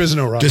answer. Yeah. There is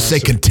no wrong Just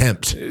answer. Say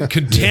contempt.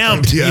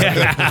 Contempt.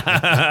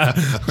 Yeah.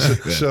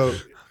 So,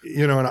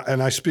 you know,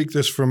 and I speak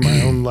this from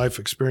my own life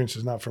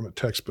experiences, not from a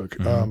textbook.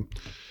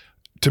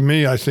 To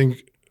me, I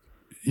think,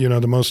 you know,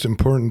 the most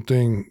important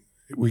thing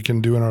we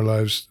can do in our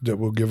lives that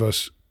will give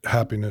us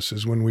happiness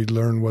is when we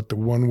learn what the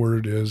one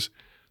word is: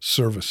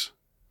 service.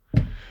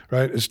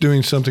 Right? It's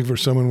doing something for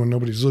someone when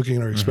nobody's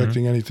looking or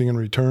expecting anything in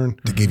return.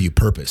 To give you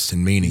purpose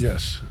and meaning.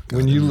 Yes.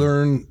 When you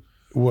learn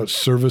what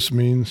service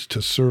means,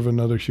 to serve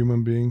another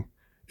human being,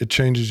 it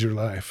changes your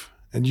life.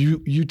 And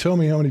you tell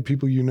me how many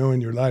people you know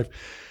in your life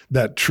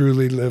that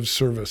truly live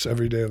service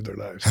every day of their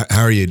lives.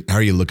 How are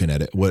you looking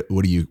at it? What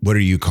are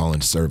you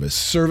calling service?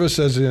 Service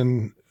as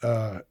in,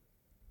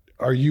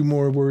 are you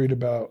more worried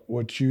about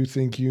what you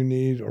think you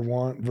need or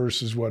want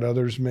versus what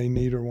others may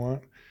need or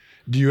want?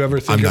 Do you ever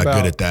think I'm not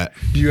good at that.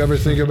 Do you ever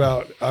think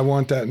about, I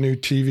want that new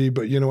TV,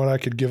 but you know what? I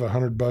could give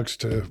 $100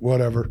 to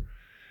whatever.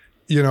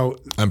 You know,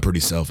 I'm pretty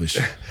selfish.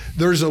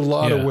 There's a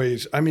lot of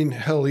ways. I mean,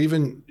 hell,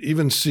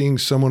 even seeing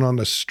someone on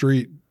the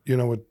street, you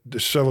know, with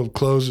disheveled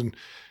clothes, and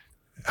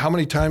how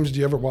many times do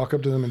you ever walk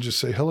up to them and just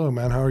say, "Hello,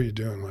 man, how are you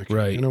doing?" Like,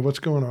 right. You know, what's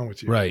going on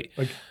with you? Right.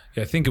 Like,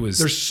 yeah, I think it was.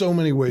 There's so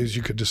many ways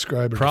you could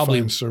describe or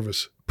define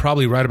service.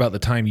 Probably right about the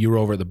time you were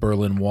over at the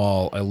Berlin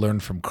Wall, I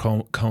learned from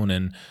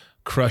Conan.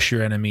 Crush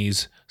your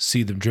enemies,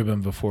 see them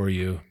driven before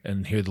you,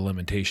 and hear the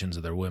lamentations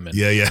of their women.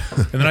 Yeah.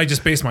 And then I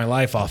just based my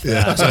life off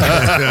that.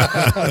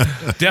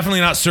 So definitely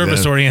not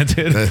service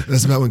oriented.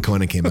 That's about when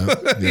Conan came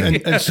out. Yeah.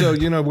 And so,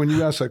 you know, when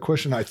you ask that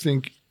question, I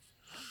think,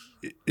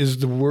 is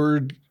the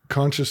word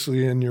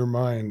consciously in your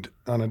mind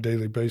on a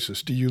daily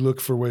basis? Do you look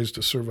for ways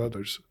to serve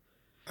others?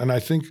 And I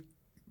think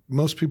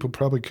most people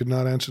probably could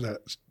not answer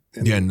that.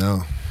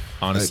 No.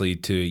 Honestly,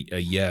 to a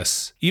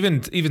yes.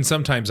 Even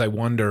sometimes I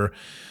wonder.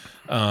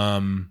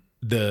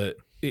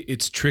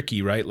 It's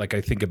tricky, right? Like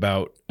I think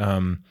about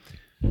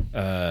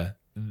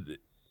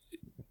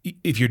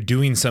if you're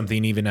doing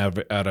something even out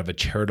of a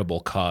charitable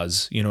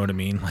cause, you know what I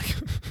mean? Like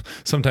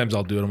sometimes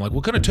I'll do it. I'm like,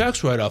 what kind of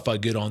tax write-off I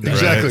get on that?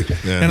 Exactly.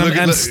 Right. Yeah. And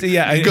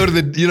I go to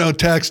the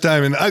tax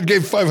time, and I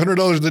gave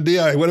 $500 to the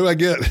DI. What do I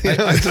get?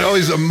 It's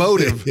always a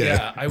motive.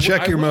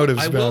 Check your motives.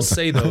 I will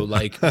say though,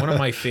 like one of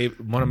my,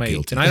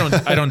 Guilty. and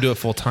I don't do it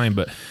full time,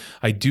 but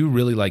I do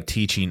really like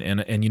teaching,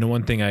 and you know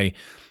one thing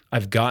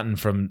I've gotten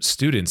from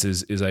students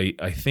is I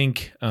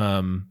think,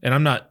 and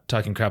I'm not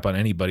talking crap on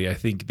anybody. I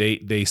think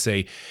they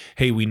say,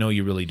 "Hey, we know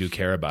you really do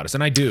care about us,"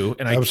 and I do,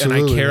 and I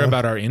care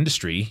about our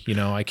industry. You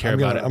know, I care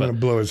about it. I'm going to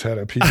blow his head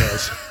up. He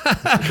does.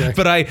 Okay.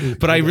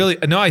 But I really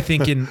no. I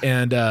think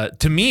and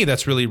to me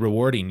that's really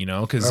rewarding. You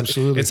know, because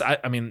it's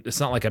I mean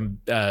it's not like I'm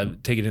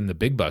taking in the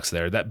big bucks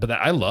there. But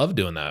I love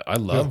doing that. I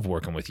love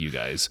working with you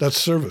guys. That's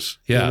service.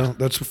 Yeah, you know?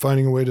 That's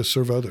finding a way to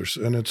serve others,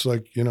 and it's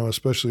like, you know,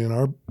 especially in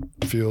our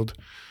field.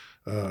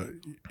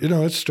 You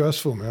know, it's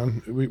stressful,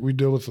 man. We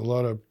deal with a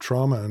lot of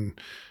trauma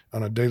and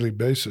on a daily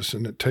basis,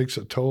 and it takes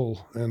a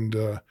toll. And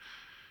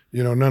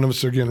you know, none of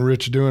us are getting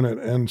rich doing it,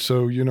 and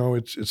so, you know,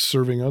 it's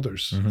serving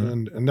others,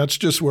 and that's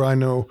just where I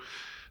know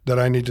that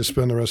I need to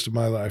spend the rest of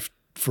my life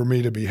for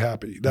me to be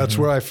happy. That's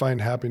where I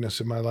find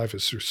happiness in my life,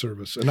 is through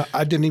service. And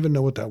I didn't even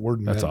know what that word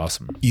meant. That's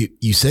awesome.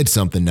 You said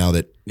something now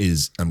that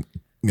is I'm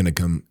going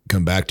to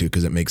come back to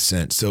because it makes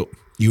sense. So.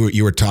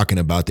 You were talking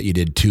about that you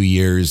did 2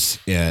 years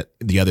at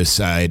the other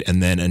side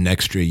and then an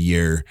extra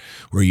year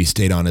where you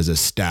stayed on as a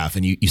staff,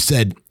 and you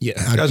said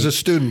as a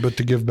student, but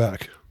to give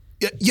back.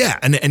 Yeah,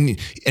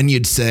 and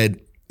you'd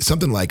said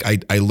something like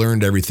I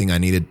learned everything I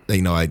needed.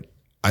 You know,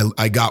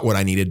 I got what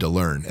I needed to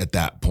learn at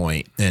that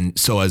point, and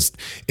so as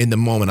in the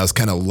moment I was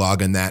kind of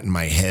logging that in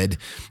my head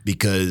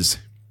because.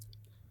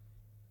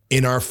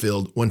 In our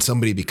field, when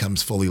somebody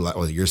becomes fully,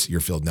 your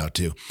field now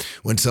too,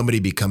 when somebody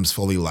becomes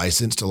fully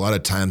licensed, a lot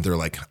of times they're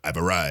like, I've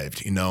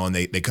arrived, you know, and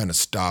they kind of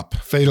stop.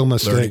 Fatal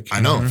mistake. Learning. I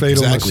know,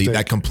 Fatal exactly. Mistake.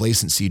 That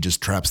complacency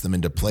just traps them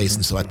into place.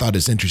 And so I thought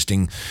it's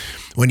interesting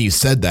when you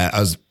said that,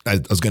 I was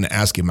going to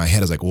ask you in my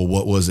head, I was like, well,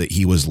 what was it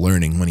he was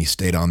learning when he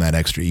stayed on that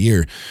extra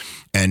year?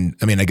 And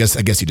I mean, I guess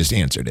you just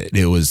answered it.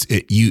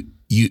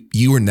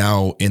 You were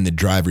now in the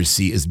driver's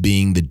seat as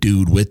being the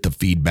dude with the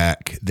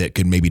feedback that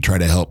could maybe try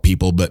to help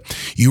people. But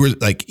you were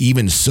like,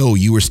 even so,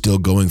 you were still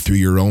going through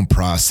your own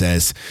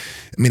process.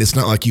 I mean, it's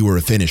not like you were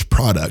a finished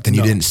product and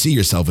you didn't see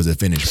yourself as a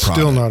finished product.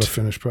 Still not a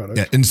finished product.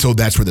 Yeah, and so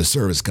that's where the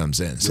service comes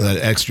in. So that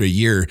extra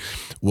year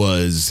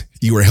was,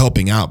 you were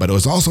helping out, but it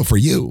was also for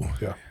you.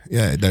 Yeah.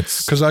 Yeah,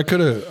 that's because I could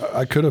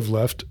have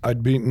left.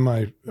 I'd beaten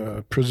my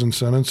prison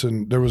sentence,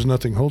 and there was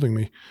nothing holding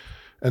me.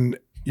 And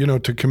you know,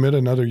 to commit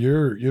another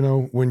year, you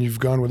know, when you've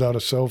gone without a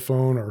cell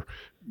phone or,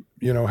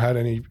 you know, had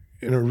any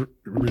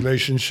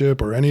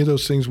relationship or any of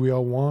those things we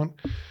all want,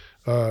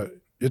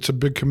 it's a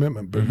big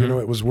commitment. But you know,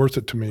 it was worth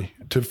it to me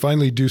to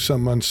finally do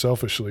something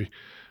unselfishly.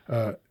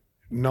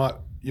 Not,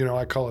 you know,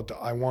 I call it the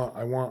I want,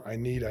 I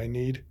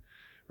need.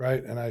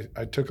 Right. And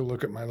I took a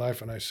look at my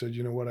life and I said,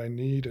 you know, what I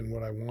need and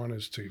what I want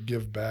is to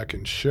give back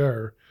and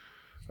share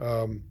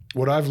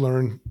what I've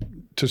learned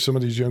to some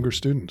of these younger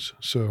students.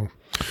 So,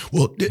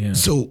 well,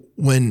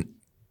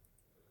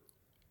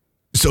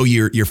 so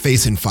you're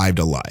facing 5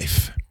 to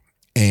life,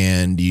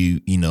 and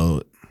you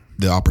know,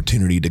 the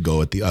opportunity to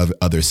go at the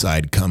other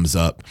side comes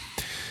up.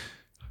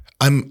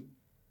 I'm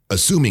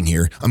assuming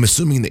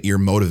that your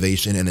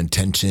motivation and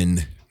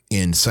intention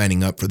in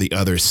signing up for the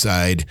other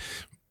side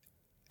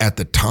at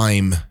the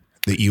time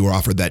that you were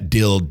offered that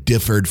deal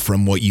differed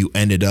from what you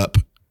ended up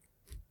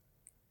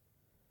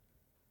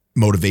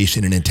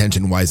motivation and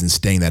intention wise in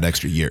staying that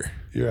extra year.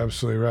 You're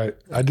absolutely right.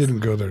 I didn't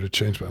go there to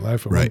change my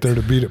life. I went there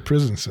to beat a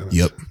prison sentence.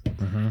 Yep.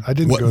 I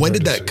didn't go when there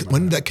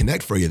did that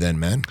connect for you then,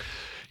 man?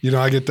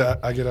 I get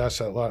asked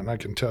that a lot, and I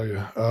can tell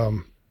you.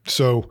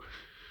 So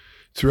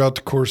throughout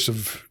the course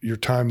of your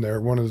time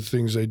there, one of the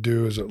things they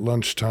do is at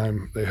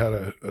lunchtime, they had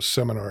a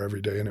seminar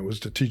every day, and it was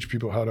to teach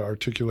people how to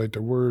articulate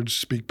their words,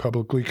 speak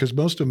publicly, because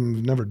most of them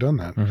have never done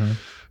that.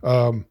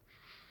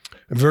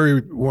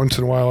 And once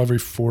in a while, every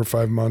 4 or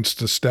 5 months,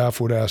 the staff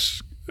would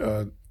ask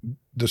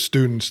the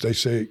students, they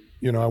say,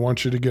 I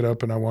want you to get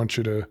up and I want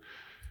you to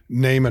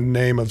name a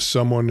name of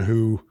someone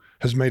who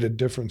has made a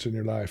difference in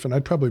your life. And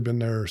I'd probably been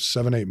there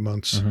 7, 8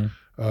 months,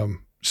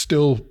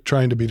 still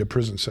trying to beat a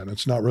prison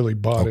sentence, not really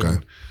bought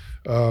in.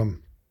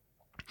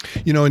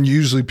 And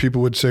usually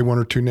people would say 1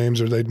 or 2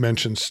 names, or they'd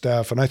mention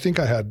staff. And I think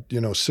I had,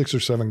 6 or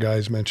 7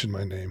 guys mention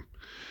my name.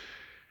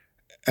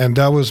 And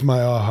that was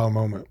my aha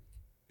moment.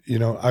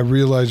 I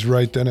realized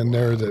right then and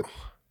there that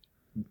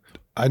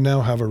I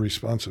now have a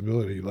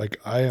responsibility.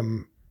 Like, I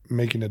am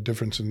making a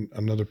difference in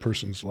another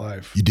person's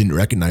life. You didn't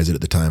recognize it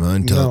at the time, huh?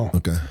 No.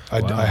 Okay.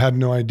 I had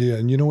no idea.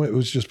 And it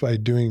was just by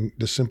doing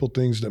the simple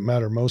things that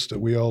matter most that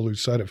we all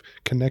lose sight of.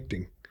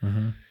 Connecting.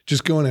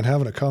 Just going and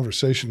having a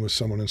conversation with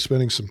someone and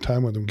spending some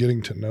time with them,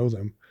 getting to know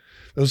them.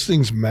 Those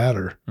things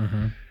matter.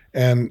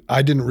 And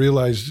I didn't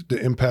realize the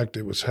impact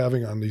it was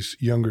having on these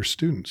younger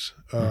students.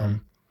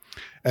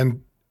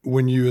 And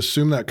when you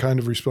assume that kind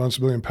of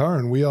responsibility and power,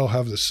 and we all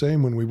have the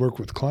same when we work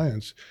with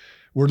clients,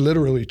 we're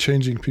literally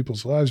changing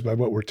people's lives by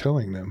what we're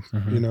telling them.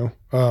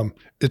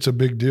 It's a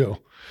big deal.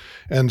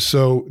 And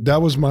so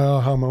that was my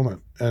aha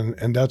moment.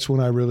 And that's when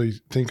I really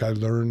think I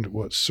learned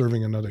what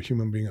serving another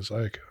human being is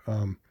like.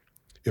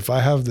 If I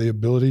have the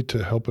ability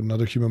to help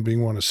another human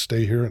being want to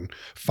stay here and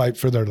fight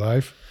for their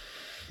life,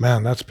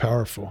 man, that's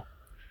powerful.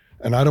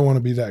 And I don't want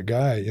to be that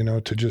guy,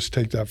 to just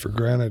take that for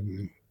granted.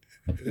 And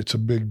it's a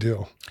big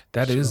deal.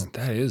 That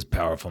is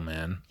powerful,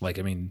 man. Like,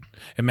 I mean,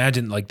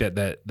 imagine like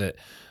that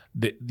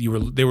they were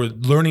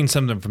learning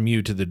something from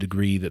you to the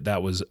degree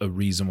that was a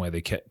reason why they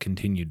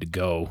continued to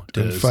go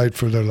and fight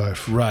for their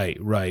life. Right.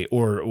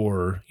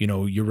 Or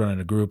you're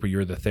running a group, or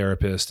you're the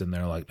therapist, and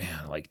they're like,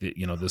 man, like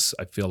this.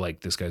 I feel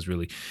like this guy's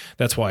really.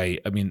 That's why,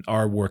 I mean,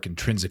 our work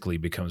intrinsically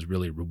becomes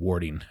really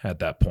rewarding at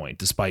that point,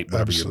 despite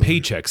whatever your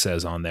paycheck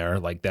says on there.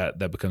 Like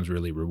that becomes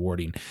really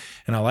rewarding,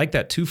 and I like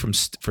that too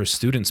for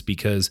students,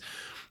 because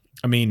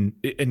I mean,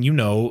 and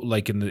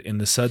like in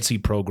the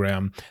SUDC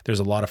program,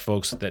 there's a lot of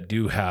folks that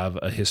do have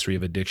a history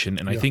of addiction,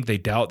 and I think they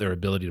doubt their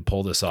ability to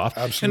pull this off.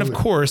 Absolutely. And of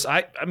course,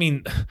 I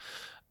mean,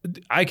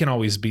 I can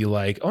always be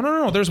like, oh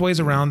no, there's ways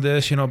around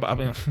this, but I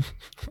mean,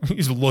 you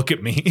just look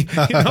at me,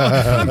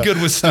 I'm good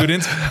with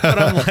students, but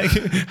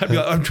I'd be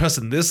like, I'm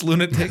trusting this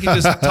lunatic. He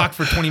just talked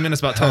for 20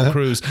 minutes about Tom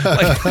Cruise,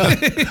 like,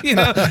 you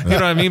know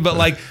what I mean? But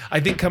like, I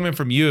think coming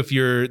from you, if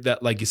you're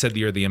that, like you said,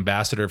 you're the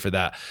ambassador for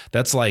that,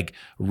 that's like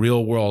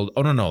real world.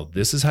 Oh no,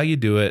 this is how you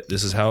do it.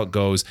 This is how it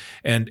goes.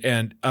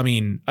 And I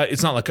mean,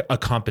 it's not like a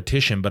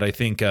competition, but I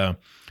think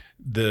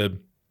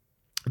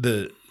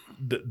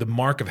the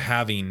mark of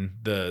having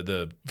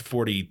the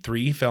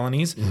 43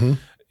 felonies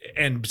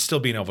and still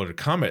being able to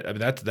come it, I mean,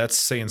 that's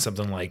saying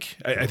something. Like,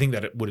 I think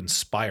that it would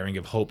inspire and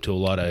give hope to a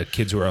lot of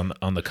kids who are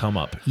on the come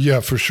up.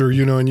 Yeah, for sure.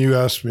 And you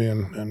asked me,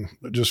 and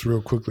just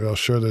real quickly, I'll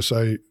share this.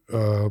 So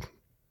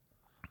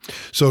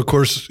of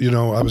course,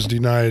 I was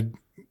denied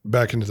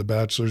back into the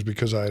bachelor's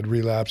because I had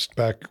relapsed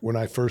back when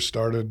I first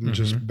started and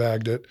just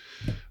bagged it.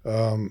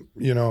 I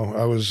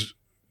was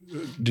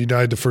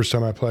denied the first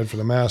time I applied for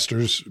the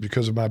master's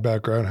because of my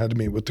background. Had to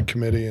meet with the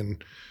committee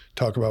and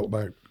talk about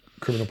my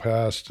criminal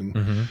past,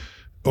 and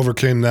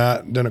overcame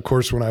that. Then, of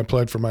course, when I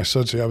applied for my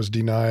SUDC, I was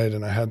denied,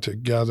 and I had to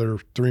gather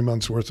 3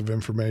 months worth of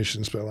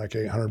information, spent like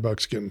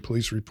 $800 getting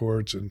police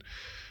reports and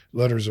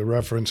letters of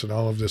reference and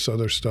all of this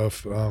other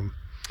stuff.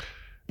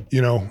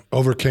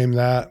 Overcame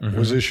that,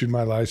 was issued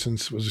my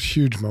license. It was a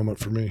huge moment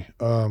for me.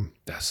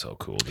 That's so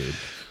cool, dude.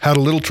 Had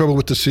a little trouble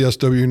with the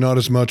CSW, not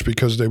as much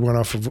because they went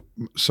off of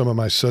some of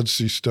my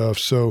SUDC stuff.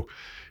 So,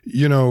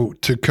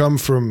 to come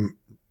from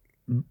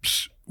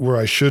where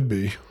I should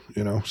be,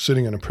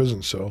 sitting in a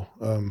prison cell,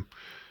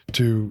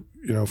 to,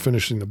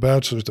 finishing the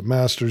bachelor's, the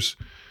master's,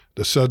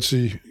 the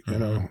SUDC,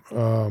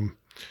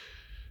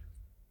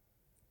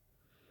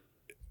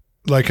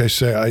 like I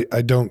say,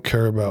 I don't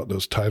care about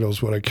those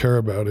titles. What I care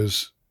about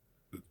is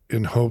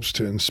in hopes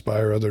to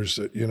inspire others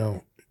that,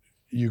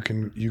 you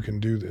can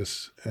do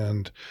this.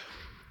 And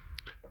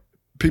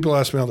people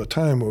ask me all the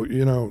time, well,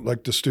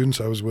 like the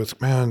students I was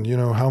with, man,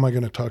 how am I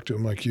going to talk to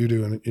them like you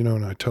do? And,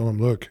 and I tell them,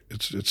 look,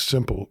 it's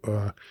simple.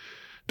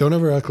 Don't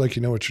ever act like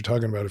you know what you're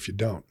talking about if you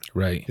don't.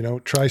 Right.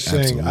 Try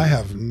saying, absolutely, I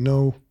have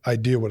no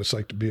idea what it's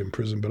like to be in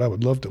prison, but I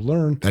would love to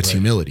learn. That's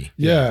humility.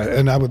 Yeah.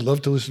 And I would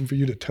love to listen for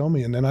you to tell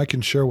me, and then I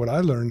can share what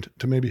I learned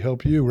to maybe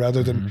help you,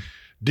 rather than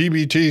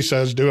DBT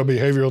says do a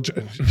behavioral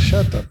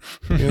shut up.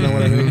 You know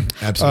what I mean?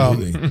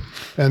 Absolutely.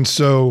 And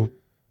so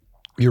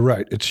you're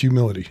right. It's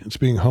humility. It's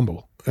being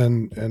humble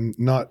and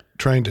not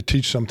trying to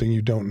teach something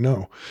you don't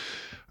know.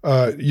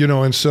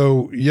 And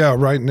so, yeah,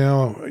 right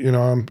now,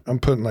 I'm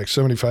putting like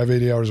 75,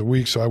 80 hours a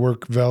week. So I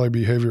work Valley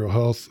Behavioral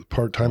Health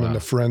part-time in the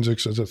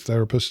forensics as a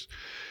therapist,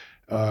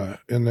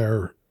 in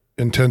their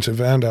intensive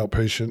and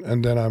outpatient.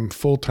 And then I'm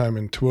full-time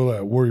in Tooele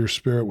at Warrior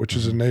Spirit, which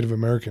is a Native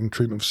American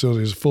treatment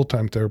facility, as a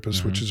full-time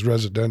therapist, which is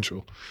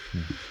residential.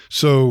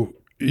 So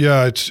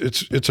yeah,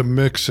 it's a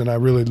mix, and I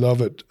really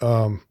love it.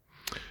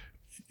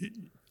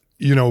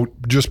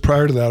 Just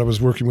prior to that, I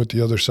was working with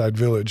the Other Side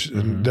Village,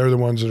 and they're the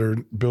ones that are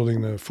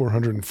building the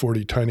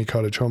 440 tiny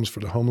cottage homes for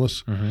the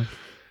homeless.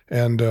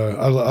 And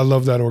I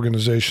love that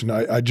organization.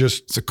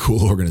 It's a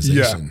cool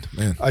organization. Yeah,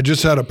 man. I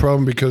just had a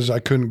problem because I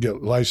couldn't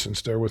get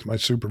licensed there with my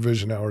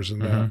supervision hours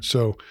and that.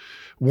 So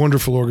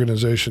wonderful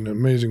organization,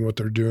 amazing what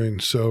they're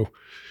doing. So,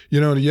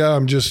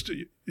 I'm just,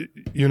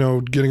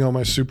 getting all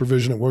my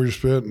supervision at Warrior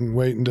Spirit and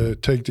waiting to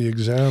take the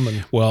exam.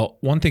 And well,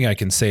 one thing I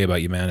can say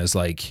about you, man, is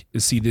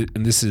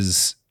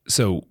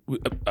so,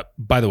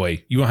 by the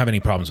way, you won't have any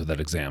problems with that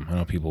exam. I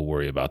know people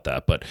worry about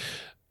that, but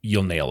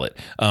you'll nail it.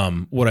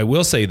 What I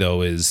will say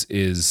though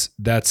is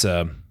that's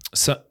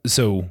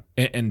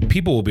and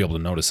people will be able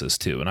to notice this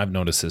too. And I've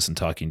noticed this in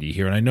talking to you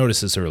here, and I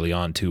noticed this early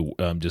on too.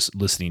 Just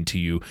listening to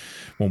you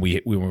when we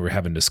were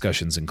having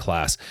discussions in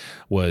class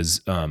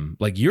was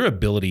like your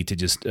ability to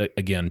just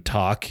again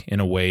talk in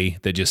a way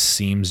that just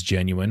seems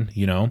genuine.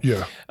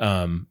 Yeah.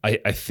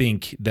 I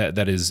think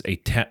that is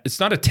it's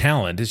not a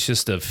talent. It's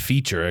just a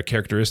feature, a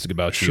characteristic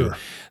about you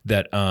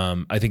that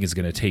I think is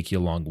going to take you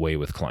a long way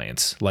with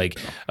clients. Like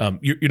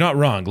you're not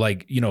wrong.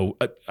 Like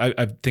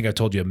I think I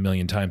told you a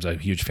million times I'm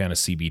a huge fan of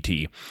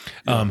CBT.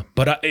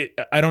 But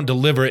I don't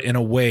deliver it in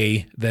a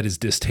way that is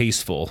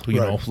distasteful,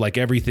 like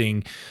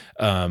everything.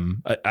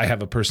 I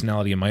have a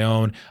personality of my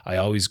own. I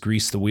always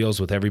grease the wheels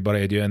with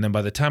everybody I do. And then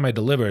by the time I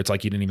deliver, it's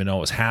like you didn't even know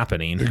it was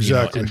happening.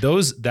 Exactly. And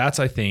that's,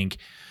 I think,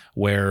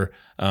 where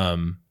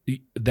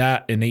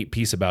that innate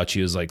piece about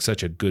you is like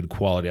such a good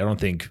quality. I don't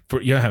think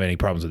you don't have any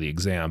problems with the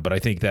exam, but I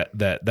think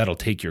that'll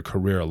take your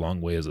career a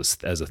long way as a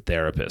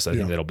therapist. I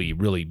think that'll be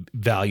really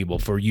valuable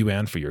for you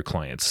and for your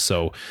clients.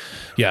 So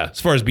yeah, as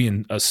far as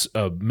being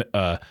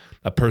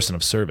a person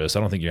of service, I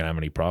don't think you're gonna have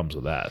any problems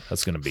with that.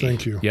 That's gonna be,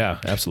 thank you. Yeah,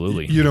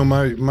 absolutely.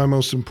 My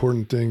most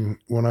important thing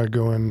when I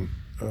go in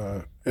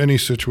any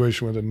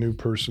situation with a new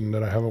person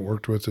that I haven't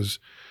worked with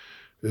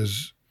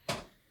is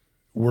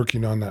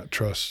working on that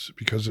trust,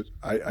 because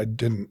I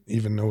didn't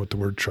even know what the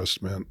word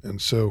trust meant.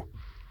 And so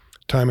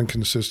time and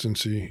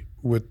consistency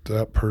with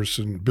that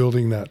person,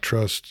 building that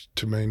trust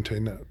to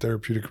maintain that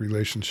therapeutic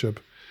relationship.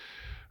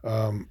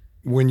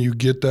 When you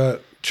get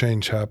that,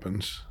 change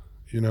happens,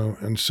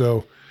 and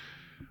so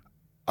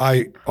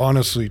I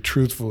honestly,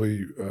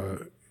 truthfully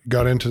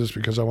got into this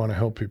because I want to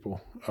help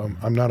people.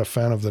 I'm not a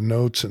fan of the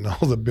notes and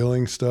all the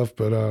billing stuff,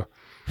 but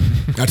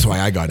that's why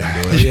I got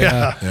into it.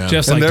 Yeah.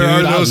 Jeff's and like, there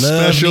dude, are those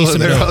special, and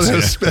there are notes.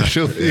 those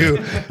special few,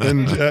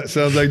 and that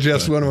sounds like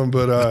Jeff's one of them.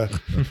 But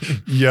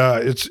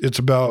it's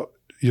about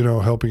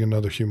helping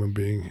another human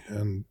being,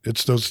 and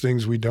it's those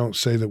things we don't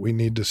say that we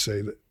need to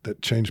say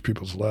that change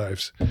people's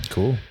lives.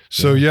 Cool.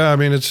 So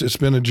it's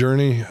been a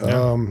journey.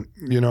 Yeah.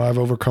 I've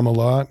overcome a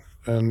lot,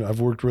 and I've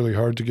worked really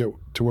hard to get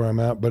to where I'm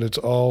at. But it's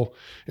all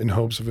in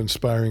hopes of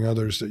inspiring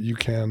others that you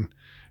can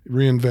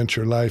reinvent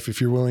your life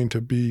if you're willing to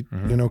be,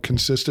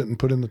 consistent and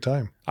put in the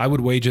time. I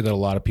would wager that a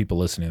lot of people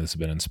listening to this have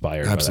been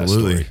inspired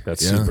Absolutely. by that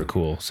story. That's super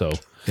cool. So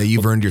yeah,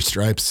 you've earned your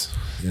stripes.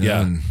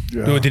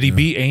 Did he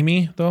beat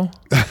Amy though?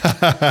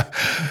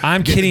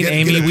 I'm kidding,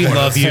 Amy. We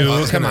love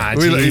you. Come on,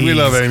 we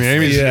love Amy.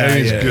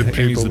 Amy's good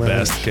people. Amy's the man.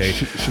 best. Okay,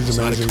 she's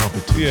amazing.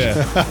 Yeah.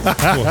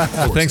 Cool.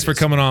 Well, thanks for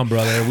coming on,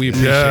 brother. We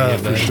appreciate it.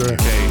 For sure.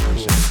 Okay.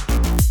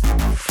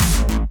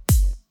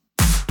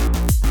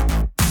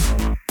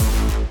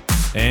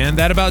 And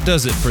that about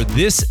does it for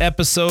this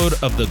episode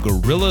of the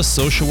Guerrilla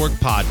Social Work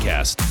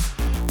Podcast.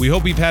 We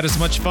hope you've had as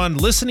much fun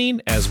listening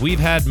as we've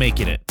had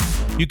making it.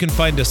 You can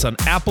find us on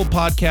Apple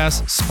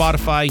Podcasts,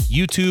 Spotify,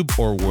 YouTube,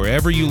 or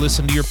wherever you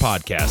listen to your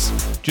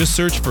podcasts. Just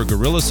search for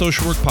Guerrilla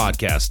Social Work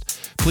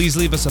Podcast. Please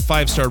leave us a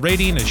 5-star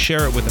rating and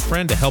share it with a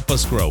friend to help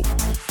us grow.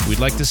 We'd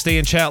like to stay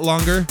and chat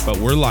longer, but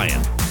we're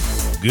lying.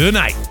 Good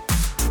night.